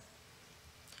seawater.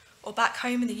 Or back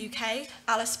home in the UK,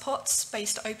 Alice Potts,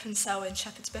 based at Open Cell in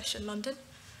Shepherd's Bush in London.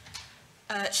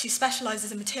 She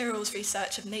specialises in materials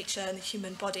research of nature and the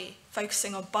human body,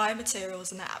 focusing on biomaterials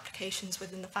and their applications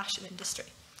within the fashion industry,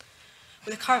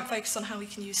 with a current focus on how we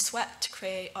can use sweat to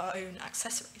create our own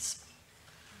accessories.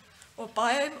 Or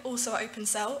Biome, also at Open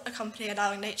Cell, a company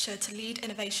allowing nature to lead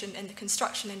innovation in the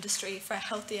construction industry for a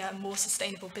healthier and more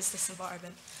sustainable business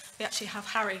environment. We actually have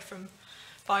Harry from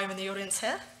Biome in the audience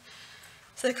here.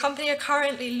 So the company are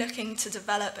currently looking to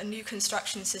develop a new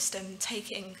construction system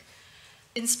taking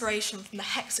inspiration from the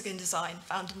hexagon design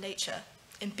found in nature,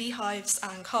 in beehives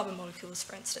and carbon molecules,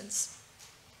 for instance.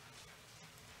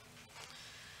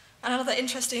 And another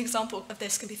interesting example of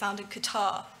this can be found in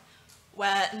Qatar,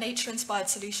 where nature-inspired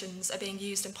solutions are being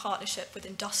used in partnership with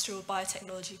industrial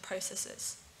biotechnology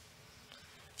processes.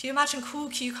 If you imagine cool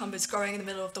cucumbers growing in the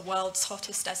middle of the world's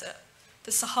hottest desert,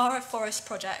 the Sahara Forest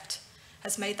Project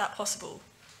has made that possible,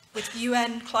 with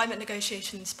UN climate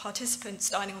negotiations participants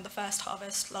dining on the first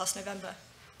harvest last November.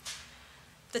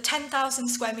 The 10,000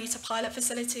 square metre pilot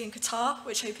facility in Qatar,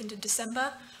 which opened in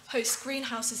December, hosts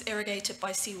greenhouses irrigated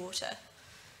by seawater.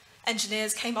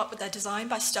 Engineers came up with their design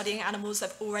by studying animals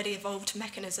that have already evolved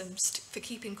mechanisms for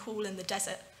keeping cool in the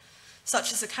desert,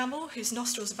 such as a camel whose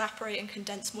nostrils evaporate and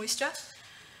condense moisture,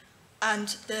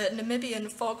 and the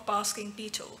Namibian fog-basking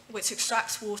beetle, which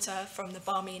extracts water from the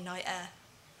balmy night air.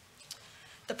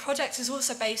 The project is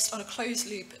also based on a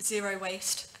closed-loop,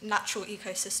 zero-waste, natural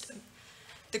ecosystem.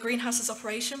 The greenhouse's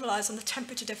operation relies on the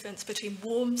temperature difference between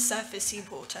warm surface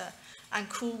seawater and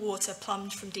cool water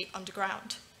plumbed from deep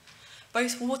underground.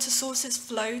 Both water sources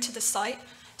flow to the site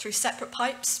through separate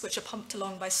pipes, which are pumped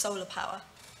along by solar power.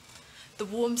 The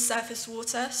warm surface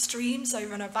water streams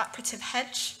over an evaporative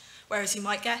hedge, where, as you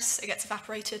might guess, it gets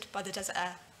evaporated by the desert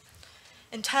air.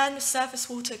 In turn, the surface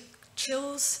water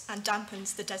chills and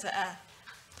dampens the desert air.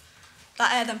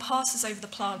 That air then passes over the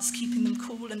plants, keeping them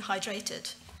cool and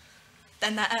hydrated.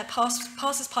 Then that air passes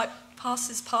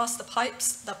past the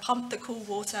pipes that pump the cool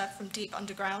water from deep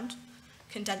underground,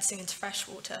 condensing into fresh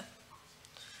water.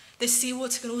 This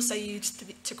seawater can also be used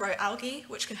to grow algae,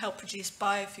 which can help produce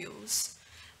biofuels.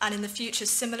 And in the future,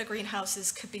 similar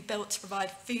greenhouses could be built to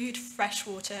provide food, fresh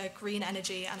water, green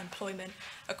energy, and employment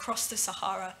across the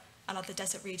Sahara and other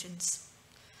desert regions.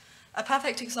 A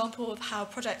perfect example of how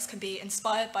projects can be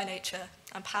inspired by nature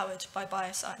and powered by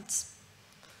bioscience.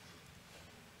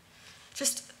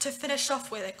 Just to finish off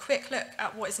with a quick look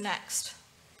at what is next.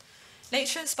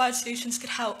 Nature-inspired solutions could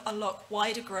help unlock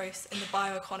wider growth in the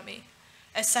bioeconomy,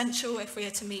 essential if we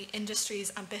are to meet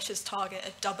industry's ambitious target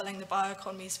of doubling the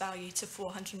bioeconomy's value to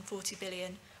 440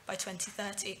 billion by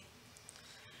 2030.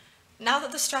 Now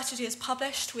that the strategy is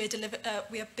published, we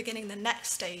are beginning the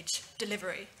next stage,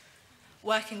 delivery,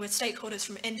 working with stakeholders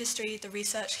from industry, the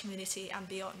research community, and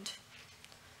beyond.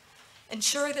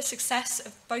 Ensuring the success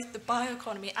of both the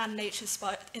bioeconomy and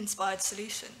nature-inspired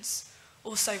solutions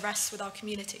also rests with our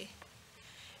community.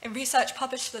 In research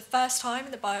published for the first time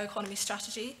in the bioeconomy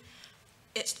strategy,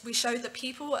 we showed that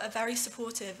people are very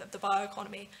supportive of the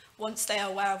bioeconomy once they are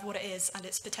aware of what it is and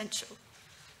its potential,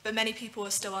 but many people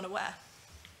are still unaware.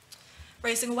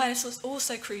 Raising awareness is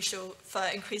also crucial for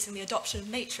increasing the adoption of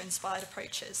nature-inspired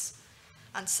approaches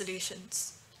and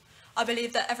solutions. I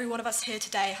believe that every one of us here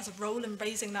today has a role in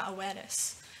raising that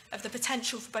awareness of the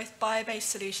potential for both bio-based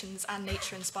solutions and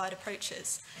nature-inspired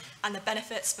approaches, and the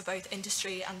benefits for both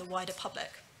industry and the wider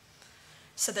public,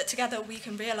 so that together we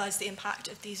can realise the impact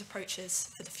of these approaches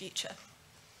for the future.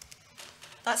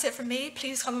 That's it from me.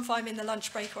 Please come and find me in the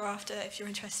lunch break or after if you're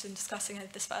interested in discussing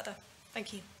this further.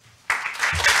 Thank you.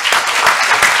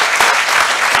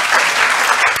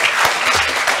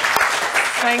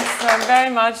 Thanks very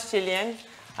much, Gillian.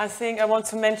 I think I want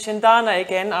to mention Dana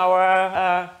again,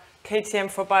 our KTM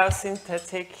for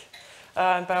biosynthetic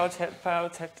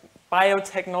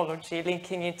biotechnology,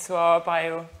 linking it to our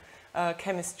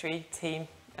biochemistry team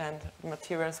and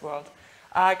materials world.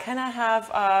 Can I have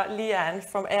Leanne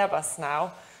from Airbus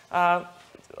now? I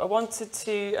wanted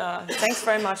to, thanks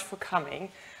very much for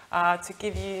coming, to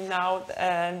give you now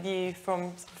a view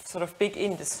from sort of big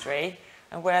industry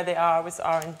and where they are with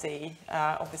R&D,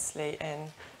 obviously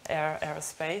in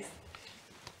aerospace.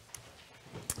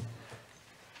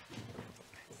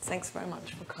 Thanks very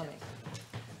much for coming.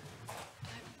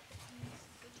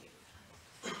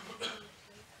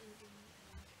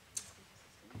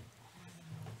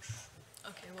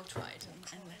 Okay, we'll try it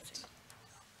and let's see.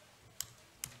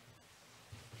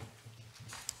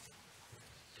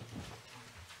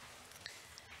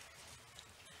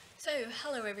 So,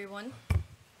 hello everyone.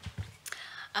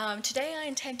 Today I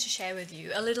intend to share with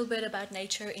you a little bit about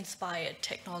nature-inspired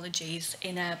technologies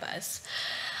in Airbus.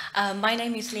 My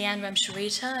name is Leanne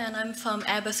Ramsharita and I'm from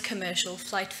Airbus Commercial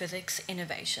Flight Physics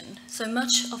Innovation. So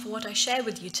much of what I share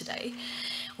with you today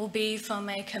will be from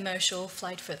a commercial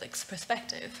flight physics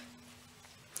perspective.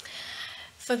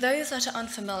 For those that are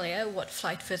unfamiliar what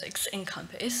flight physics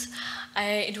encompass,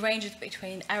 it ranges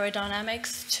between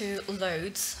aerodynamics to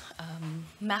loads,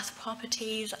 mass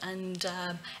properties and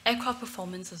aircraft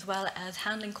performance, as well as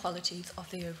handling qualities of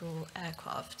the overall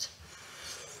aircraft.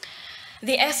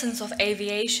 The essence of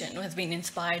aviation has been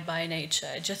inspired by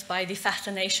nature, just by the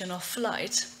fascination of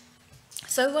flight.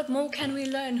 So what more can we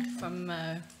learn from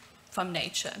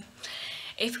nature?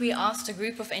 If we asked a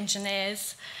group of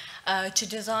engineers to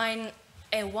design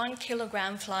a 1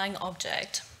 kilogram flying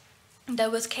object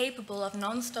that was capable of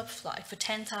non-stop flight for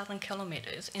 10,000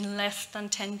 kilometers in less than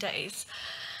 10 days.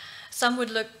 Some would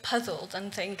look puzzled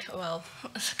and think, well,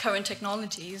 current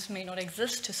technologies may not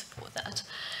exist to support that.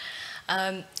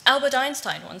 Albert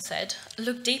Einstein once said,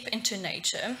 look deep into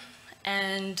nature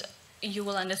and you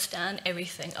will understand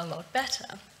everything a lot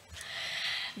better.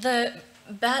 The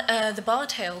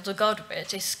bar-tailed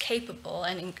godwit is capable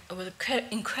and with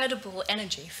incredible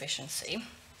energy efficiency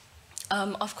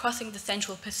of crossing the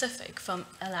Central Pacific from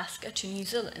Alaska to New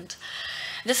Zealand.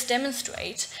 This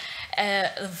demonstrates a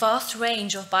vast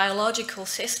range of biological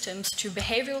systems to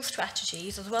behavioral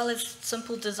strategies as well as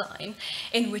simple design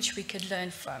in which we could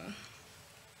learn from.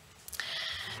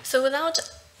 So without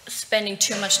spending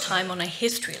too much time on a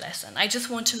history lesson, I just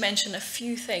want to mention a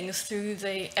few things through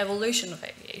the evolution of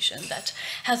aviation that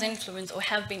has influenced or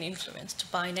have been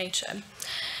influenced by nature.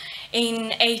 In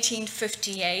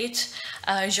 1858,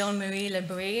 Jean-Marie Le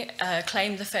Bris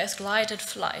claimed the first glided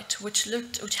flight, which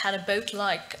had a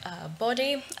boat-like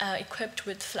body equipped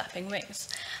with flapping wings,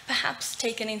 perhaps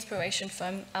taken inspiration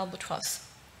from albatross.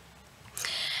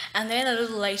 And then a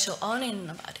little later on, in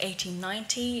about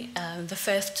 1890, the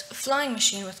first flying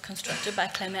machine was constructed by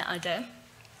Clement Ader,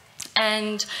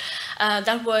 and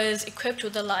that was equipped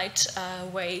with a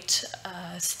lightweight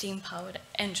steam-powered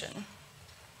engine.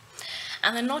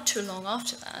 And then not too long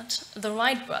after that, the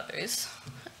Wright brothers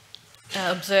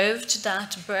observed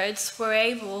that birds were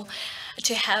able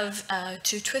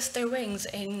to twist their wings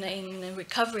in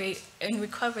recovery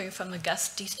from a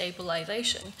gust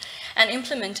destabilization, and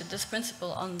implemented this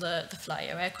principle on the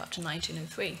Flyer aircraft in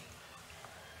 1903.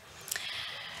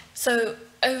 So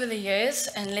over the years,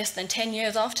 and less than 10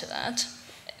 years after that,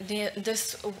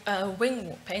 this wing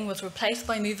warping was replaced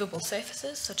by movable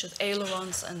surfaces such as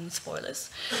ailerons and spoilers,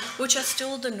 which are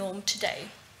still the norm today.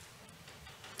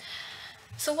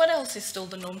 So what else is still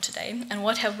the norm today, and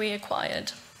what have we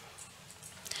acquired?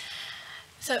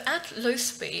 So at low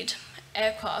speed,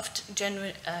 aircraft,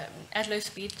 at low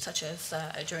speed, such as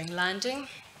during landing,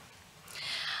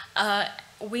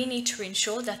 we need to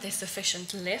ensure that there's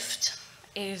sufficient lift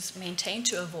is maintained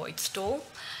to avoid stall,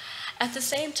 at the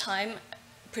same time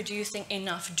producing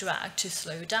enough drag to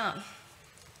slow down.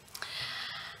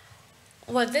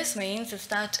 What this means is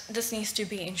that this needs to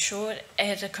be ensured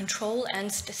in a controlled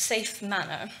and safe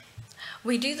manner.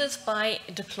 We do this by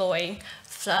deploying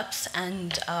flaps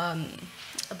and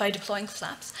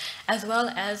as well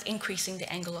as increasing the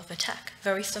angle of attack,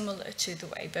 very similar to the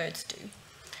way birds do.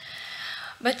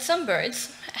 But some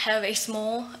birds have a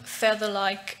small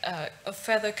feather-like,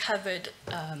 feather-covered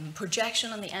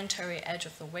projection on the anterior edge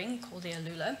of the wing called the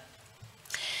alula,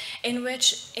 in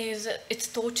which it's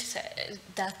thought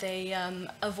that they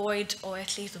avoid, or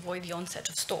at least avoid, the onset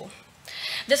of stall.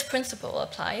 This principle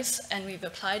applies, and we've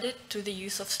applied it to the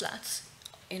use of slats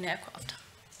in aircraft.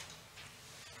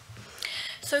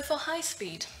 So for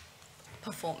high-speed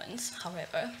performance,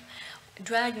 however,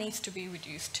 drag needs to be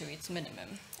reduced to its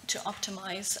minimum to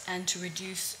optimize and to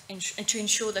reduce and to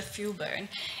ensure that fuel burn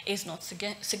is not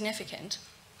significant.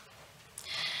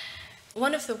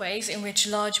 One of the ways in which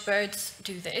large birds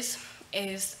do this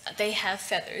is they have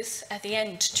feathers at the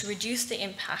end to reduce the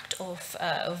impact of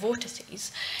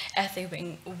vortices at the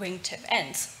wingtip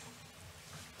ends.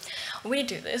 We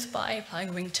do this by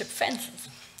applying wingtip fences.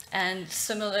 And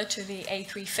similar to the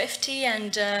A350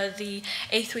 and the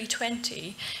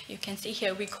A320, you can see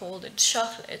here we called it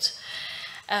sharklet.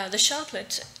 The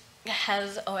sharklet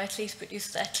has, or at least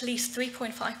produces, at least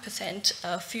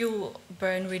 3.5% fuel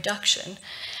burn reduction,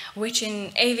 which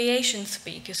in aviation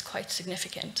speak is quite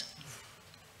significant.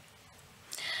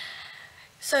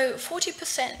 So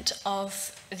 40%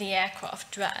 of the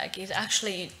aircraft drag is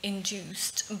actually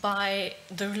induced by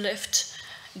the lift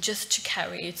just to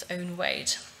carry its own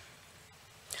weight.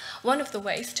 One of the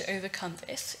ways to overcome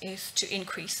this is to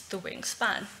increase the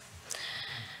wingspan.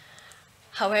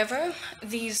 However,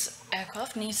 these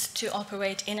aircraft need to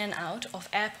operate in and out of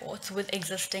airports with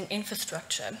existing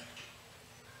infrastructure.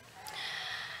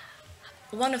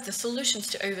 One of the solutions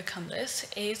to overcome this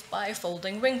is by a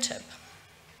folding wingtip.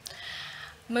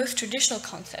 Most traditional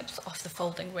concepts of the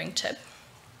folding wingtip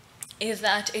is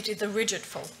that it is a rigid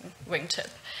folding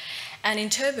wingtip, and in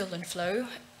turbulent flow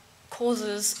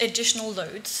causes additional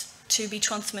loads to be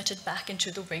transmitted back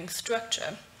into the wing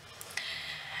structure,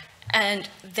 and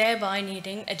thereby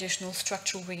needing additional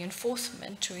structural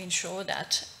reinforcement to ensure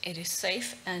that it is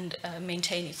safe and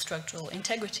maintain its structural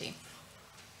integrity.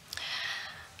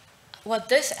 What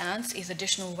this adds is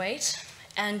additional weight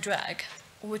and drag,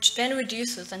 which then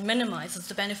reduces and minimizes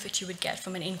the benefit you would get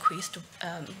from an increased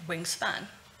wingspan.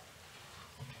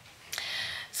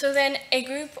 So then a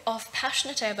group of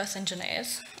passionate Airbus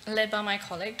engineers, led by my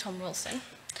colleague Tom Wilson,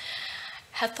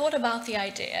 had thought about the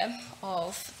idea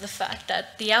of the fact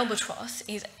that the albatross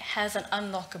has an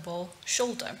unlockable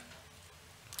shoulder.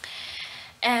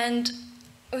 And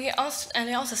we asked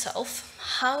ourselves,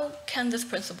 how can this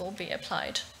principle be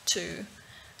applied to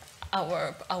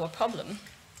our problem?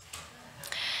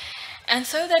 And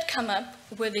so they'd come up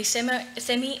with the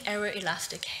semi-aero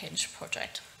elastic hinge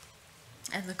project.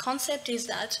 And the concept is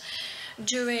that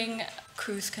during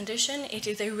cruise condition, it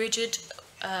is a rigid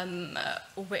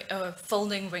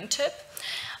folding wingtip,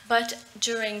 but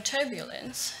during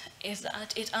turbulence is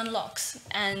that it unlocks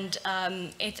and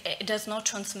it does not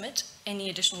transmit any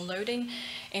additional loading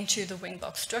into the wing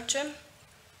box structure,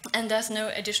 and there's no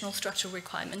additional structural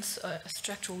requirements or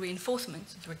structural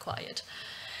reinforcements required.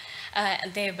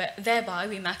 Thereby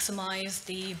we maximize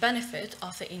the benefit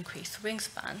of the increased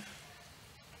wingspan.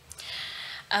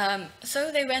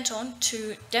 So they went on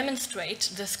to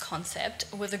demonstrate this concept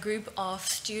with a group of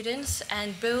students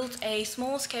and build a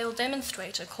small-scale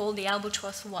demonstrator called the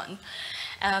Albatross 1.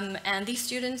 And these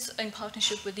students, in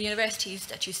partnership with the universities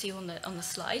that you see on the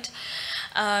slide,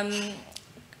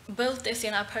 built this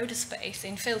in our protospace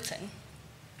in Filton.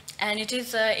 And it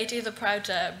is a proud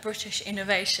British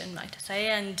innovation, might I say,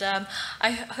 and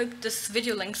I hope this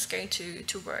video link is going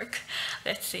to work.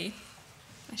 Let's see.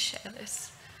 Let's share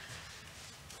this.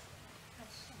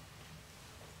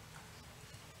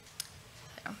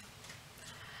 There.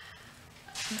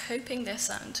 I'm hoping there's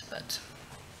sound, but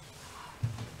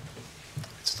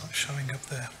it's not showing up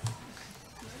there.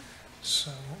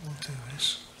 So what we'll do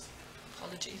is...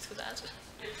 Apologies for that.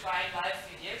 We're trying live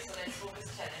video, so let's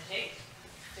focus challenging.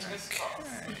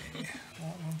 Okay,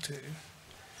 what we'll do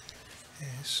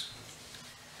is,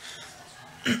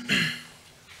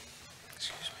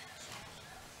 excuse me.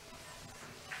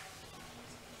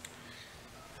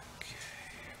 Okay.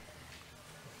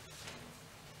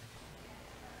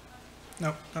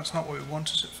 No, that's not what we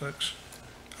want, is it, folks?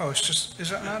 Oh, it's just, is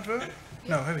that an advert?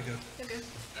 No, here we go. You're good.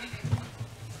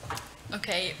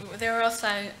 Okay, there are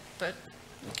sound, but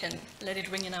we can let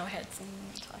it ring in our heads in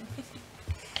time.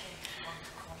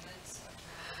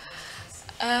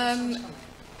 It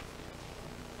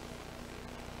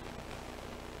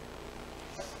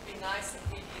would be nice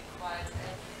if we be quiet.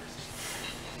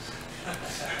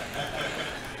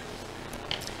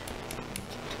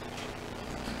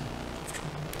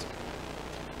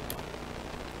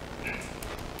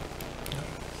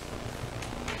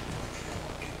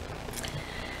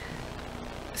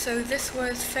 So this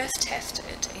was first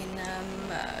tested in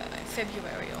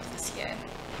February of this year.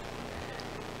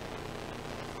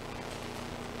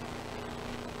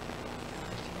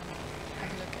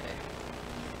 Have a look at it.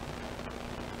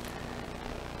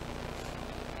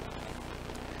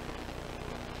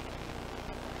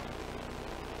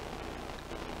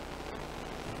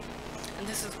 And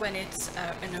this is when it's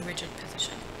in a rigid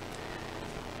position.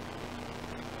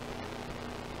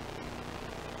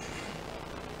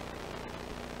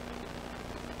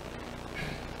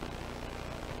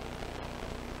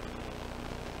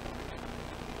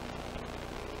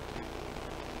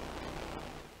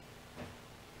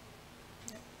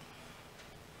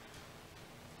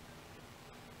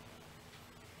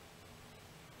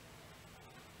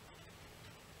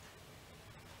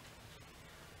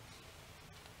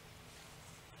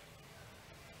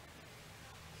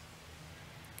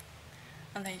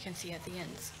 And then you can see at the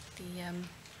ends the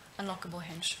unlockable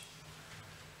hinge.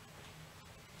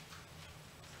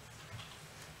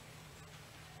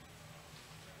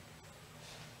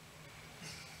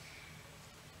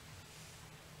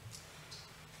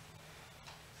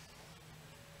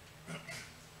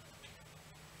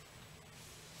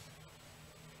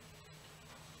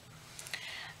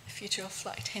 The future of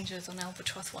flight hinges on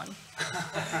Albatross 1.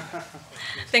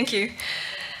 Thank you.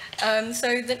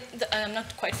 So I'm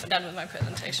not quite done with my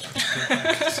presentation.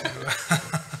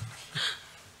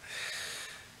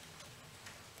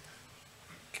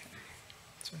 Okay,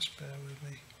 just bear with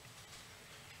me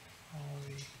while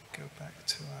we go back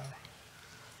to our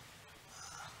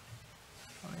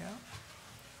layout.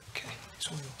 Okay, it's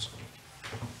all yours.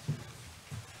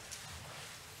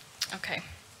 Okay.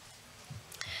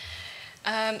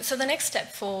 So the next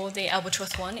step for the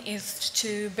Albatross 1 is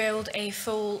to build a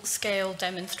full-scale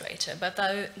demonstrator, but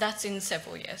that's in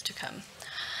several years to come.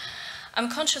 I'm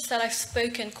conscious that I've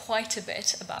spoken quite a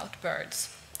bit about birds,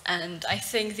 and I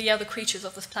think the other creatures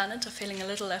of this planet are feeling a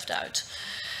little left out.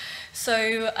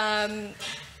 So,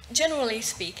 generally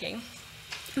speaking,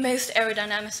 most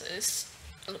aerodynamicists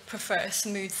prefer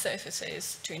smooth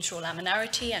surfaces to ensure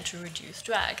laminarity and to reduce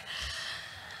drag.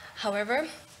 However,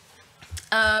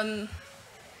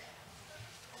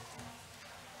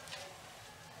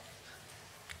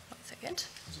 second.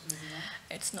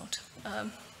 It's not. It's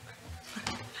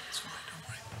fine, don't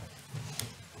worry.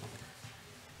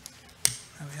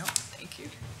 There we are. Thank you.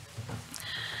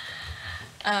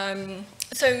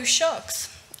 So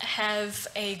sharks have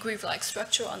a groove-like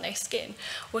structure on their skin,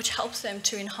 which helps them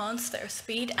to enhance their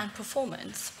speed and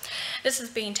performance. This has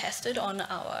been tested on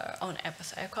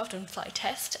Airbus aircraft on flight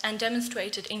test and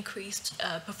demonstrated increased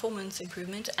performance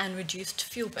improvement and reduced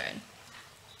fuel burn.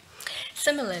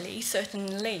 Similarly,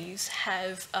 certain leaves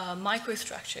have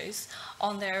microstructures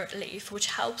on their leaf, which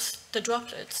helps the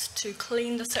droplets to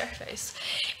clean the surface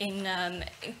in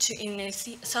a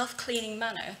self-cleaning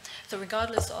manner. So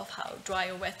regardless of how dry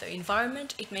or wet the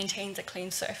environment, it maintains a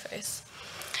clean surface.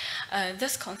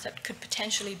 This concept could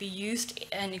potentially be used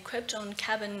and equipped on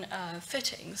cabin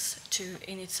fittings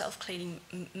in its self-cleaning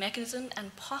mechanism,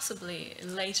 and possibly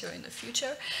later in the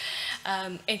future,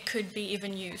 it could be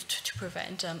even used to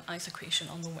prevent ice accretion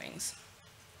on the wings.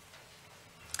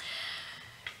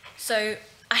 So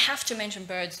I have to mention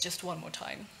birds just one more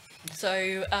time.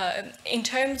 So in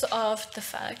terms of the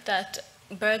fact that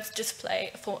birds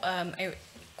display a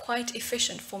quite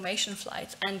efficient formation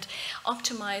flights and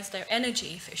optimize their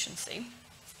energy efficiency,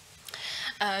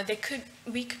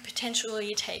 we could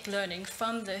potentially take learning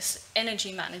from this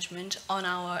energy management on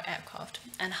our aircraft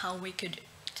and how we could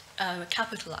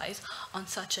capitalize on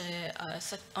such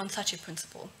a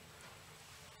principle.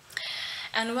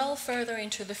 And well further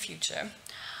into the future,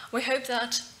 we hope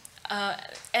that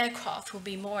aircraft will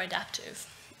be more adaptive,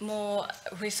 more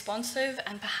responsive,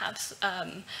 and perhaps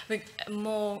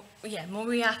more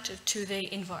reactive to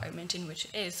the environment in which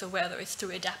it is. So whether it's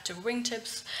through adaptive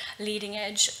wingtips, leading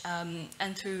edge,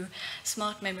 and through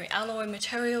smart memory alloy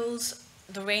materials,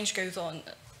 the range goes on,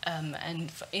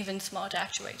 and even smart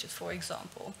actuators, for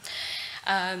example.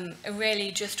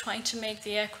 Really just trying to make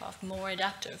the aircraft more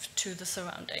adaptive to the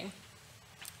surrounding.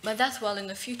 But that's well in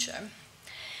the future.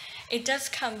 It does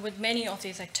come with many of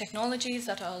these technologies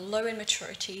that are low in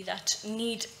maturity, that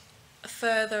need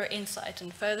further insight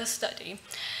and further study.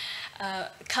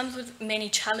 Comes with many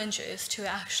challenges to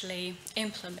actually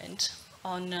implement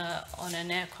on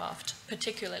an aircraft,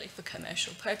 particularly for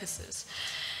commercial purposes.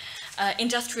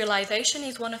 Industrialization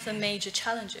is one of the major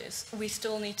challenges. We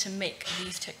still need to make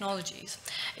these technologies.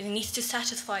 It needs to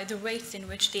satisfy the rates in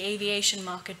which the aviation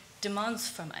market demands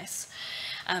from us.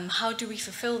 How do we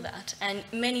fulfill that? And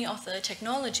many of the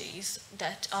technologies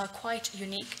that are quite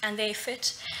unique, and they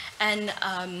fit in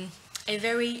a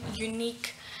very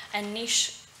unique and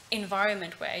niche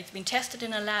environment where it's been tested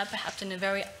in a lab, perhaps in a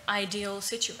very ideal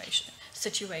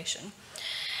situation.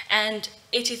 And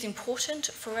it is important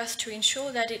for us to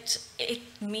ensure that it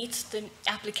meets the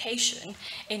application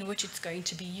in which it's going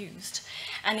to be used.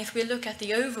 And if we look at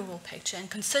the overall picture and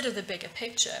consider the bigger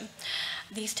picture,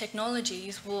 these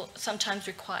technologies will sometimes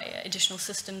require additional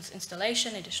systems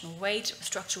installation, additional weight,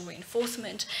 structural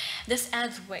reinforcement. This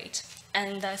adds weight,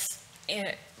 and thus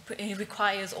it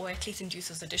requires, or at least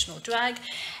induces, additional drag,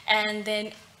 and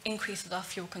then increases our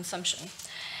fuel consumption.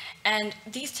 And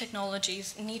these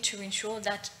technologies need to ensure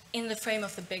that in the frame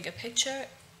of the bigger picture,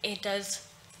 it does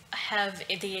have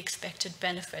the expected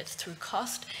benefits through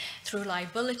cost, through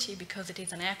liability, because it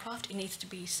is an aircraft, it needs to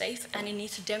be safe, and it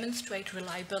needs to demonstrate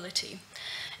reliability,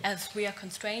 as we are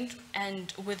constrained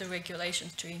and with the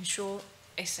regulations to ensure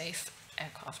a safe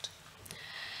aircraft.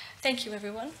 Thank you,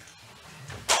 everyone.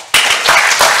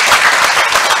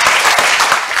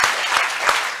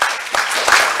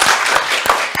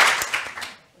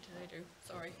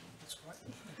 Sorry.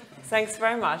 Thanks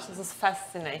very much. This was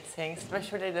fascinating,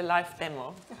 especially the live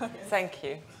demo. Thank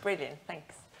you. Brilliant.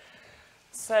 Thanks.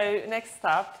 So next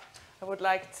up, I would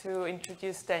like to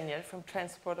introduce Daniel from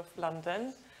Transport of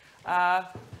London. I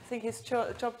think his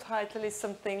job title is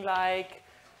something like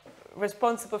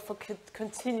responsible for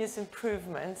continuous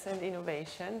improvements and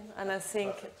innovation. And I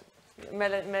think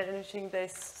managing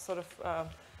this sort of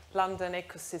London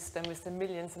ecosystem with the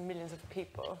millions and millions of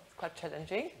people is quite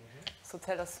challenging. So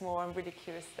tell us more. I'm really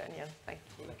curious, Daniel. Thank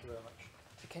you. Thank you very much.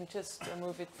 You can just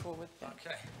move it forward.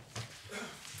 Okay.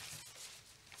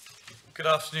 Good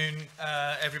afternoon,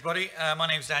 everybody. My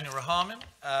name is Daniel Rahamin.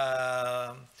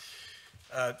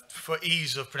 For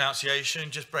ease of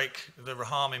pronunciation, just break the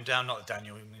Rahamim down, not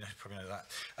Daniel, you probably know that.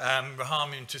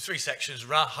 Rahamim into three sections,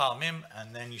 Rahamim,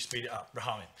 and then you speed it up,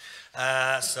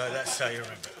 Rahamim. So that's how you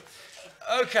remember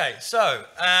it. Okay, so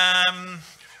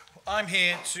I'm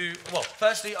here to, well,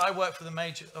 firstly, I work for the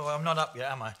major, oh, I'm not up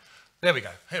yet, am I? There we go,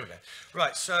 here we go.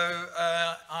 Right, so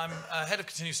I'm Head of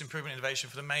Continuous Improvement Innovation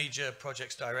for the Major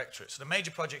Projects Directorate. So the Major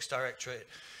Projects Directorate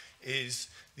is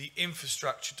the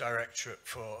infrastructure directorate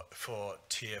for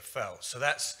TfL. So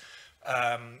that's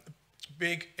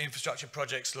big infrastructure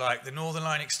projects like the Northern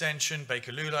Line extension,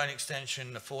 Bakerloo Line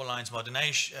extension, the 4 lines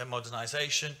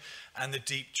modernisation, and the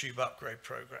Deep Tube Upgrade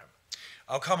Programme.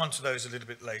 I'll come on to those a little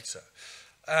bit later.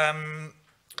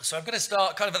 So I'm going to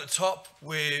start kind of at the top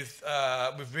with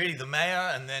really the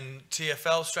mayor and then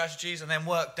TfL strategies, and then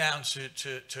work down to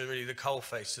really the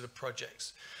coalface, to the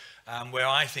projects, where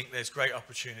I think there's great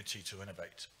opportunity to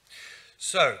innovate.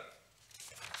 So,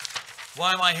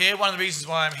 why am I here? One of the reasons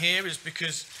why I'm here is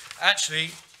because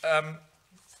actually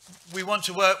we want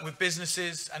to work with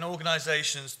businesses and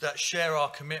organisations that share our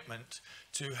commitment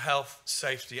to health,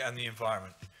 safety and the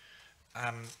environment.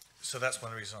 So that's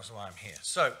one of the reasons why I'm here.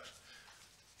 So,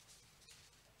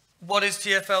 what is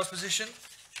TfL's position?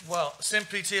 Well,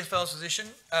 simply TfL's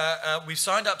position. We've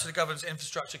signed up to the government's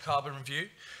infrastructure carbon review.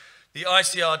 The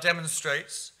ICR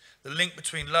demonstrates the link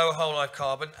between lower whole life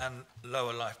carbon and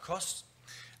lower life costs.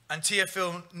 And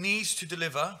TfL needs to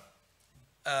deliver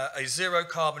a zero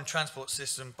carbon transport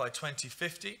system by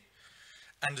 2050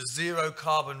 and a zero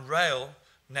carbon rail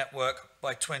network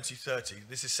by 2030.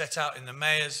 This is set out in the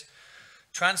Mayor's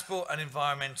transport and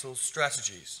environmental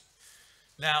strategies.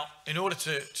 Now, in order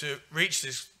to reach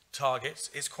these targets,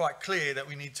 it's quite clear that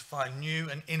we need to find new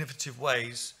and innovative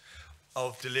ways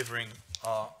of delivering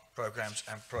our programs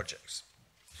and projects.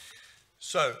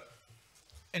 So,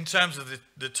 in terms of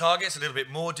the targets, a little bit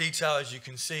more detail, as you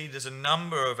can see, there's a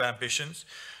number of ambitions.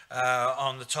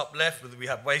 On the top left, we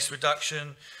have waste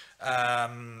reduction.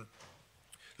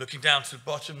 Looking down to the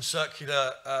bottom,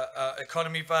 circular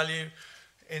economy value.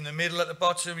 In the middle at the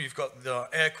bottom, you've got the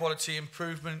air quality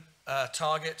improvement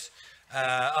target.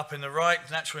 Up in the right,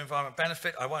 natural environment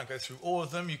benefit. I won't go through all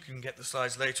of them. You can get the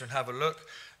slides later and have a look.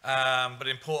 But an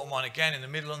important one, again, in the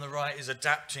middle on the right, is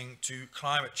adapting to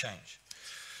climate change.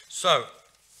 So,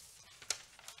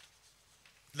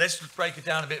 let's break it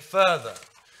down a bit further.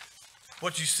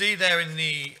 What you see there in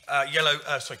the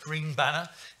green banner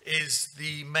is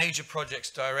the major projects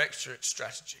directorate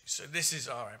strategy. So this is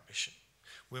our ambition.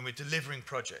 When we're delivering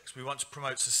projects, we want to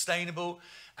promote sustainable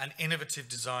and innovative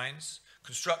designs,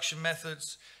 construction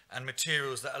methods, and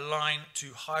materials that align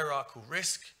to hierarchical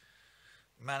risk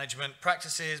management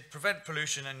practices, prevent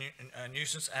pollution and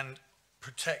nuisance, and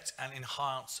protect and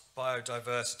enhance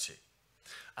biodiversity.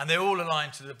 And they're all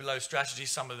aligned to the below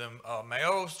strategies. Some of them are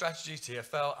mayoral strategies,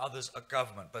 TfL, others are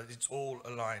government, but it's all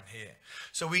aligned here.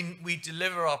 So we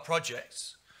deliver our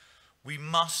projects, we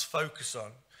must focus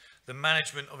on the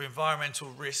management of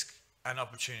environmental risk and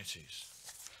opportunities.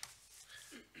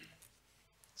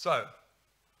 So,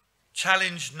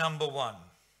 challenge number 1.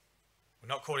 We're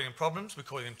not calling them problems, we're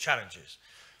calling them challenges.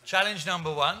 Challenge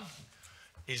number 1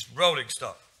 is rolling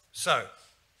stock. So,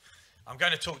 I'm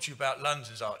going to talk to you about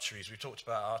London's arteries. We talked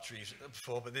about arteries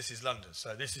before, but this is London.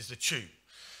 So this is the tube.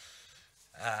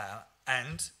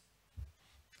 And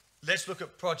let's look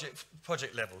at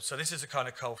project level. So this is a kind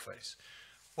of coalface.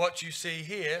 What you see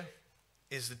here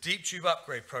is the Deep Tube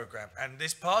Upgrade Programme. And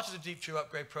this part of the Deep Tube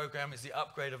Upgrade Programme is the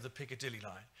upgrade of the Piccadilly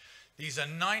line. These are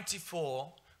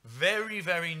 94 very,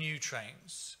 very new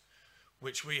trains,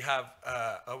 which we have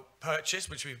purchased,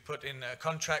 which we've put in a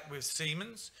contract with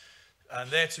Siemens, and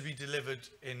they're to be delivered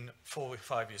in 4 or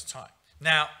 5 years' time.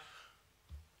 Now,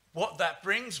 what that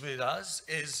brings with us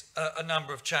is a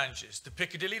number of challenges. The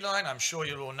Piccadilly line, I'm sure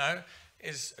you'll all know,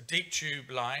 is a deep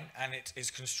tube line, and it is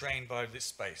constrained by this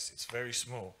space. It's very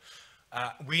small.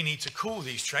 We need to cool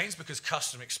these trains because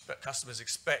customers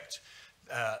expect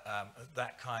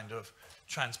that kind of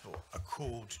transport, a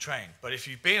cooled train. But if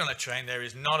you've been on a train, there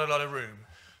is not a lot of room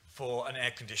for an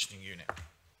air conditioning unit.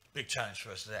 Big challenge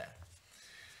for us there.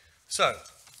 So,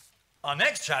 our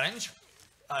next challenge,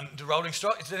 the rolling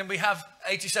stock, is then we have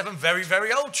 87 very,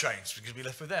 very old trains because we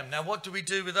left with them. Now, what do we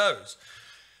do with those?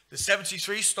 The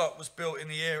 73 stock was built in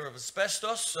the era of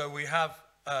asbestos, so we have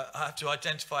to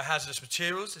identify hazardous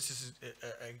materials. This is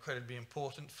incredibly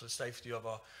important for the safety of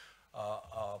our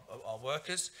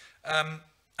workers.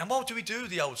 And what do we do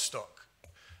with the old stock?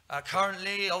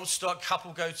 Currently, old stock,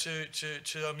 couple go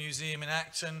to a museum in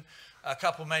Acton. A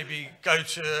couple maybe go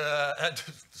to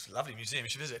it's a lovely museum, you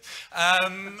should visit.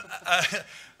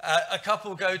 A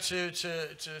couple go to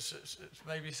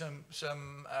maybe some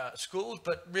schools,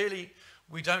 but really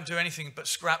we don't do anything but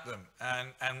scrap them,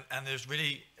 and there's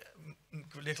really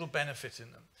little benefit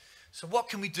in them. So what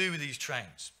can we do with these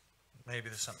trains? Maybe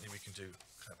there's something we can do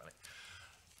cleverly.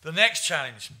 The next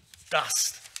challenge,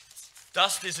 dust.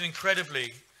 Dust is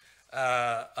incredibly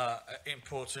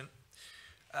important.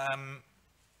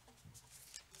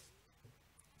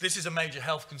 This is a major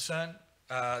health concern.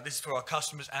 This is for our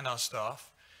customers and our staff.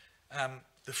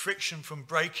 The friction from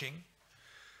braking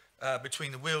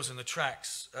between the wheels and the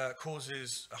tracks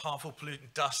causes harmful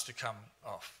pollutant dust to come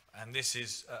off. And this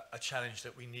is a challenge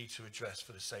that we need to address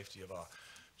for the safety of our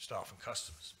staff and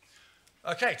customers.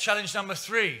 Okay, challenge number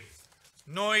 3,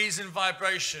 noise and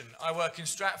vibration. I work in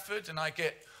Stratford and I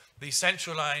get the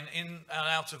central line in and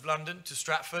out of London to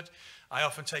Stratford. I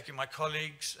often take in my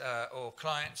colleagues or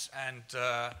clients, and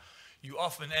you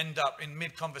often end up in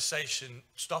mid-conversation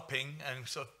stopping and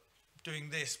sort of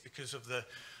doing this because of the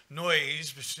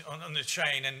noise on the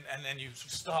train, and then you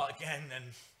start again and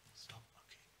stop.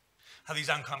 Okay. Have these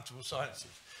uncomfortable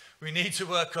silences. We need to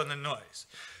work on the noise.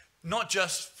 Not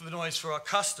just for the noise for our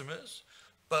customers,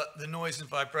 but the noise and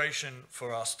vibration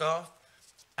for our staff,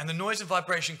 and the noise and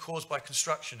vibration caused by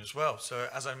construction as well. So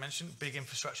as I mentioned, big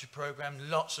infrastructure program,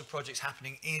 lots of projects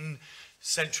happening in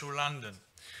central London.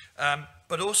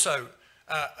 But also,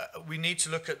 we need to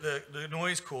look at the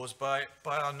noise caused by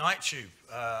our night tube.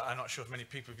 I'm not sure if many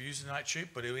people have used the night tube,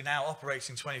 but we're now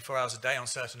operating 24 hours a day on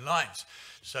certain lines.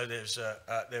 So there is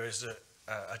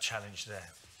a challenge there.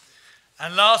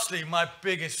 And lastly, my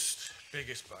biggest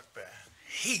bugbear,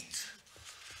 heat.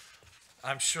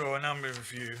 I'm sure a number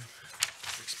of you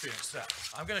have experienced that.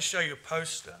 I'm going to show you a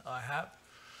poster I have.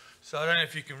 So I don't know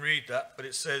if you can read that, but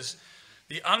it says,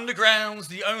 "The underground's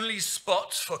the only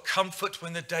spot for comfort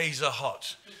when the days are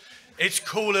hot. It's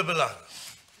cooler below."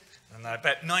 And I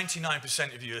bet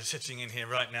 99% of you are sitting in here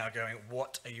right now going,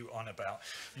 what are you on about?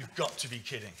 You've got to be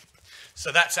kidding.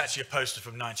 So that's actually a poster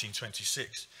from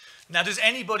 1926. Now, does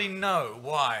anybody know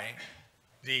why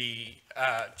the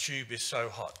tube is so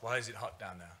hot? Why is it hot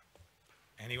down there?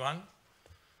 Anyone?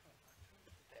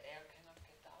 The air cannot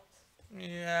get out.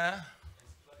 Yeah.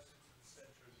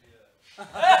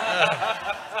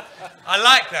 I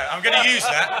like that. I'm going to use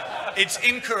that. It's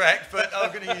incorrect, but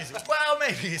I'm going to use it. Well,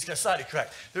 maybe it's slightly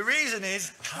correct. The reason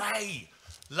is clay.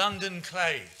 London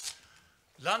clay.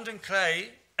 London clay,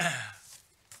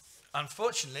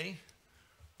 unfortunately,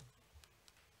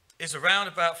 is around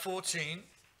about 14,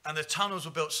 and the tunnels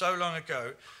were built so long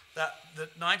ago that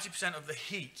 90% of the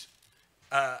heat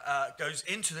goes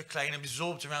into the clay and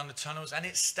absorbs around the tunnels, and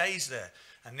it stays there.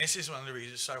 And this is one of the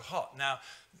reasons it's so hot. Now,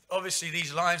 obviously,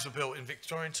 these lines were built in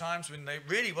Victorian times when they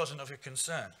really wasn't of a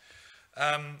concern.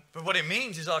 But what it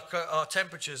means is our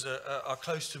temperatures are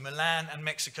close to Milan and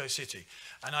Mexico City.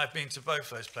 And I've been to both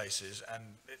those places, and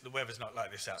the weather's not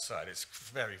like this outside. It's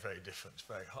very, very different. It's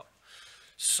very hot.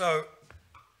 So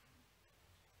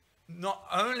not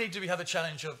only do we have the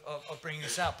challenge of bringing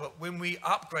this out, but when we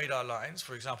upgrade our lines,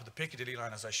 for example, the Piccadilly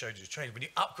line, as I showed you, the train, when you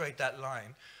upgrade that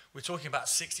line, we're talking about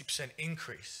 60%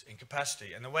 increase in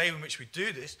capacity. And the way in which we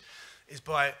do this is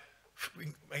by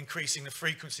increasing the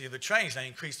frequency of the trains. Now,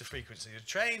 increase the frequency of the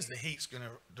trains, the heat's going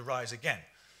to rise again.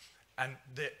 And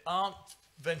there aren't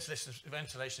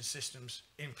ventilation systems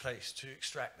in place to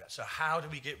extract that. So how do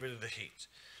we get rid of the heat?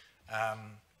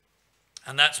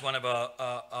 And that's one of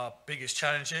our biggest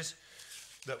challenges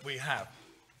that we have.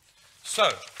 So,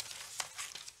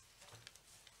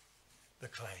 the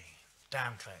clay,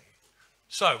 damn clay.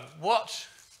 So, what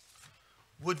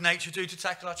would nature do to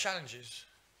tackle our challenges?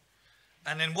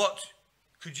 And then what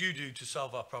could you do to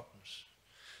solve our problems?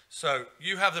 So,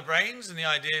 you have the brains and the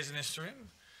ideas in this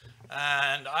room,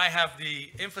 and I have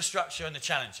the infrastructure and the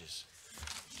challenges.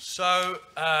 So,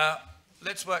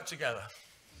 let's work together.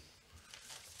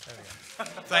 There we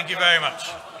go. Thank you very much.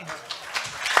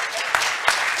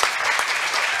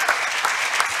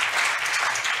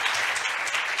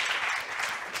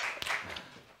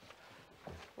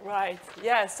 Right,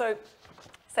 yeah, so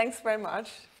thanks very much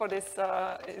for this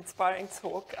inspiring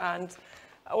talk, and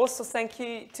also thank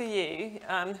you to you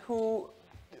who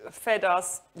fed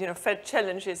us, fed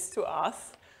challenges to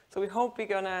us. So we hope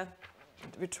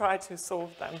we try to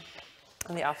solve them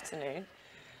in the afternoon.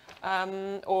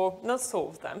 Or not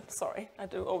solve them, sorry, I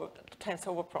tend to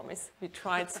overpromise. We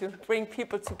try to bring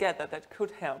people together that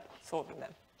could help solving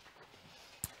them.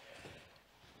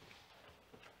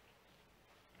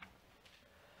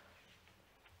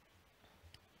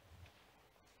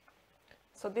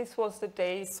 So this was the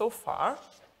day so far.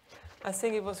 I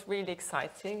think it was really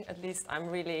exciting. At least I'm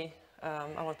really,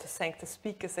 I want to thank the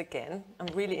speakers again.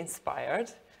 I'm really inspired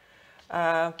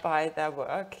by their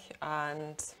work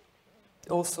and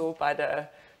also by the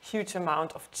huge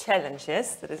amount of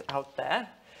challenges that is out there,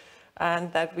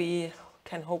 and that we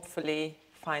can hopefully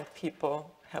find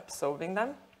people help solving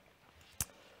them.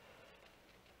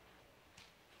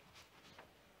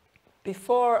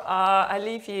 Before I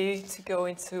leave you to go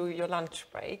into your lunch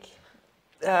break,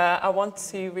 I want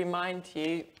to remind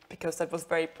you, because that was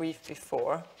very brief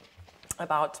before,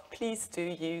 about please do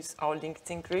use our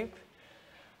LinkedIn group.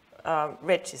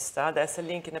 register, there's a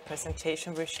link in the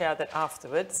presentation. We'll share that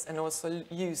afterwards and also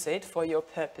use it for your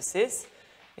purposes.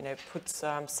 You know, put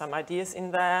some ideas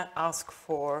in there, ask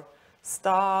for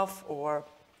staff, or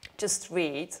just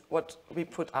read what we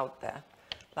put out there,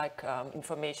 like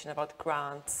information about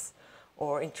grants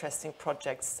or interesting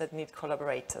projects that need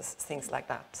collaborators, things like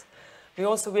that. We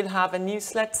also will have a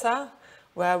newsletter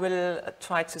where we'll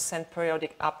try to send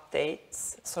periodic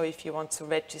updates. So if you want to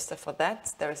register for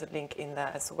that, there is a link in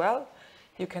there as well.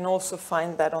 You can also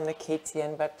find that on the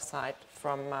KTN website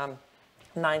from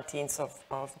 19th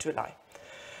of July.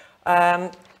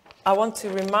 I want to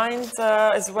remind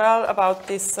as well about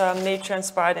this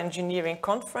nature-inspired engineering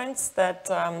conference that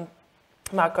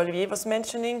Marc-Olivier was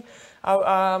mentioning.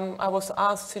 I was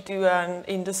asked to do an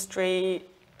industry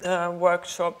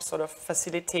workshop, sort of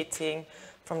facilitating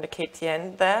from the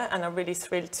KTN there, and I'm really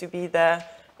thrilled to be there.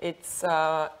 It's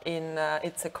a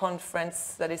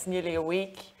conference that is nearly a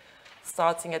week,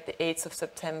 starting at the 8th of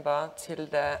September till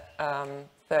the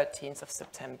 13th of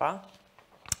September.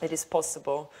 It is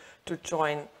possible to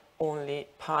join only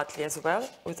partly as well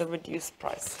with a reduced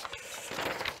price.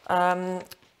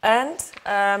 As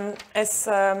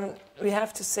we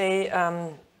have to say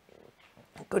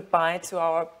goodbye to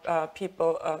our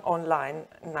people online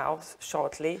now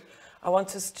shortly, I want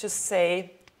to just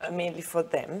say, mainly for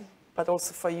them, but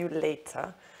also for you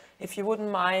later, if you wouldn't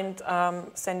mind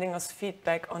sending us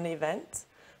feedback on the event.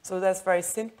 So that's very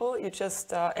simple. You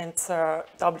just enter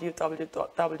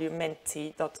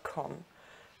www.menti.com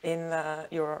in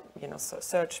your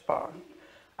search bar,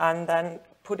 and then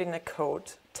put in a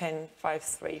code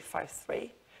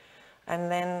 105353,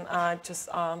 and then just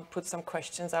put some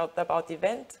questions out there about the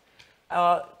event,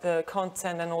 the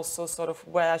content, and also sort of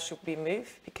where should we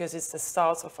move, because it's the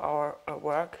start of our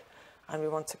work and we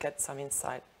want to get some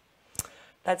insight.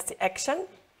 That's the action.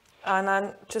 And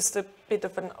then just a bit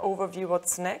of an overview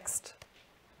what's next.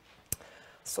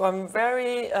 So I'm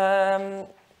very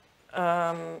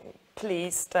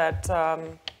pleased that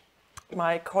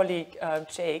my colleague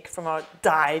Jake from our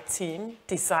DIE team,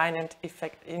 Design and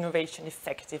Innovation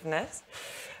Effectiveness,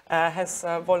 has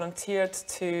volunteered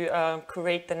to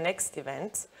create the next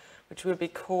event, which will be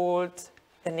called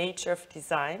The Nature of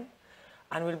Design,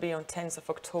 and will be on 10th of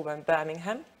October in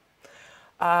Birmingham.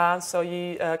 So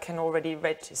you can already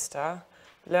register.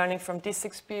 Learning from this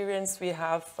experience, we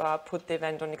have put the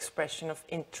event on expression of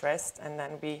interest, and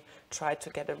then we try to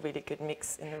get a really good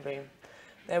mix in the room.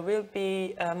 There will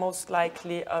be most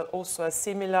likely also a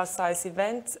similar size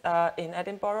event in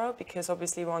Edinburgh, because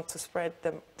obviously we want to spread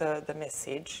the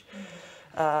message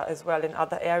as well in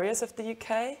other areas of the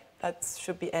UK. That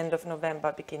should be end of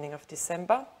November, beginning of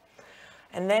December.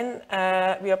 And then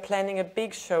we are planning a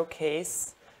big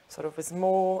showcase, sort of with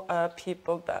more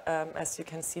people, as you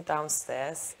can see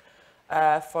downstairs,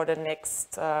 for the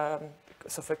next, so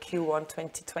for Q1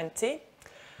 2020.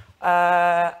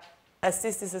 As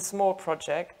this is a small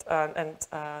project, and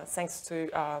thanks to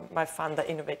my funder,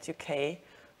 Innovate UK,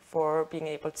 for being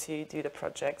able to do the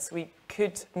projects, we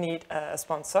could need a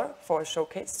sponsor for a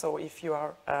showcase. So if you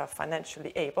are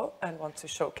financially able and want to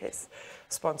showcase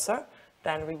sponsor,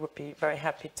 then we would be very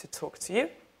happy to talk to you.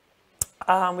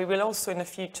 We will also in the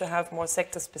future have more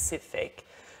sector-specific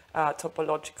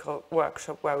topological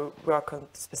workshop where we work on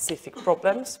specific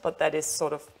problems, but that is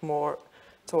sort of more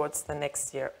towards the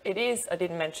next year. It is, I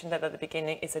didn't mention that at the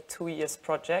beginning, it's a 2 years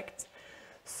project.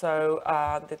 So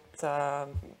the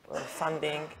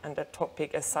funding and the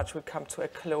topic as such will come to a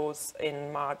close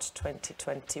in March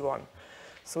 2021.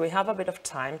 So we have a bit of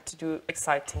time to do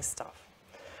exciting stuff.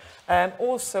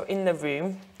 Also in the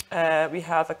room, we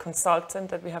have a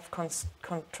consultant that we have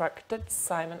contracted,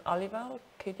 Simon Oliver.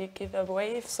 Could you give a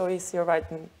wave? So he's here right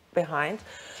behind.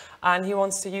 And he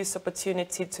wants to use the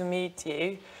opportunity to meet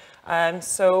you.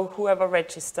 So whoever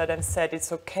registered and said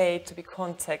it's okay to be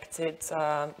contacted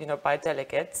by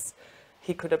delegates,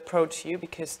 he could approach you,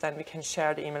 because then we can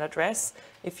share the email address.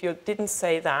 If you didn't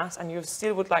say that and you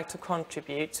still would like to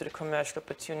contribute to the commercial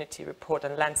opportunity report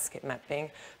and landscape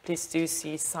mapping, please do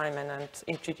see Simon and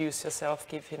introduce yourself,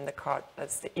 give him the card.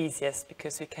 That's the easiest,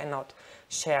 because we cannot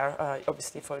share,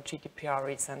 obviously for GDPR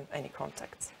reasons, any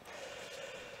contacts.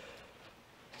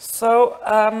 So,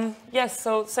 yes,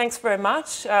 so thanks very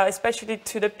much, especially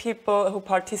to the people who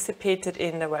participated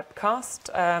in the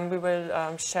webcast. We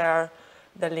will share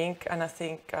the link and I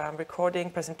think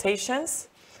recording presentations.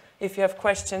 If you have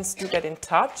questions, do get in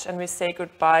touch, and we say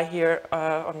goodbye here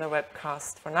on the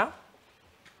webcast for now.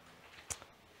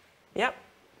 Yeah.